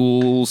 Pretty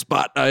cool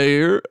spot I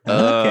hear.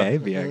 Okay,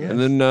 be our guest. And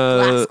then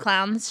Last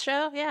Clowns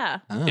show? Yeah.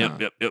 Oh.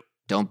 Yep.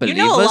 Don't You believe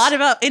know a us? lot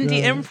about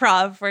indie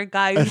improv for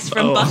guys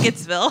from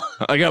Bucketsville.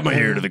 I got my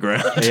ear to the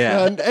ground.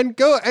 Yeah. and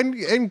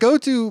go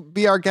to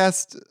Be Our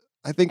Guest.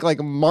 I think like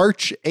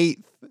March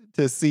 8th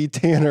to see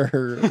Tanner.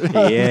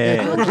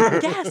 Yeah.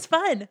 Yes,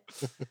 fun.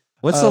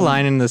 What's the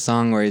line in the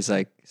song where he's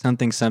like,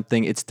 something,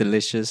 it's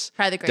delicious.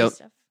 Try the gray Don't-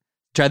 stuff.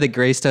 Try the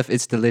gray stuff,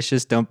 it's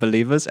delicious. Don't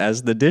believe us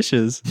as the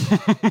dishes.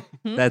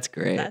 That's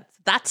great.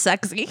 That's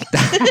sexy.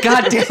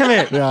 God damn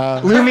it. Yeah.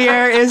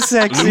 Lumiere is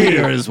sexy.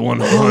 Lumiere is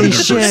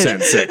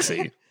 100%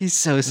 sexy. He's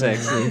so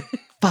sexy.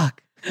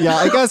 Fuck. Yeah,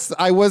 I guess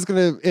I was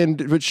gonna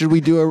end, but should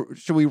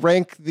we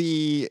rank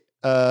the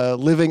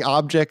living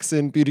objects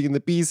in Beauty and the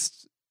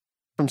Beast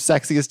from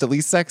sexiest to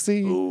least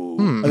sexy?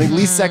 Ooh. I think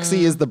least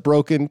sexy is the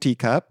broken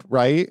teacup,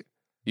 right?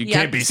 You Yeah,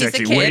 can't be she's a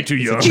sexy. kid. Way too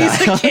young.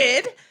 She's a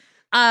kid.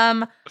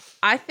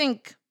 I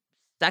think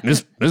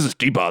second. This is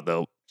Teapot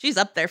though. She's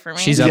up there for me.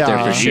 She's up there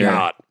Yeah. for She sure.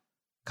 hot.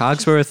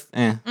 Cogsworth,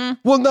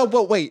 Well, no,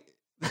 but wait.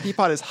 The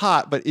teapot is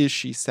hot, but is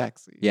she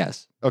sexy?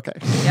 yes. Okay.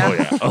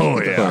 Oh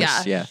Of yeah. course,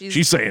 Yeah, yeah.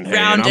 She's saying, "Hey,"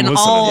 round and I'm in listening.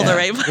 all the Yeah.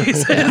 right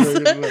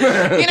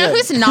places. You know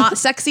who's not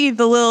sexy?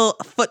 The little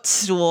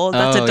footstool.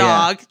 That's Oh, a yeah.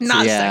 dog.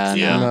 Not Yeah, sexy.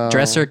 Yeah. No.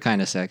 Dresser,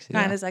 kind of sexy.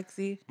 Kind though. of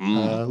sexy.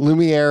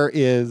 Lumiere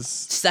is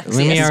Sexy.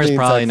 Lumiere is Sexy.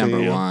 probably Sexy. number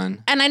Yeah.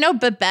 one. And I know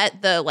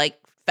Babette, the like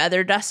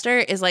feather duster,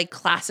 is like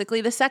classically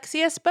the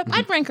sexiest, but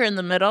I'd rank her in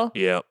the middle.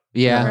 Yeah. For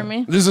Yeah.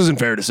 me. This isn't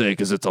fair to say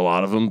because it's a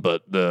lot of them,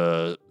 but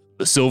the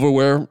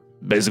silverware,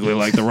 basically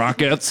like the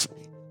Rockettes,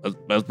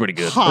 that's pretty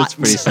good. hot. It's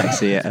pretty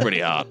sexy. Yeah.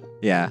 Pretty hot.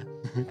 Yeah.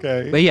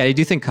 Okay. But yeah, I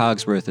do think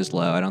Cogsworth is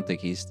low. I don't think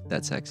he's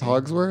that sexy.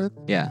 Hogsworth?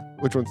 Yeah.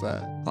 Which one's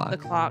that? Clock. The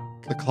clock.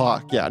 The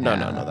clock. Yeah, no,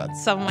 Yeah.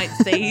 that's. Some might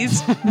say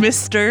he's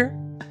Mr.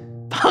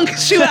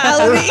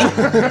 Punctuality.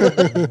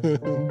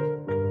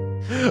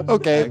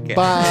 Okay, Okay.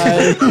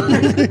 bye.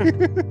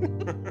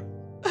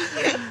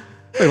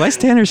 Wait, why is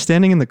Tanner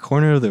standing in the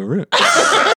corner of the room?